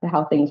go back to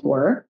how things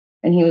were?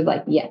 And he was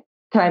like, yes.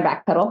 Can I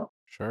backpedal?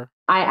 Sure.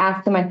 I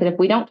asked him, I said, if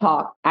we don't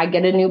talk, I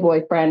get a new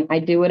boyfriend, I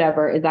do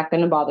whatever. Is that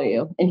going to bother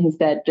you? And he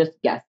said, just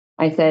yes.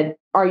 I said,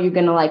 are you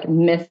going to like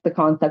miss the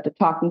concept of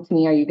talking to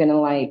me? Are you going to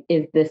like,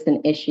 is this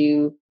an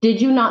issue?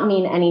 Did you not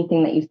mean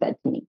anything that you said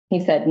to me?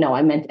 He said, no,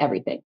 I meant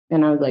everything.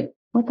 And I was like,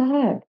 what the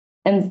heck?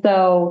 And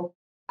so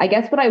I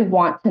guess what I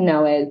want to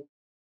know is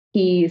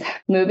he's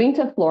moving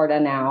to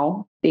Florida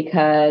now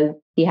because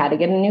he had to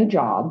get a new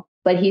job,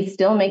 but he's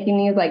still making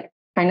these like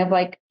kind of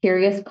like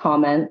curious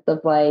comments of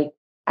like,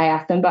 I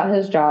asked him about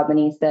his job and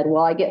he said,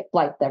 well, I get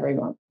flights every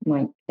month. I'm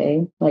like,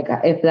 okay, like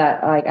if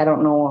that, like, I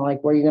don't know,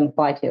 like where you're going to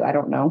fly to, I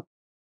don't know.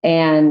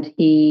 And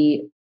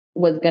he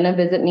was going to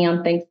visit me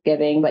on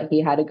Thanksgiving, but he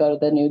had to go to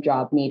the new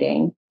job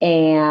meeting.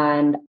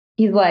 And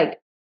he's like,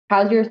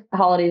 how's your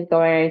holidays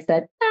going? I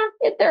said,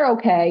 they're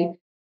okay.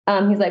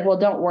 He's like, well,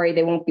 don't worry.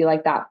 They won't be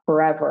like that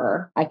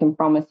forever. I can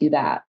promise you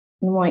that.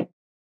 And I'm like,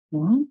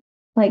 what?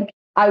 Like,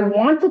 I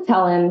want to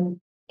tell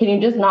him, can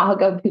you just not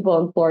hook up with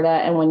people in Florida?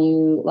 And when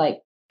you like,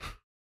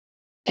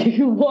 do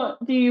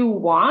you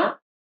want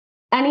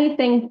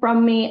anything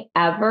from me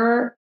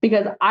ever?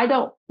 Because I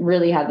don't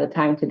really have the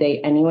time to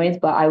date anyways,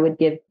 but I would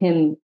give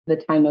him the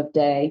time of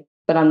day,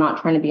 but I'm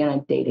not trying to be on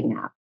a dating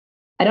app.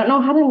 I don't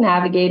know how to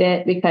navigate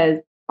it because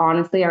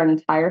honestly, our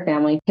entire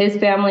family, his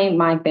family,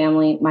 my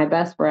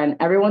best friend,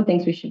 everyone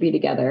thinks we should be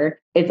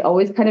together. It's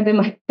always kind of in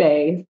my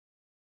face.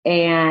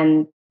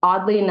 And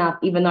oddly enough,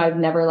 even though I've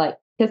never like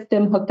kissed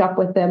him, hooked up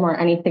with him or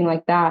anything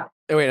like that.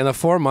 Wait, in the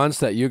 4 months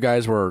that you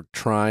guys were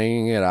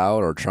trying it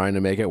out or trying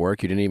to make it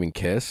work, you didn't even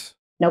kiss?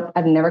 Nope.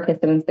 I've never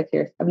kissed him in 6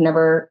 years. I've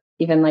never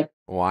even like.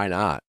 Why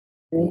not?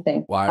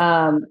 Anything. Why?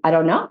 I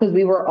don't know. Because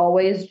we were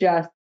always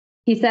just,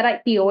 he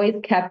said he always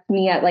kept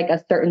me at like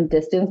a certain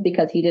distance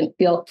because he didn't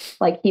feel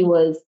like he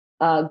was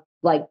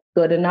like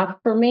good enough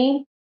for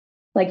me.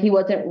 Like he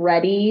wasn't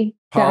ready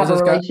to have a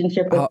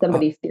relationship with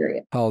somebody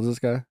serious. How old is this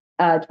guy?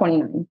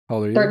 29. How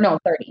old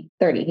are you?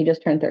 30. He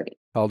just turned 30.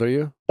 How old are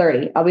you?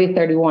 30. I'll be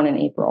 31 in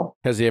April.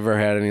 Has he ever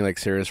had any like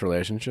serious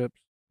relationships?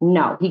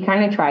 No, he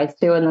kind of tries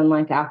to, and then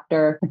like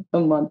after a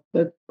month,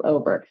 it's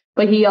over.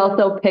 But he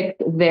also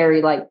picked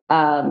very like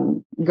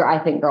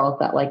I think girls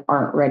that like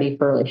aren't ready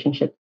for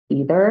relationships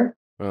either.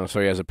 Oh,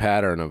 so he has a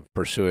pattern of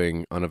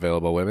pursuing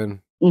unavailable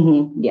women?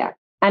 Mm-hmm. Yeah.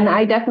 And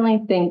I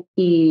definitely think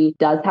he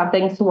does have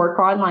things to work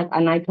on. Like,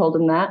 and I told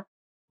him that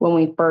when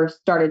we first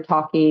started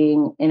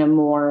talking in a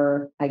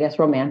more, I guess,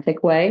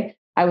 romantic way.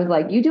 I was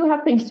like, you do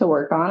have things to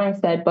work on. I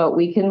said, but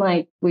we can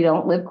we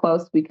don't live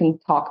close. We can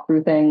talk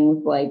through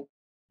things, like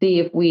see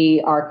if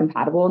we are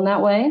compatible in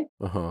that way.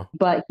 Uh-huh.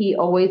 But he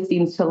always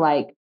seems to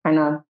kind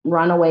of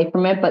run away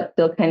from it, but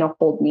still kind of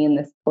hold me in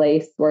this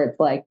place where it's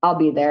like, I'll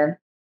be there.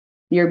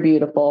 You're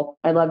beautiful.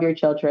 I love your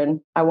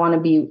children. I want to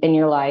be in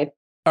your life.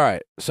 All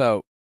right.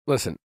 So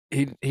listen,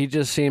 he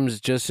just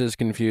seems just as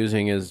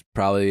confusing as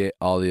probably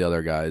all the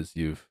other guys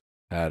you've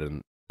had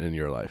in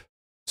your life.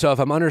 So if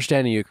I'm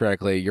understanding you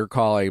correctly, you're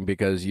calling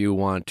because you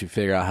want to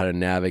figure out how to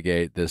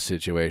navigate this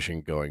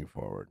situation going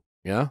forward.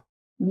 Yeah?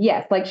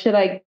 Yes. Like, should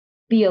I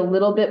be a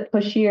little bit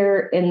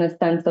pushier in the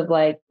sense of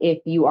if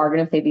you are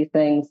going to say these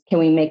things, can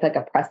we make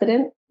a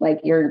precedent?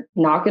 Like, you're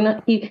not going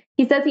to,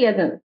 he says he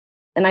hasn't,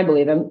 and I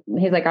believe him.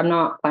 He's like, I'm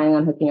not planning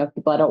on hooking up with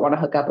people. I don't want to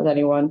hook up with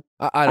anyone.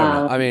 I don't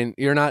know. I mean,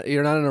 you're not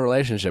in a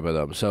relationship with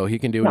him, so he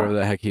can do whatever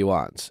the heck he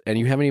wants. And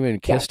you haven't even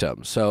kissed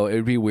him. So it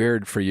would be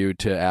weird for you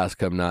to ask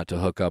him not to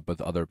hook up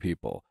with other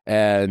people.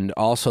 And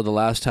also the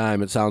last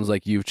time it sounds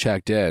like you've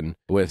checked in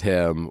with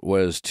him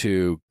was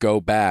to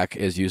go back,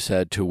 as you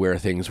said, to where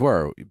things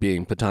were,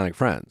 being platonic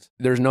friends.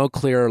 There's no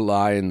clear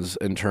lines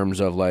in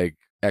terms of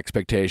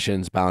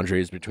expectations,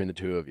 boundaries between the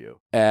two of you.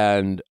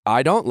 And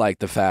I don't like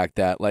the fact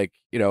that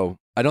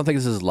I don't think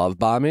this is love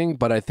bombing,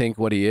 but I think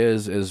what he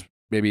is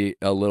maybe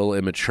a little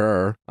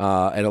immature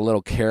and a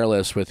little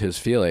careless with his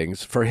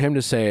feelings. For him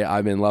to say,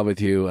 I'm in love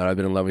with you and I've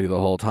been in love with you the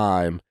whole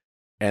time,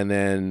 and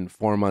then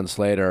 4 months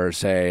later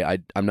say,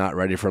 I'm not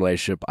ready for a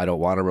relationship, I don't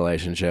want a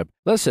relationship.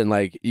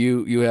 Listen,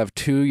 you have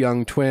 2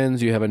 young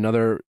twins, you have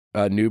another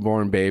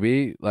newborn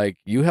baby,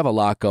 you have a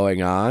lot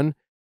going on.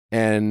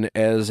 And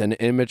as an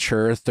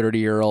immature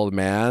 30-year-old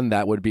man,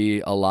 that would be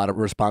a lot of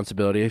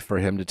responsibility for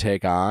him to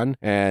take on.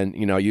 And,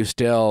 you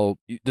still,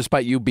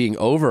 despite you being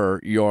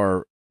over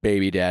your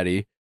baby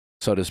daddy,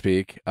 so to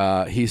speak,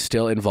 he's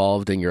still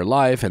involved in your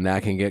life, and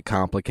that can get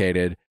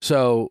complicated.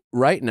 So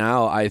right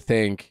now, I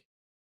think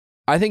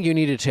you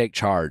need to take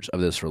charge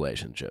of this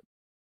relationship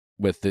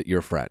with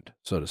your friend,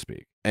 so to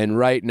speak. And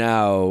right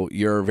now,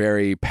 you're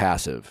very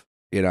passive.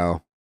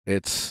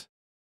 It's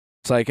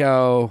like,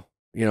 oh,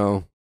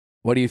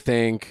 what do you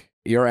think?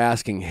 You're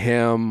asking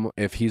him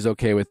if he's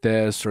okay with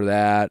this or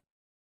that.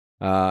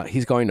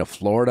 He's going to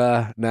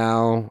Florida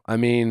now. I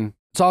mean,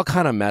 it's all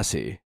kind of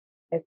messy.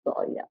 It's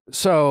all, yeah.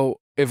 So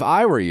if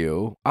I were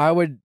you, I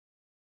would,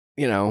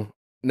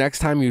 next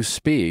time you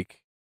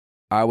speak,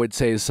 I would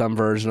say some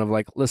version of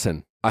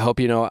listen, I hope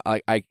you know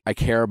I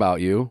care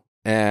about you.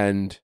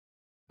 And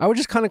I would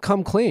just kind of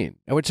come clean.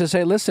 I would just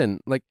say, listen,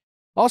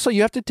 also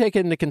you have to take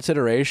into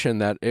consideration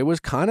that it was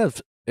kind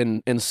of,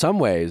 in some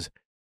ways,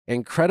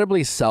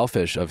 incredibly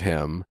selfish of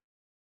him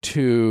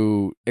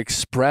to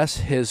express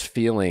his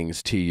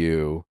feelings to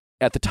you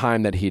at the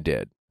time that he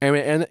did. I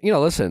mean, and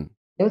listen,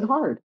 it was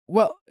hard.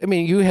 Well, I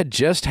mean, you had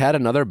just had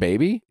another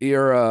baby.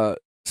 You're a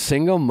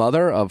single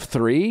mother of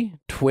 3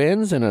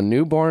 twins and a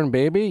newborn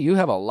baby. You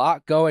have a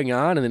lot going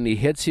on, and then he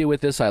hits you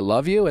with this, I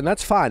love you, and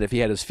that's fine if he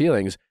had his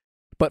feelings.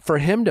 But for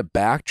him to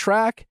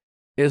backtrack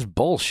is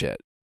bullshit,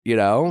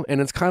 and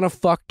it's kind of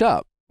fucked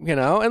up.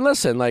 And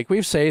listen,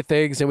 we say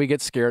things and we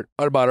get scared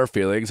about our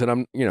feelings. And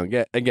I'm,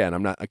 again,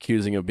 I'm not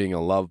accusing of being a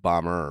love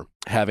bomber or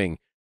having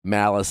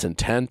malice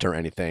intent or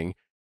anything,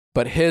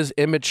 but his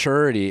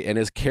immaturity and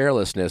his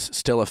carelessness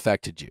still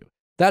affected you.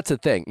 That's the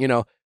thing.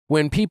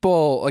 When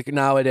people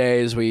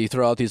nowadays, we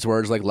throw out these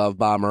words like love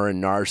bomber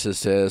and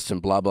narcissist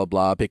and blah, blah,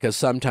 blah, because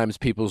sometimes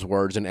people's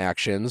words and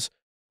actions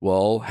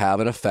will have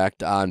an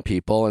effect on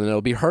people and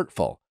it'll be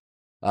hurtful.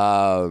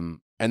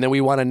 And then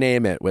we want to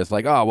name it with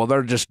oh, well,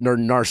 they're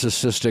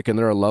narcissistic and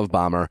they're a love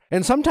bomber.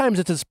 And sometimes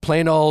it's this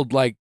plain old,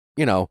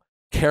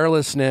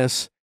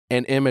 carelessness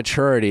and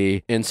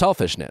immaturity and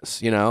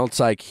selfishness.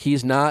 It's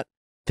he's not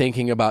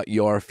thinking about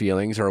your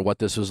feelings or what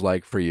this was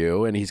like for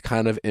you. And he's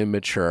kind of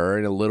immature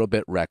and a little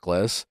bit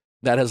reckless.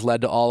 That has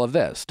led to all of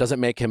this. Doesn't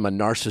make him a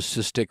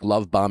narcissistic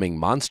love bombing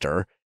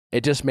monster.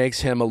 It just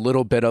makes him a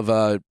little bit of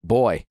a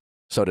boy,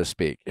 so to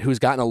speak, who's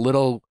gotten a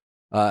little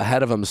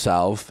ahead of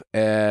himself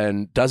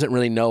and doesn't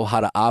really know how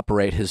to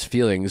operate his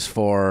feelings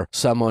for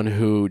someone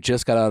who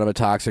just got out of a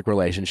toxic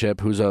relationship,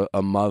 who's a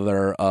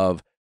mother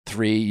of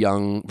 3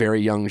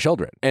 very young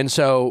children. And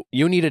so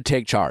you need to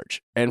take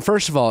charge. And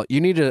first of all,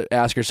 you need to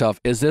ask yourself,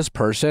 is this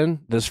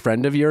person, this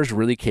friend of yours,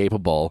 really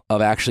capable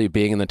of actually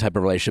being in the type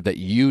of relationship that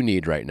you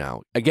need right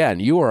now? Again,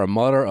 you are a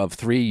mother of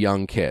 3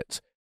 young kids.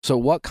 So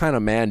what kind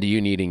of man do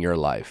you need in your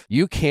life?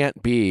 You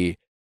can't be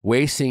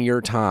wasting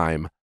your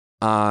time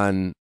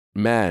on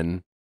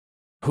men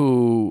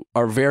who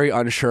are very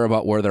unsure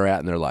about where they're at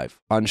in their life,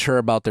 unsure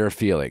about their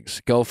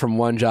feelings, go from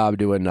one job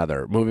to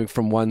another, moving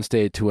from one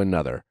state to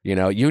another.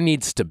 You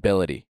need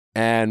stability.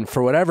 And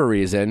for whatever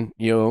reason,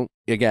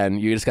 again,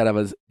 you just got to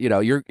have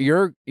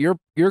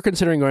you're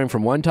considering going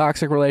from one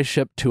toxic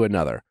relationship to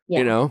another,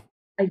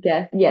 I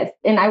guess. Yes.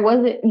 And I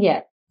wasn't,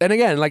 And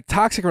again, like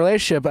toxic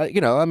relationship,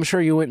 I'm sure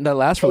you went in that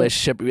last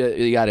relationship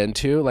you got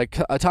into, like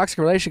a toxic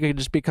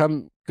relationship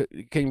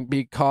can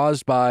be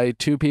caused by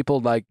two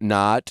people like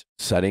not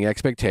setting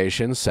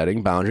expectations,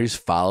 setting boundaries,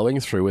 following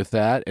through with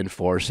that,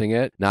 enforcing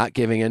it, not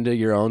giving into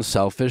your own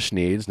selfish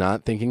needs,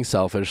 not thinking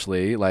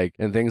selfishly,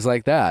 and things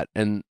like that.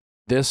 And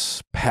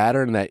this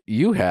pattern that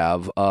you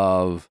have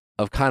of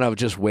kind of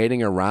just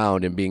waiting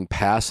around and being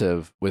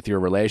passive with your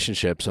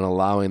relationships and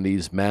allowing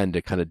these men to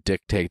kind of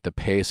dictate the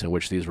pace in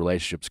which these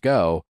relationships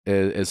go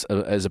is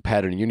a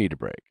pattern you need to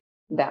break.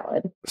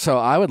 Valid. So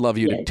I would love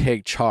you to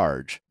take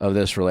charge of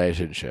this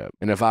relationship.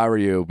 And if I were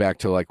you, back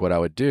to like what I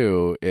would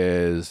do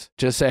is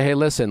just say, hey,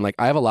 listen, like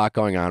I have a lot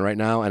going on right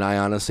now, and I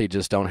honestly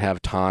just don't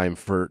have time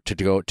to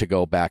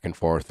go back and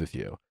forth with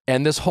you.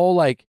 And this whole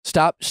like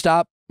stop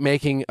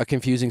making a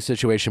confusing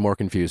situation more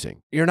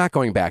confusing. You're not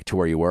going back to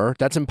where you were.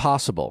 That's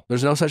impossible.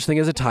 There's no such thing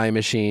as a time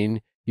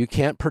machine. You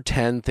can't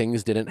pretend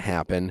things didn't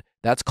happen.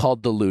 That's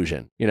called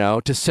delusion.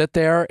 To sit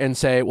there and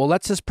say, well,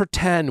 let's just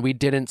pretend we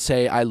didn't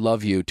say I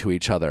love you to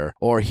each other,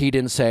 or he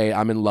didn't say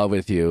I'm in love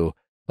with you.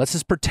 Let's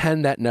just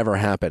pretend that never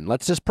happened.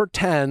 Let's just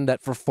pretend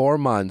that for 4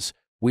 months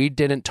we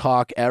didn't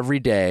talk every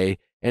day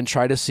and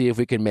try to see if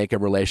we can make a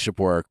relationship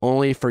work,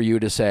 only for you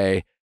to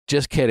say,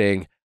 just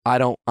kidding.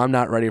 I'm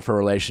not ready for a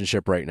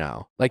relationship right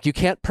now. Like you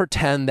can't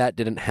pretend that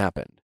didn't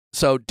happen.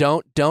 So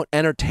don't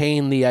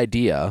entertain the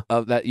idea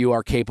of that you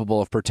are capable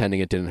of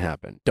pretending it didn't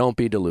happen. Don't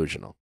be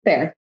delusional.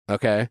 Fair.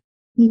 Okay?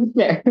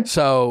 Fair.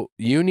 So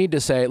you need to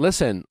say,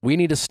 listen, we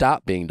need to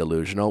stop being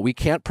delusional. We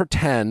can't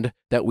pretend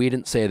that we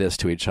didn't say this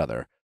to each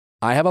other.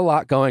 I have a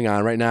lot going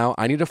on right now.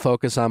 I need to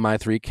focus on my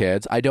 3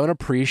 kids. I don't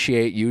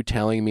appreciate you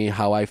telling me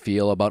how I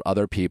feel about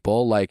other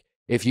people. Like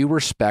if you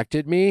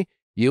respected me,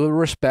 you would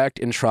respect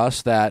and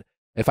trust that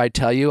if I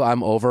tell you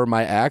I'm over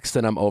my ex,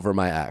 then I'm over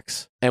my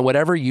ex. And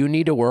whatever you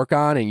need to work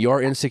on and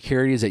your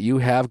insecurities that you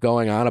have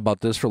going on about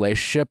this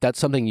relationship, that's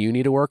something you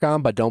need to work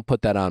on, but don't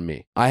put that on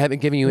me. I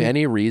haven't given you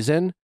any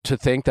reason to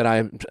think that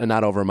I'm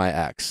not over my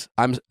ex.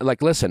 I'm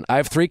like, listen, I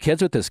have 3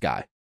 kids with this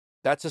guy.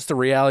 That's just the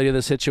reality of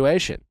the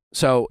situation.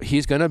 So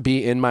he's going to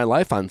be in my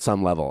life on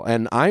some level.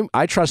 And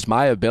I trust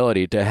my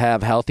ability to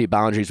have healthy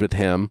boundaries with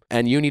him.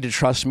 And you need to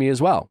trust me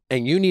as well.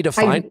 And you need to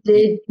find. I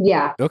did,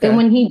 yeah. Okay. And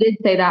when he did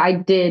say that, I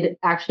did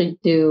actually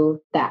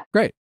do that.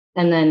 Great.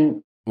 And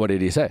then. What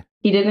did he say?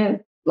 He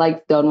didn't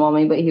like stonewall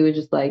me, but he was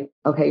just like,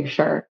 okay,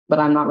 sure. But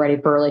I'm not ready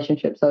for a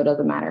relationship, so it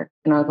doesn't matter.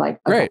 And I was like,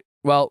 okay. Great.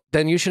 Well,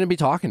 then you shouldn't be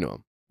talking to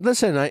him.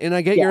 Listen,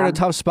 I get you're in a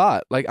tough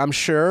spot. Like, I'm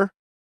sure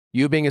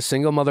you being a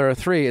single mother of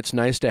 3, it's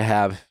nice to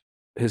have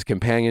his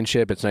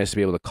companionship. It's nice to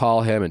be able to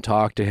call him and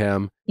talk to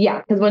him. Yeah,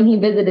 because when he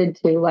visited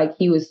too, like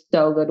he was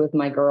so good with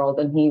my girls,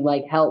 and he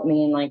like helped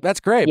me and like.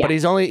 That's great, but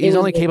he's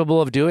only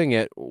capable of doing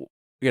it,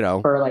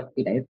 for like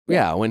 2 days.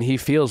 Yeah, when he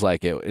feels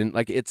like it, and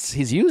like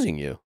he's using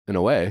you in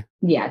a way.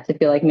 Yeah, to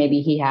feel like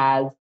maybe he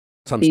has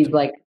these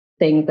like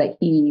things that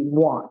he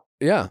wants.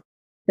 Yeah,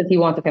 because he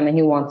wants a family,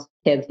 he wants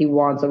kids, he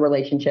wants a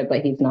relationship,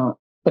 but he's not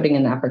putting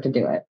in the effort to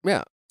do it.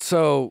 Yeah.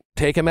 So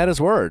take him at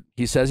his word.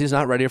 He says he's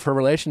not ready for a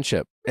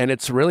relationship. And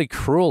it's really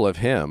cruel of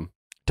him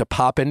to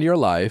pop into your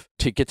life,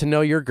 to get to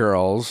know your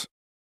girls,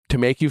 to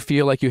make you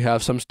feel like you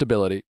have some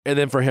stability. And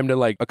then for him to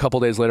like a couple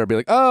days later be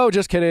like, oh,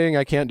 just kidding.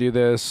 I can't do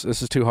this.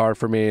 This is too hard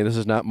for me. This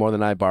is not more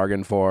than I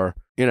bargained for.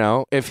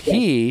 If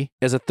he,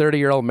 as a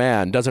 30-year-old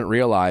man, doesn't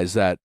realize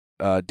that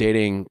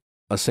dating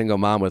a single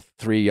mom with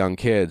 3 young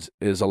kids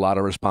is a lot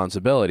of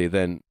responsibility,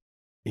 then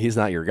he's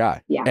not your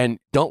guy. Yeah. And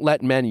don't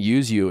let men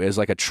use you as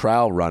like a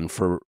trial run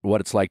for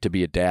what it's like to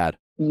be a dad.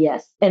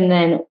 Yes. And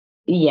then,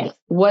 yes,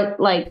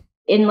 like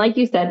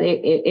you said,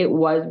 it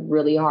was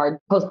really hard.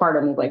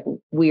 Postpartum is like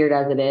weird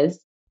as it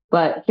is.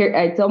 But here,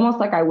 it's almost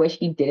like I wish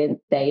he didn't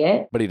say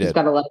it. But he did. Just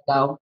got to let it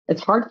go.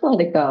 It's hard to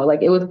let it go.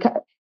 Like it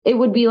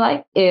would be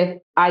like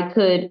if I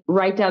could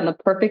write down the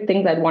perfect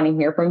things I'd want to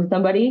hear from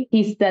somebody.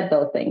 He said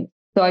those things.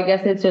 So I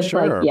guess it's just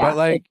sure, but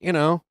like,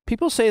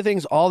 people say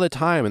things all the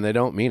time and they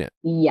don't mean it.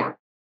 Yeah.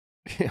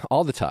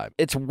 All the time.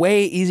 It's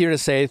way easier to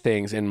say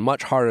things and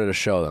much harder to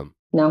show them.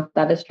 No,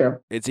 that is true.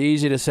 It's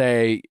easy to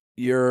say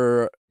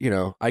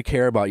I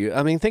care about you.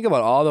 I mean, think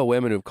about all the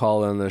women who've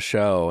called on the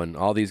show and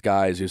all these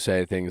guys who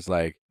say things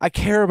like, I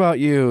care about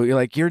you. You're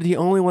like, you're the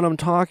only one I'm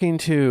talking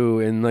to.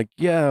 And like,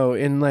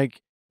 and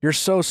like, you're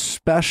so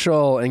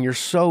special and you're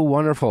so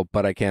wonderful,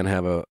 but I can't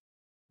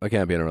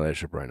be in a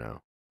relationship right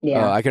now.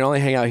 Yeah. I can only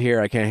hang out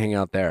here. I can't hang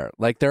out there.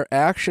 Like their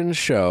actions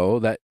show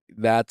that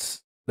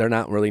they're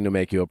not willing to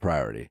make you a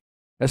priority.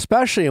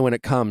 Especially when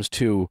it comes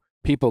to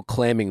people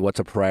claiming what's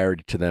a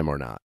priority to them or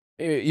not.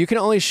 You can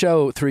only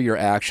show through your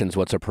actions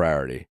what's a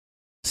priority.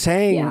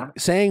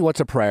 Saying what's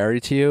a priority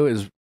to you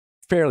is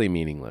fairly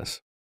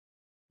meaningless.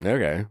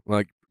 Okay.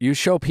 Like you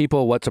show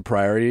people what's a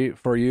priority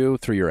for you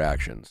through your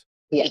actions.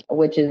 Yeah,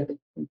 which is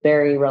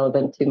very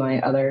relevant to my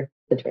other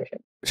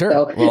situation. Sure.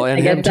 So, well,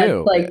 and him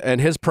too. And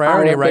his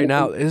priority right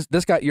now is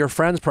this guy. Your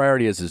friend's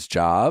priority is his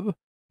job,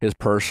 his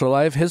personal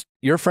life.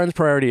 Your friend's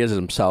priority is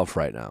himself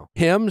right now.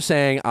 Him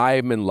saying,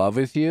 I'm in love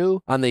with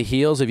you on the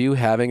heels of you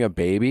having a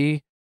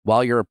baby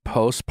while you're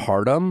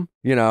postpartum,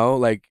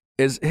 like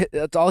That's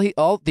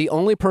the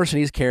only person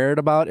he's cared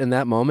about in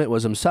that moment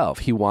was himself.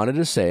 He wanted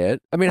to say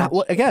it. I mean,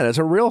 again, it's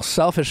a real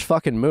selfish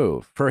fucking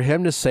move for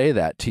him to say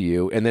that to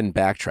you and then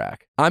backtrack.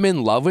 I'm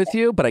in love with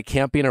you, but I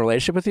can't be in a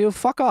relationship with you.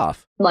 Fuck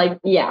off. Like,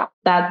 yeah,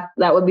 that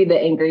would be the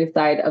angry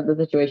side of the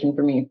situation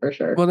for me, for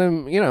sure. Well,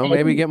 then,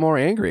 maybe get more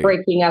angry.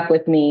 Breaking up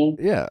with me.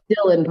 Yeah.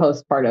 Still in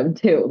postpartum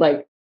too.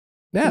 Like,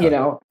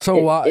 yeah. So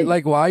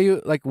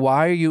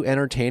why are you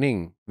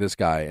entertaining this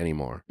guy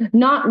anymore?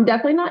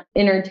 Definitely not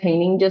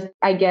entertaining. Just,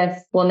 I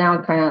guess, well,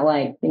 now kind of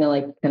like,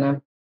 kind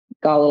of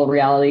got a little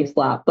reality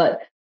slap,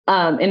 but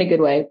in a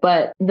good way.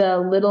 But the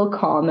little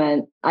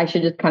comment, I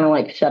should just kind of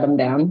like shut him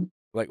down.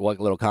 Like what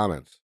little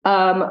comments?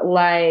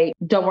 Like,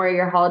 don't worry,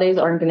 your holidays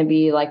aren't going to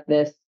be like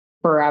this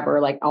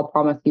forever. Like, I'll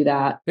promise you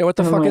that. Yeah. What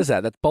the fuck is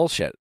that? That's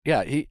bullshit.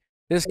 Yeah.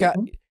 This guy.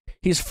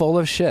 He's full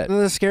of shit. And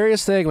the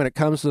scariest thing when it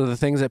comes to the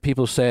things that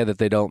people say that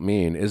they don't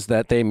mean is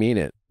that they mean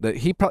it. That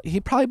he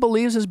probably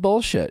believes his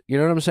bullshit. You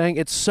know what I'm saying?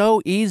 It's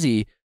so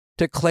easy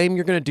to claim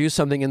you're going to do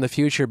something in the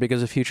future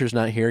because the future's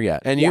not here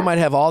yet. And you might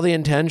have all the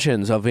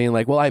intentions of being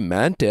like, well, I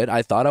meant it.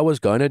 I thought I was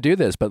going to do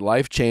this, but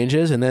life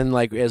changes. And then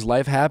like as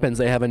life happens,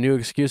 they have a new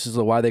excuse as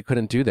to why they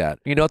couldn't do that.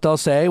 You know what they'll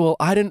say? Well,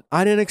 I didn't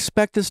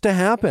expect this to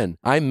happen.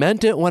 I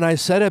meant it when I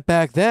said it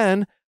back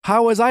then.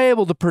 How was I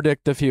able to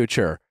predict the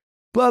future?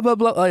 Blah, blah,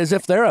 blah, as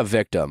if they're a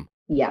victim.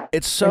 Yeah.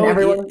 It's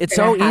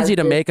so easy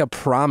to make a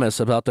promise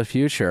about the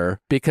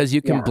future because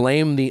you can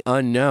blame the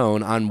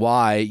unknown on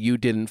why you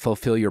didn't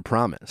fulfill your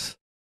promise.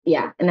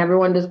 Yeah. And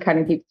everyone just kind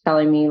of keeps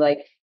telling me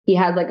like he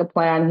has like a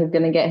plan. He's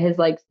going to get his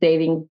like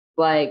savings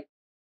like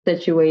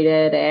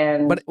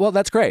situated But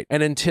that's great.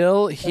 And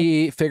until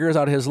he figures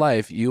out his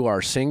life, you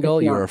are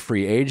single, you're a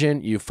free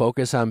agent, you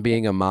focus on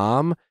being a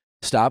mom.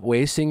 Stop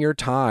wasting your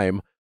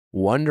time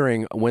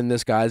wondering when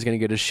this guy's going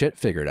to get his shit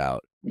figured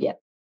out. Yeah.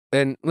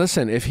 And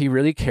listen, if he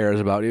really cares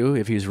about you,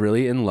 if he's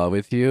really in love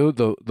with you,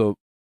 the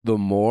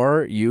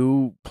more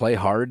you play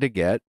hard to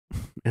get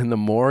and the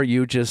more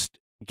you just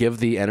give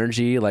the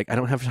energy, like, I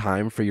don't have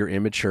time for your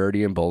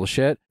immaturity and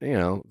bullshit,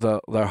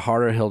 the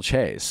harder he'll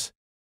chase.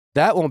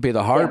 That won't be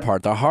the hard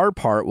part. The hard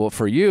part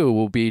for you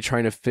will be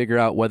trying to figure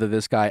out whether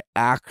this guy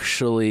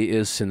actually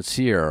is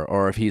sincere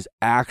or if he's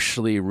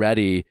actually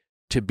ready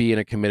to be in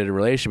a committed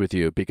relationship with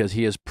you, because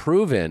he has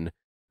proven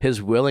his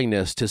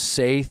willingness to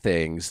say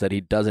things that he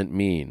doesn't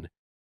mean.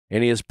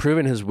 And he has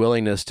proven his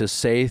willingness to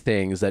say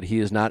things that he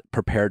is not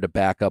prepared to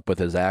back up with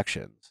his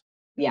actions.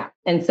 Yeah.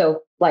 And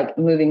so like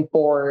moving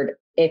forward,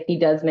 if he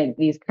does make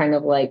these kind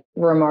of like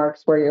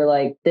remarks where you're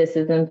like, this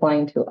is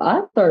implying to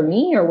us or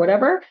me or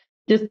whatever,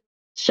 just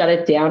shut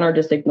it down or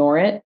just ignore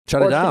it.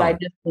 Shut it down. Should I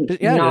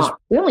just not?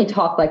 We only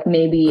talk like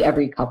maybe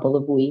every couple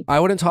of weeks. I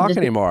wouldn't talk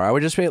anymore. I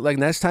would just be like,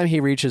 next time he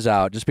reaches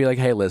out, just be like,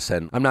 hey,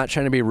 listen, I'm not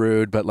trying to be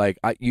rude, but like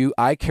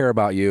I care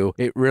about you.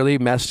 It really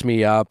messed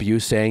me up, you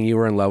saying you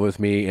were in love with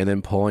me and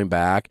then pulling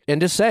back,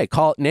 and just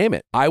name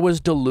it. I was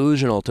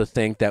delusional to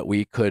think that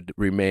we could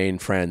remain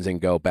friends and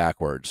go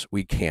backwards.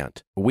 We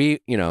can't.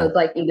 It's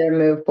like either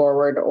move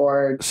forward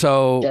or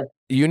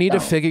you need to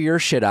figure your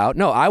shit out.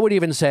 No, I would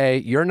even say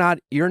you're not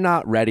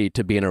ready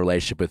to be in a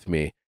relationship with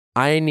me.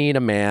 I need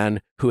a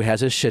man who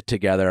has his shit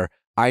together.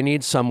 I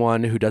need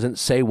someone who doesn't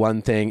say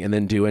one thing and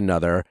then do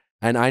another.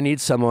 And I need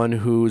someone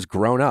who's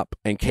grown up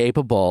and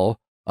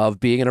capable of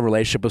being in a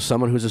relationship with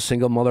someone who's a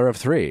single mother of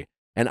 3.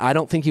 And I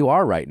don't think you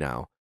are right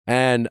now.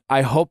 And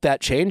I hope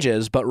that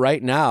changes. But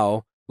right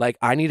now, like,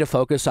 I need to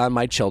focus on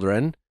my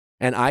children.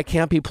 And I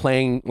can't be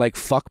playing like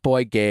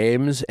fuckboy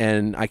games,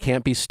 and I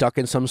can't be stuck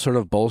in some sort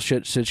of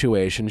bullshit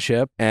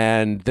situationship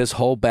and this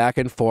whole back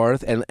and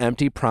forth and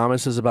empty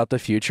promises about the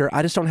future.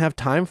 I just don't have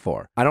time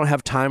for. I don't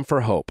have time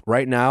for hope.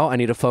 Right now, I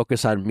need to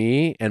focus on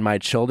me and my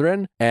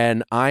children,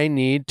 and I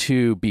need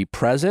to be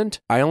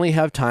present. I only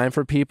have time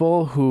for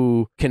people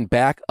who can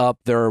back up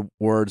their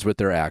words with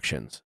their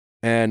actions.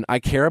 And I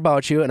care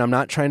about you, and I'm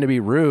not trying to be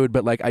rude,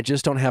 but like, I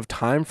just don't have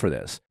time for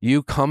this.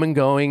 You come and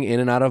going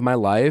in and out of my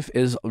life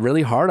is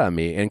really hard on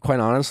me. And quite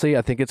honestly,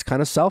 I think it's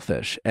kind of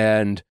selfish.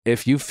 And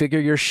if you figure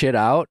your shit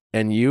out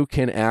and you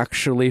can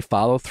actually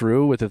follow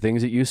through with the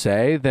things that you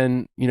say,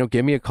 then,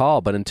 give me a call.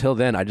 But until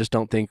then, I just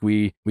don't think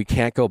we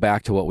can't go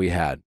back to what we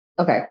had.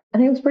 Okay. I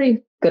think it was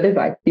pretty good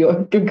advice.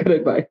 Good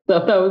advice.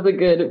 So that was a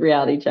good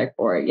reality check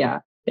for it.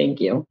 Yeah.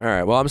 Thank you. All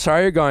right. Well, I'm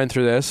sorry you're going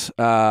through this,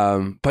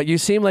 but you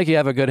seem like you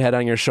have a good head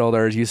on your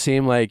shoulders. You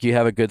seem like you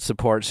have a good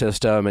support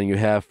system and you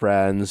have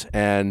friends.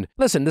 And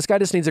listen, this guy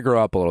just needs to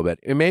grow up a little bit.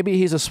 And maybe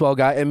he's a swell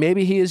guy and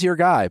maybe he is your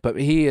guy, but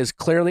he is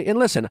clearly, and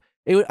listen,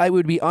 I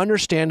would be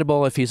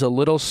understandable if he's a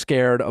little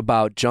scared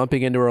about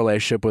jumping into a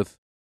relationship with,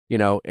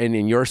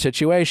 in your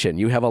situation.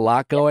 You have a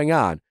lot going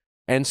on.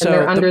 And so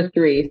they're under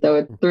 3, so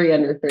it's 3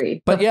 under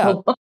 3. But yeah,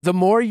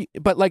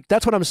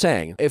 that's what I'm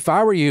saying. If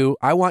I were you,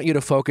 I want you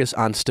to focus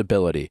on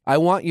stability. I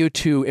want you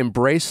to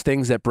embrace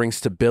things that bring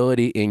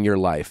stability in your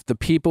life. The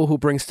people who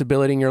bring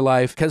stability in your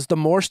life, because the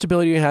more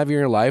stability you have in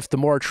your life, the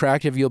more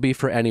attractive you'll be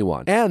for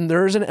anyone. And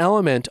there's an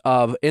element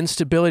of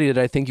instability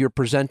that I think you're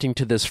presenting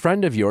to this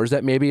friend of yours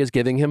that maybe is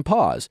giving him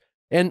pause.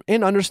 And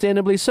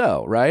understandably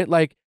so, right?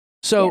 Like,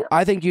 So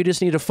I think you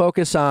just need to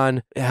focus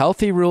on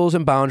healthy rules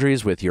and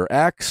boundaries with your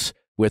ex,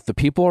 with the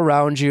people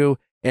around you.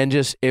 And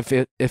just if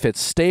it's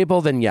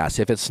stable, then yes.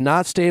 If it's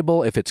not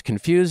stable, if it's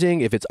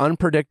confusing, if it's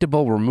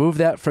unpredictable, remove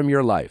that from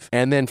your life.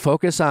 And then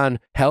focus on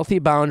healthy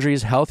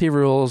boundaries, healthy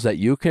rules that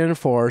you can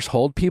enforce,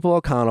 hold people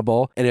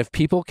accountable. And if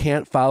people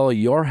can't follow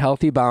your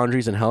healthy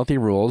boundaries and healthy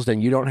rules,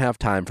 then you don't have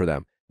time for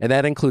them. And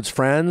that includes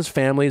friends,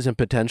 families, and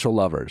potential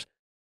lovers.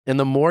 And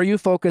the more you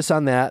focus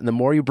on that and the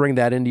more you bring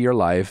that into your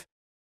life,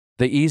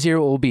 the easier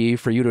it will be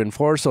for you to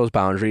enforce those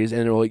boundaries,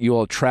 and you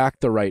will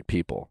attract the right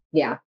people.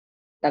 Yeah,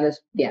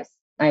 yes.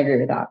 I agree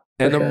with that.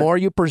 And the more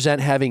you present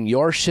having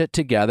your shit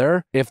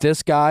together, if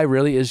this guy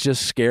really is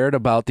just scared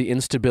about the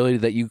instability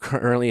that you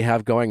currently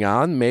have going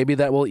on, maybe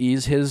that will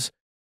ease his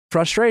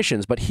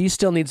frustrations. But he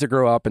still needs to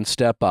grow up and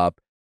step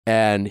up,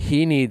 and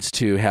he needs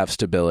to have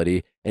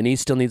stability, and he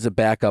still needs to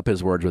back up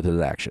his words with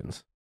his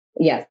actions.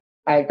 Yes,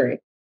 I agree.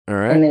 All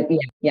right. And then,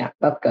 yeah,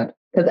 that's good.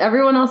 Because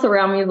everyone else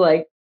around me is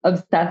like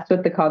obsessed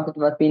with the concept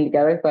of us being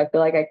together. So I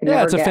feel like I could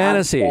never it's a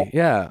fantasy.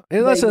 Yeah.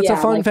 Listen, it's a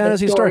fun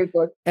fantasy story.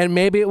 And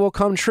maybe it will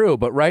come true.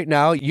 But right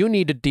now, you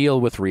need to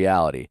deal with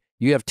reality.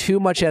 You have too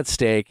much at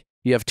stake.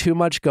 You have too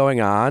much going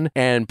on.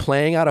 And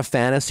playing out a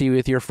fantasy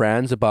with your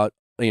friends about,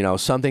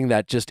 something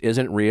that just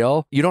isn't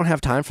real, you don't have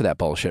time for that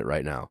bullshit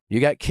right now. You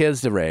got kids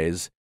to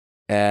raise,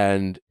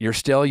 and you're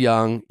still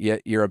young,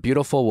 yet you're a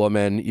beautiful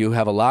woman. You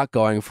have a lot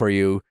going for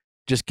you.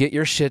 Just get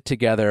your shit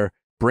together.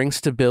 Bring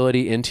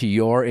stability into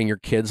your and your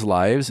kids'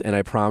 lives, and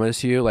I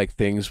promise you,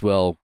 things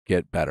will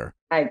get better.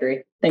 I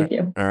agree. Thank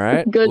you. All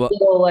right. Good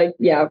little,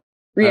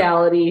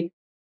 reality.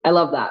 I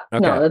love that.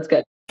 Okay. No, that's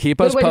good. Keep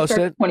good us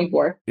posted.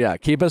 24. Yeah,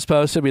 keep us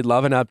posted. We'd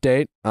love an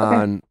update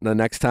on the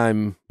next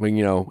time when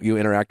you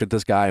interact with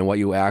this guy and what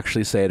you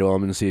actually say to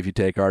him, and see if you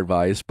take our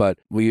advice. But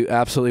we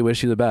absolutely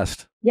wish you the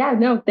best. Yeah,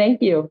 no,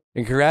 thank you.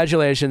 And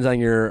congratulations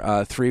on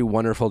your 3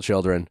 wonderful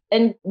children.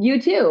 And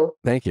you too.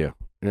 Thank you.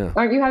 Yeah.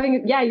 Aren't you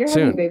having? Yeah, you're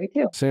having a baby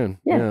too. Soon.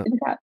 Yeah.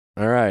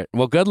 All right.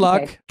 Well, good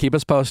luck. Okay. Keep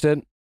us posted.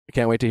 I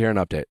can't wait to hear an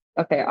update.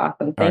 Okay.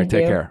 Awesome. All right.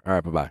 Take care. All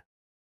right. Bye-bye.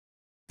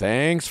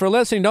 Thanks for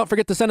listening. Don't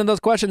forget to send in those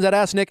questions at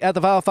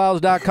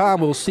asknick@theviallfiles.com.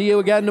 We'll see you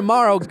again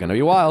tomorrow. It's going to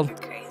be wild.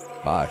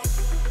 Bye.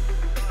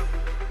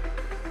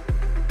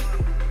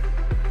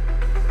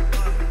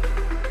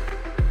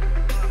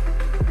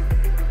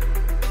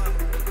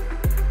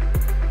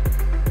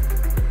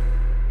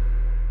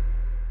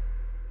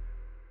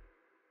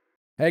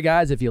 Hey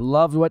guys, if you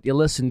loved what you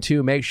listened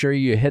to, make sure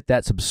you hit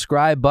that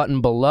subscribe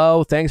button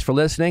below. Thanks for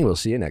listening. We'll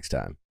see you next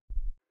time.